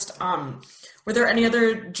was just, were there any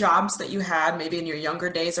other jobs that you had, maybe in your younger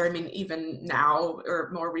days, or I mean, even now, or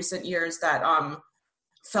more recent years, that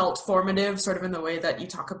felt formative, sort of in the way that you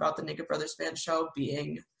talk about the Naked Brothers Band show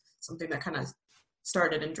being something that kind of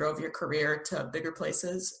started and drove your career to bigger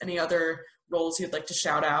places? Any other roles you'd like to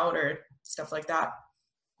shout out or stuff like that?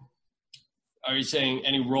 Are you saying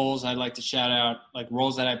any roles I'd like to shout out, like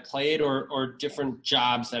roles that I played or different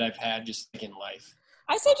jobs that I've had just like in life?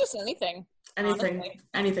 I say just anything.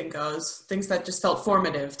 Anything goes. Things that just felt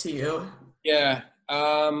formative to you. Yeah.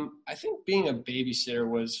 I think being a babysitter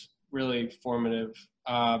was really formative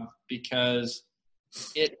because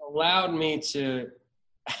it allowed me to,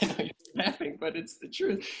 I know you're laughing, but it's the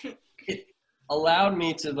truth. It allowed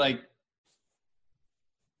me to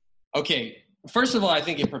first of all, I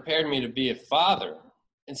think it prepared me to be a father.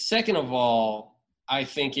 And second of all, I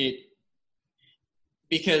think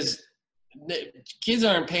because the kids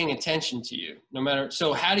aren't paying attention to you no matter.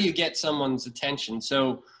 So how do you get someone's attention?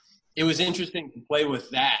 So it was interesting to play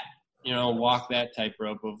with that, walk that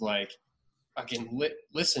tightrope of fucking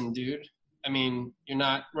listen, dude. I mean, you're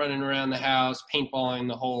not running around the house paintballing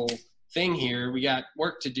the whole thing here. We got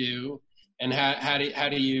work to do. And how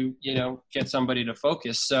do you get somebody to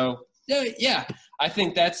focus? So yeah, I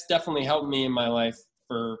think that's definitely helped me in my life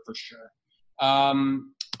for sure.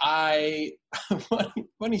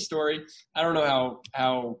 Funny story. I don't know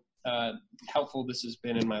how helpful this has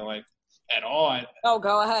been in my life at all.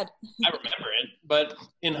 Go ahead. I remember it, but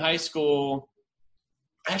in high school,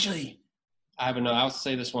 actually, I don't know. I'll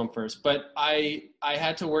say this one first, but I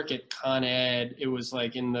had to work at Con Ed. It was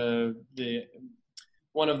like in the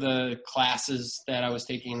one of the classes that I was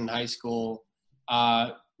taking in high school.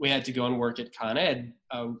 We had to go and work at Con Ed,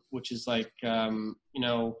 which is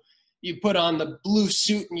you put on the blue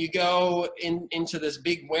suit and you go into this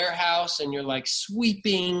big warehouse and you're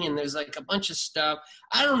sweeping and there's a bunch of stuff.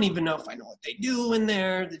 I don't even know if I know what they do in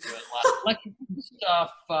there. They do a lot of electrical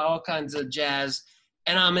stuff, all kinds of jazz.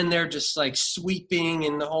 And I'm in there just sweeping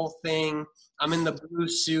and the whole thing. I'm in the blue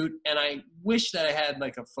suit and I wish that I had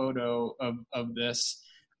a photo of this,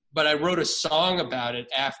 but I wrote a song about it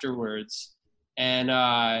afterwards. And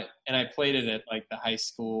I played it at the high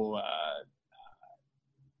school.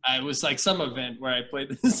 It was some event where I played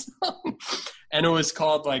this song, and it was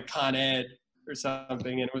called Con Ed or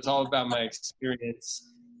something. And it was all about my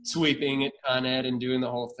experience sweeping at Con Ed and doing the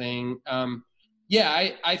whole thing.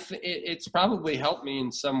 It's probably helped me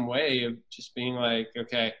in some way of just being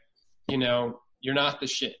okay, you're not the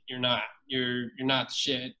shit. You're not the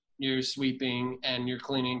shit. You're sweeping and you're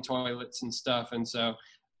cleaning toilets and stuff. And so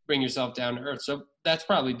bring yourself down to earth. So that's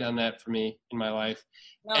probably done that for me in my life.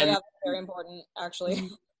 Yeah, that's very important, actually.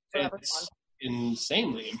 It's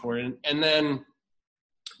insanely important. And then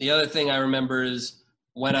the other thing I remember is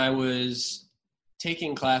when I was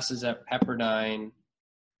taking classes at Pepperdine,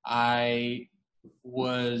 I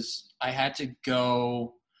had to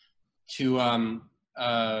go to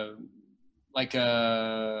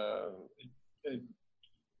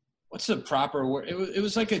what's the proper word? It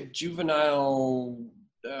was a juvenile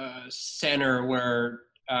center where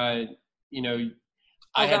I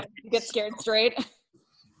had to get scared straight.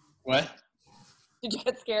 What? Did you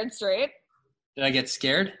get scared straight? Did I get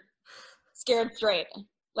scared? Scared straight,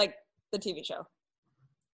 like the TV show.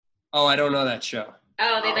 Oh, I don't know that show.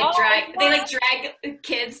 Oh, they drag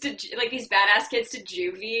kids to these badass kids to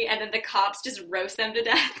juvie, and then the cops just roast them to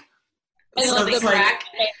death. And so they crack.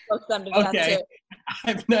 Roast them to death too.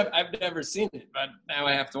 I've never seen it, but now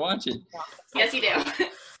I have to watch it. Yes, you do.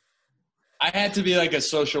 I had to be a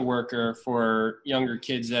social worker for younger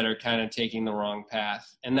kids that are kind of taking the wrong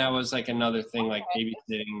path. And that was another thing,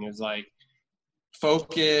 babysitting is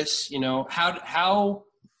focus, how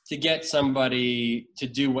to get somebody to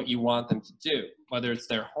do what you want them to do, whether it's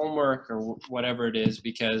their homework or whatever it is,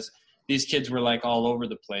 because these kids were all over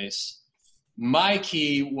the place. My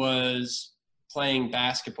key was playing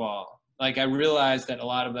basketball. I realized that a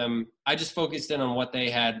lot of them, I just focused in on what they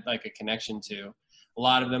had a connection to. A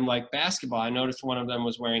lot of them like basketball. I noticed one of them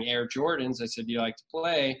was wearing Air Jordans. I said, do you like to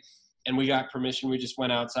play? And we got permission. We just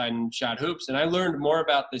went outside and shot hoops. And I learned more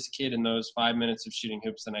about this kid in those 5 minutes of shooting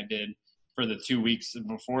hoops than I did for the 2 weeks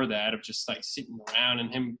before that of just sitting around and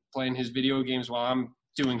him playing his video games while I'm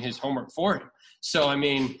doing his homework for him. So, I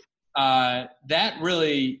mean, that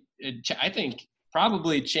really, I think,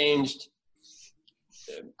 probably changed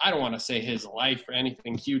I don't want to say his life or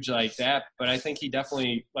anything huge like that, but I think he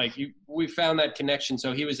definitely, like, we found that connection.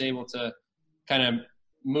 So he was able to kind of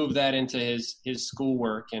move that into his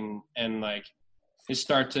schoolwork and like his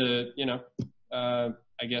start to,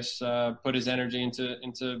 I guess, put his energy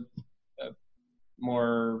into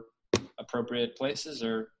more appropriate places,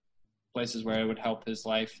 or places where it would help his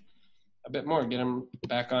life a bit more, get him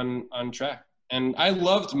back on track. And I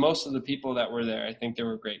loved most of the people that were there. I think they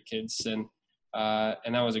were great kids, and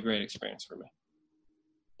that was a great experience for me.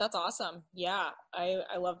 That's awesome. Yeah,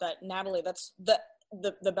 I love that. Natalie, that's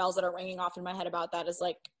the bells that are ringing off in my head about that is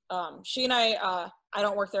like, she and I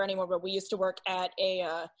don't work there anymore, but we used to work at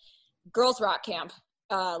a girls rock camp,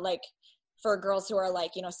 like for girls who are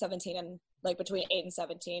like, 17 and like between 8 and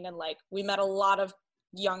 17. And like, we met a lot of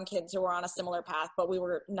young kids who were on a similar path, but we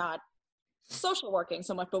were not social working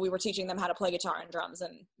so much, but we were teaching them how to play guitar and drums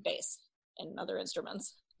and bass and other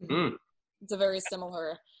instruments. Mm. It's a very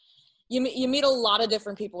similar, you meet a lot of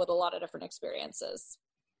different people with a lot of different experiences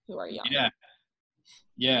who are young.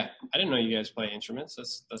 Yeah. I didn't know you guys play instruments.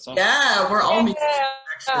 That's awesome. Yeah, we're all musicians,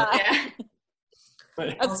 actually.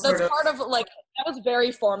 Yeah. That's part of, like, that was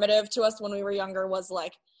very formative to us when we were younger, was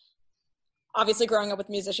like, obviously growing up with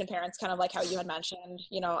musician parents, kind of like how you had mentioned,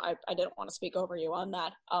 I didn't want to speak over you on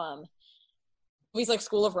that. Movies like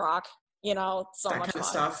School of Rock, so That much kind of fun.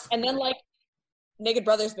 stuff. And then like Naked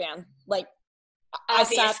Brothers Band, like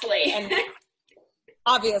Obviously. and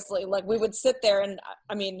obviously, like we would sit there and,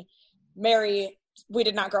 I mean, Mary, we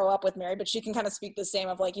did not grow up with Mary, but she can kind of speak the same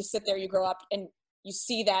of like, you sit there, you grow up and you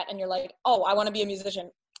see that and you're like, oh, I want to be a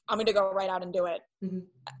musician. I'm going to go right out and do it. Mm-hmm.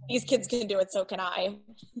 These kids can do it, so can I.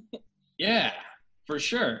 Yeah, for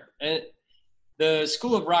sure. And the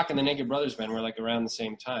School of Rock and the Naked Brothers Band were like around the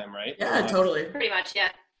same time, right? Yeah, totally. Pretty much, yeah.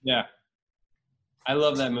 Yeah. I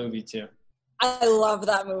love that movie too. I love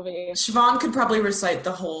that movie. Siobhan could probably recite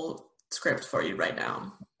the whole script for you right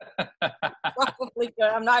now. Probably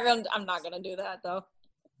good. I'm not gonna do that though.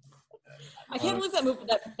 I can't believe that movie.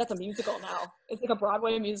 That's a musical now. It's like a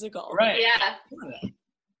Broadway musical. Right. Yeah.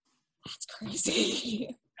 That's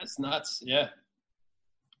crazy. That's nuts. Yeah.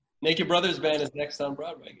 Naked Brothers Band is next on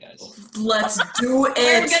Broadway, guys. Let's do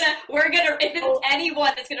it. We're gonna if it's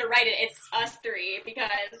anyone that's gonna write it, it's us three, because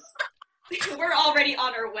we're already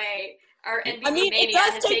on our way. Our NBC it mania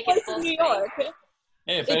does has take taken place full in New swing. York.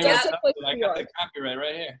 Hey, if It anyone does take place it, in I New got the York. copyright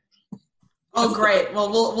right here. Oh, great.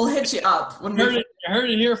 Well, we'll hit you up when You heard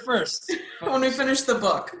it here first. when we finish the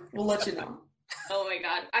book. We'll let you know. Oh my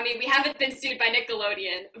god. I mean, we haven't been sued by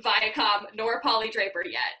Nickelodeon, Viacom, nor Polly Draper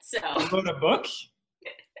yet, so. You wrote a book?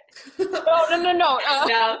 No.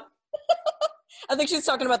 No. I think she's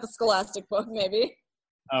talking about the Scholastic book, maybe.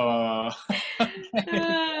 Oh.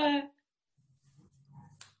 Okay.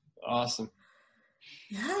 Awesome.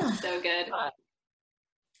 Yeah. So good.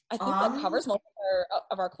 I think that covers most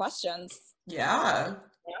of our questions. Yeah.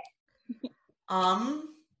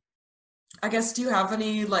 I guess, do you have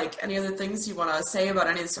any other things you want to say about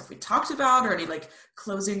any of the stuff we talked about, or any like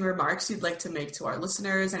closing remarks you'd like to make to our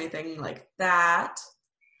listeners, anything like that?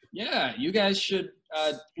 Yeah, you guys should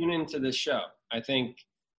tune into this show. I think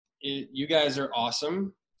you guys are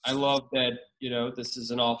awesome. I love that, this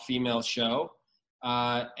is an all-female show,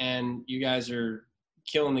 and you guys are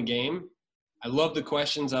killing the game. I love the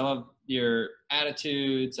questions. I love your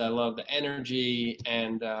attitudes. I love the energy.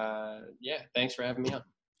 And, thanks for having me on.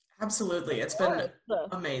 Absolutely. It's been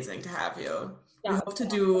amazing to have you. We hope to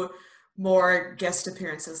do more guest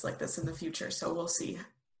appearances like this in the future, so we'll see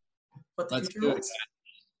what the future holds.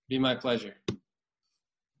 Be my pleasure.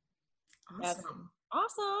 Awesome.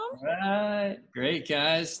 Awesome. All right. Great,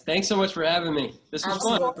 guys. Thanks so much for having me. This was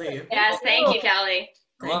fun. Absolutely. Yes, thank you, Kelly.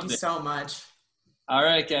 Thank you so much. All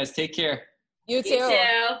right, guys. Take care. You too. You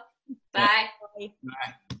too. Bye. Bye.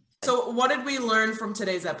 So what did we learn from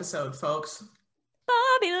today's episode, folks?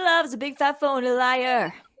 Bobby loves a big fat phony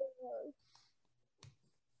liar.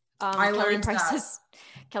 I learned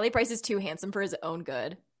Kelly Price is too handsome for his own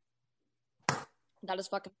good. That is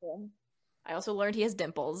fucking cool. I also learned he has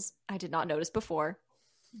dimples. I did not notice before.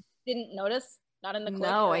 Didn't notice? Not in the clip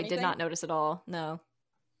No, or I anything? did not notice at all. No.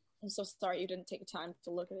 I'm so sorry you didn't take time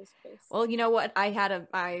to look at his face. Well, you know what?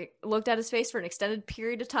 I looked at his face for an extended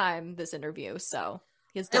period of time this interview, so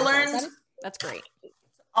his I dimples. learned That's great.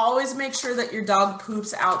 always make sure that your dog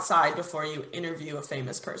poops outside before you interview a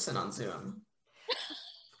famous person on Zoom.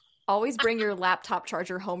 Always bring your laptop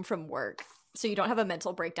charger home from work so you don't have a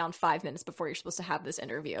mental breakdown 5 minutes before you're supposed to have this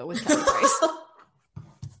interview with Kelly Price.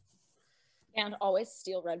 And always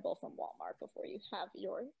steal Red Bull from Walmart before you have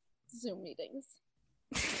your Zoom meetings.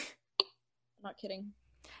 I'm not kidding.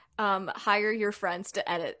 Hire your friends to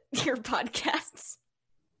edit your podcasts.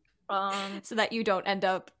 So that you don't end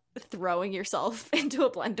up throwing yourself into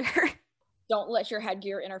a blender. Don't let your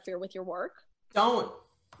headgear interfere with your work. Don't.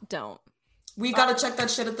 We gotta check that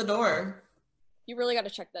shit at the door. You really gotta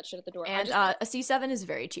check that shit at the door. And a C7 is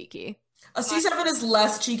very cheeky. A C7 is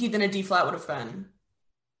less cheeky than a D flat would have been.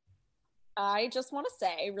 I just want to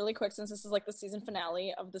say really quick, since this is like the season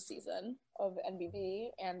finale of the season of NBB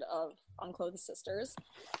and of Unclothed Sisters,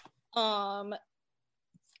 this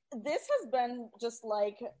has been just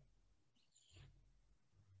like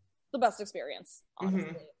the best experience,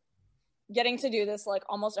 honestly. Getting to do this like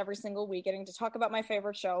almost every single week, getting to talk about my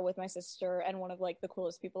favorite show with my sister and one of like the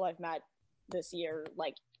coolest people I've met this year,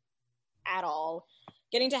 like at all.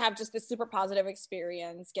 Getting to have just this super positive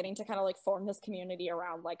experience, getting to kind of like form this community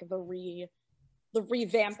around like the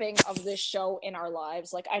revamping of this show in our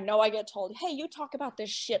lives. Like, I know I get told, hey, you talk about this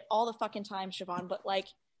shit all the fucking time, Siobhan, but like,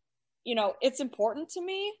 you know, it's important to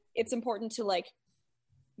me. It's important to like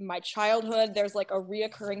my childhood. There's like a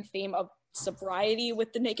reoccurring theme of sobriety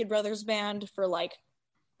with the Naked Brothers band for like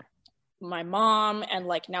my mom and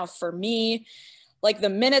like now for me. Like the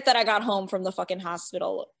minute that I got home from the fucking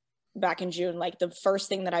hospital back in June, like the first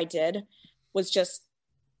thing that I did was just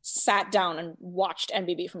sat down and watched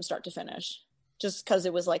NBB from start to finish, just because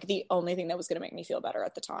it was like the only thing that was going to make me feel better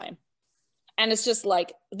at the time. And it's just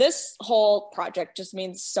like this whole project just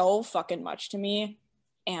means so fucking much to me,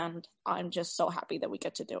 and I'm just so happy that we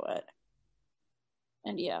get to do it.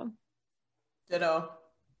 And yeah,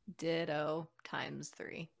 ditto times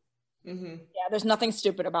 3. Yeah, there's nothing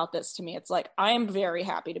stupid about this to me. It's like I am very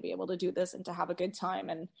happy to be able to do this and to have a good time,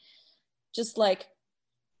 and just like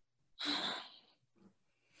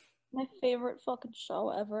my favorite fucking show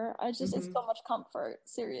ever. I just it's so much comfort,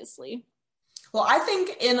 seriously. Well, I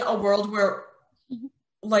think in a world where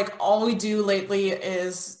like all we do lately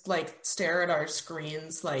is like stare at our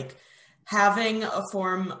screens, like having a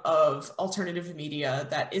form of alternative media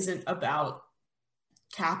that isn't about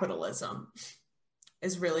capitalism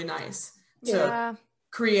is really nice to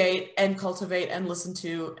create and cultivate and listen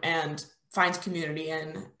to and find community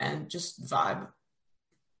in and just vibe.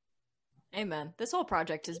 Amen. This whole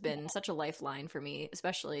project has been such a lifeline for me,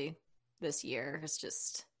 especially this year. It's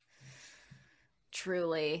just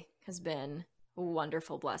truly has been a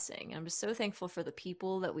wonderful blessing. I'm just so thankful for the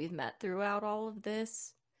people that we've met throughout all of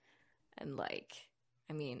this. And like,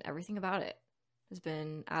 I mean, everything about it has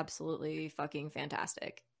been absolutely fucking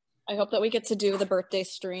fantastic. I hope that we get to do the birthday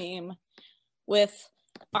stream with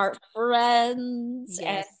our friends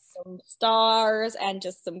and some stars and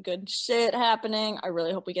just some good shit happening. I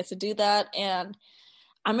really hope we get to do that. And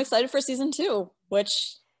I'm excited for season 2,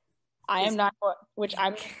 which I'm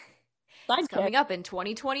it's coming up in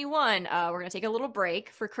 2021. We're going to take a little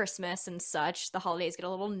break for Christmas and such. The holidays get a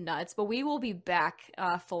little nuts, but we will be back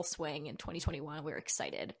full swing in 2021. We're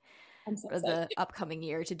excited for the upcoming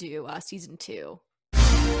year to do season 2.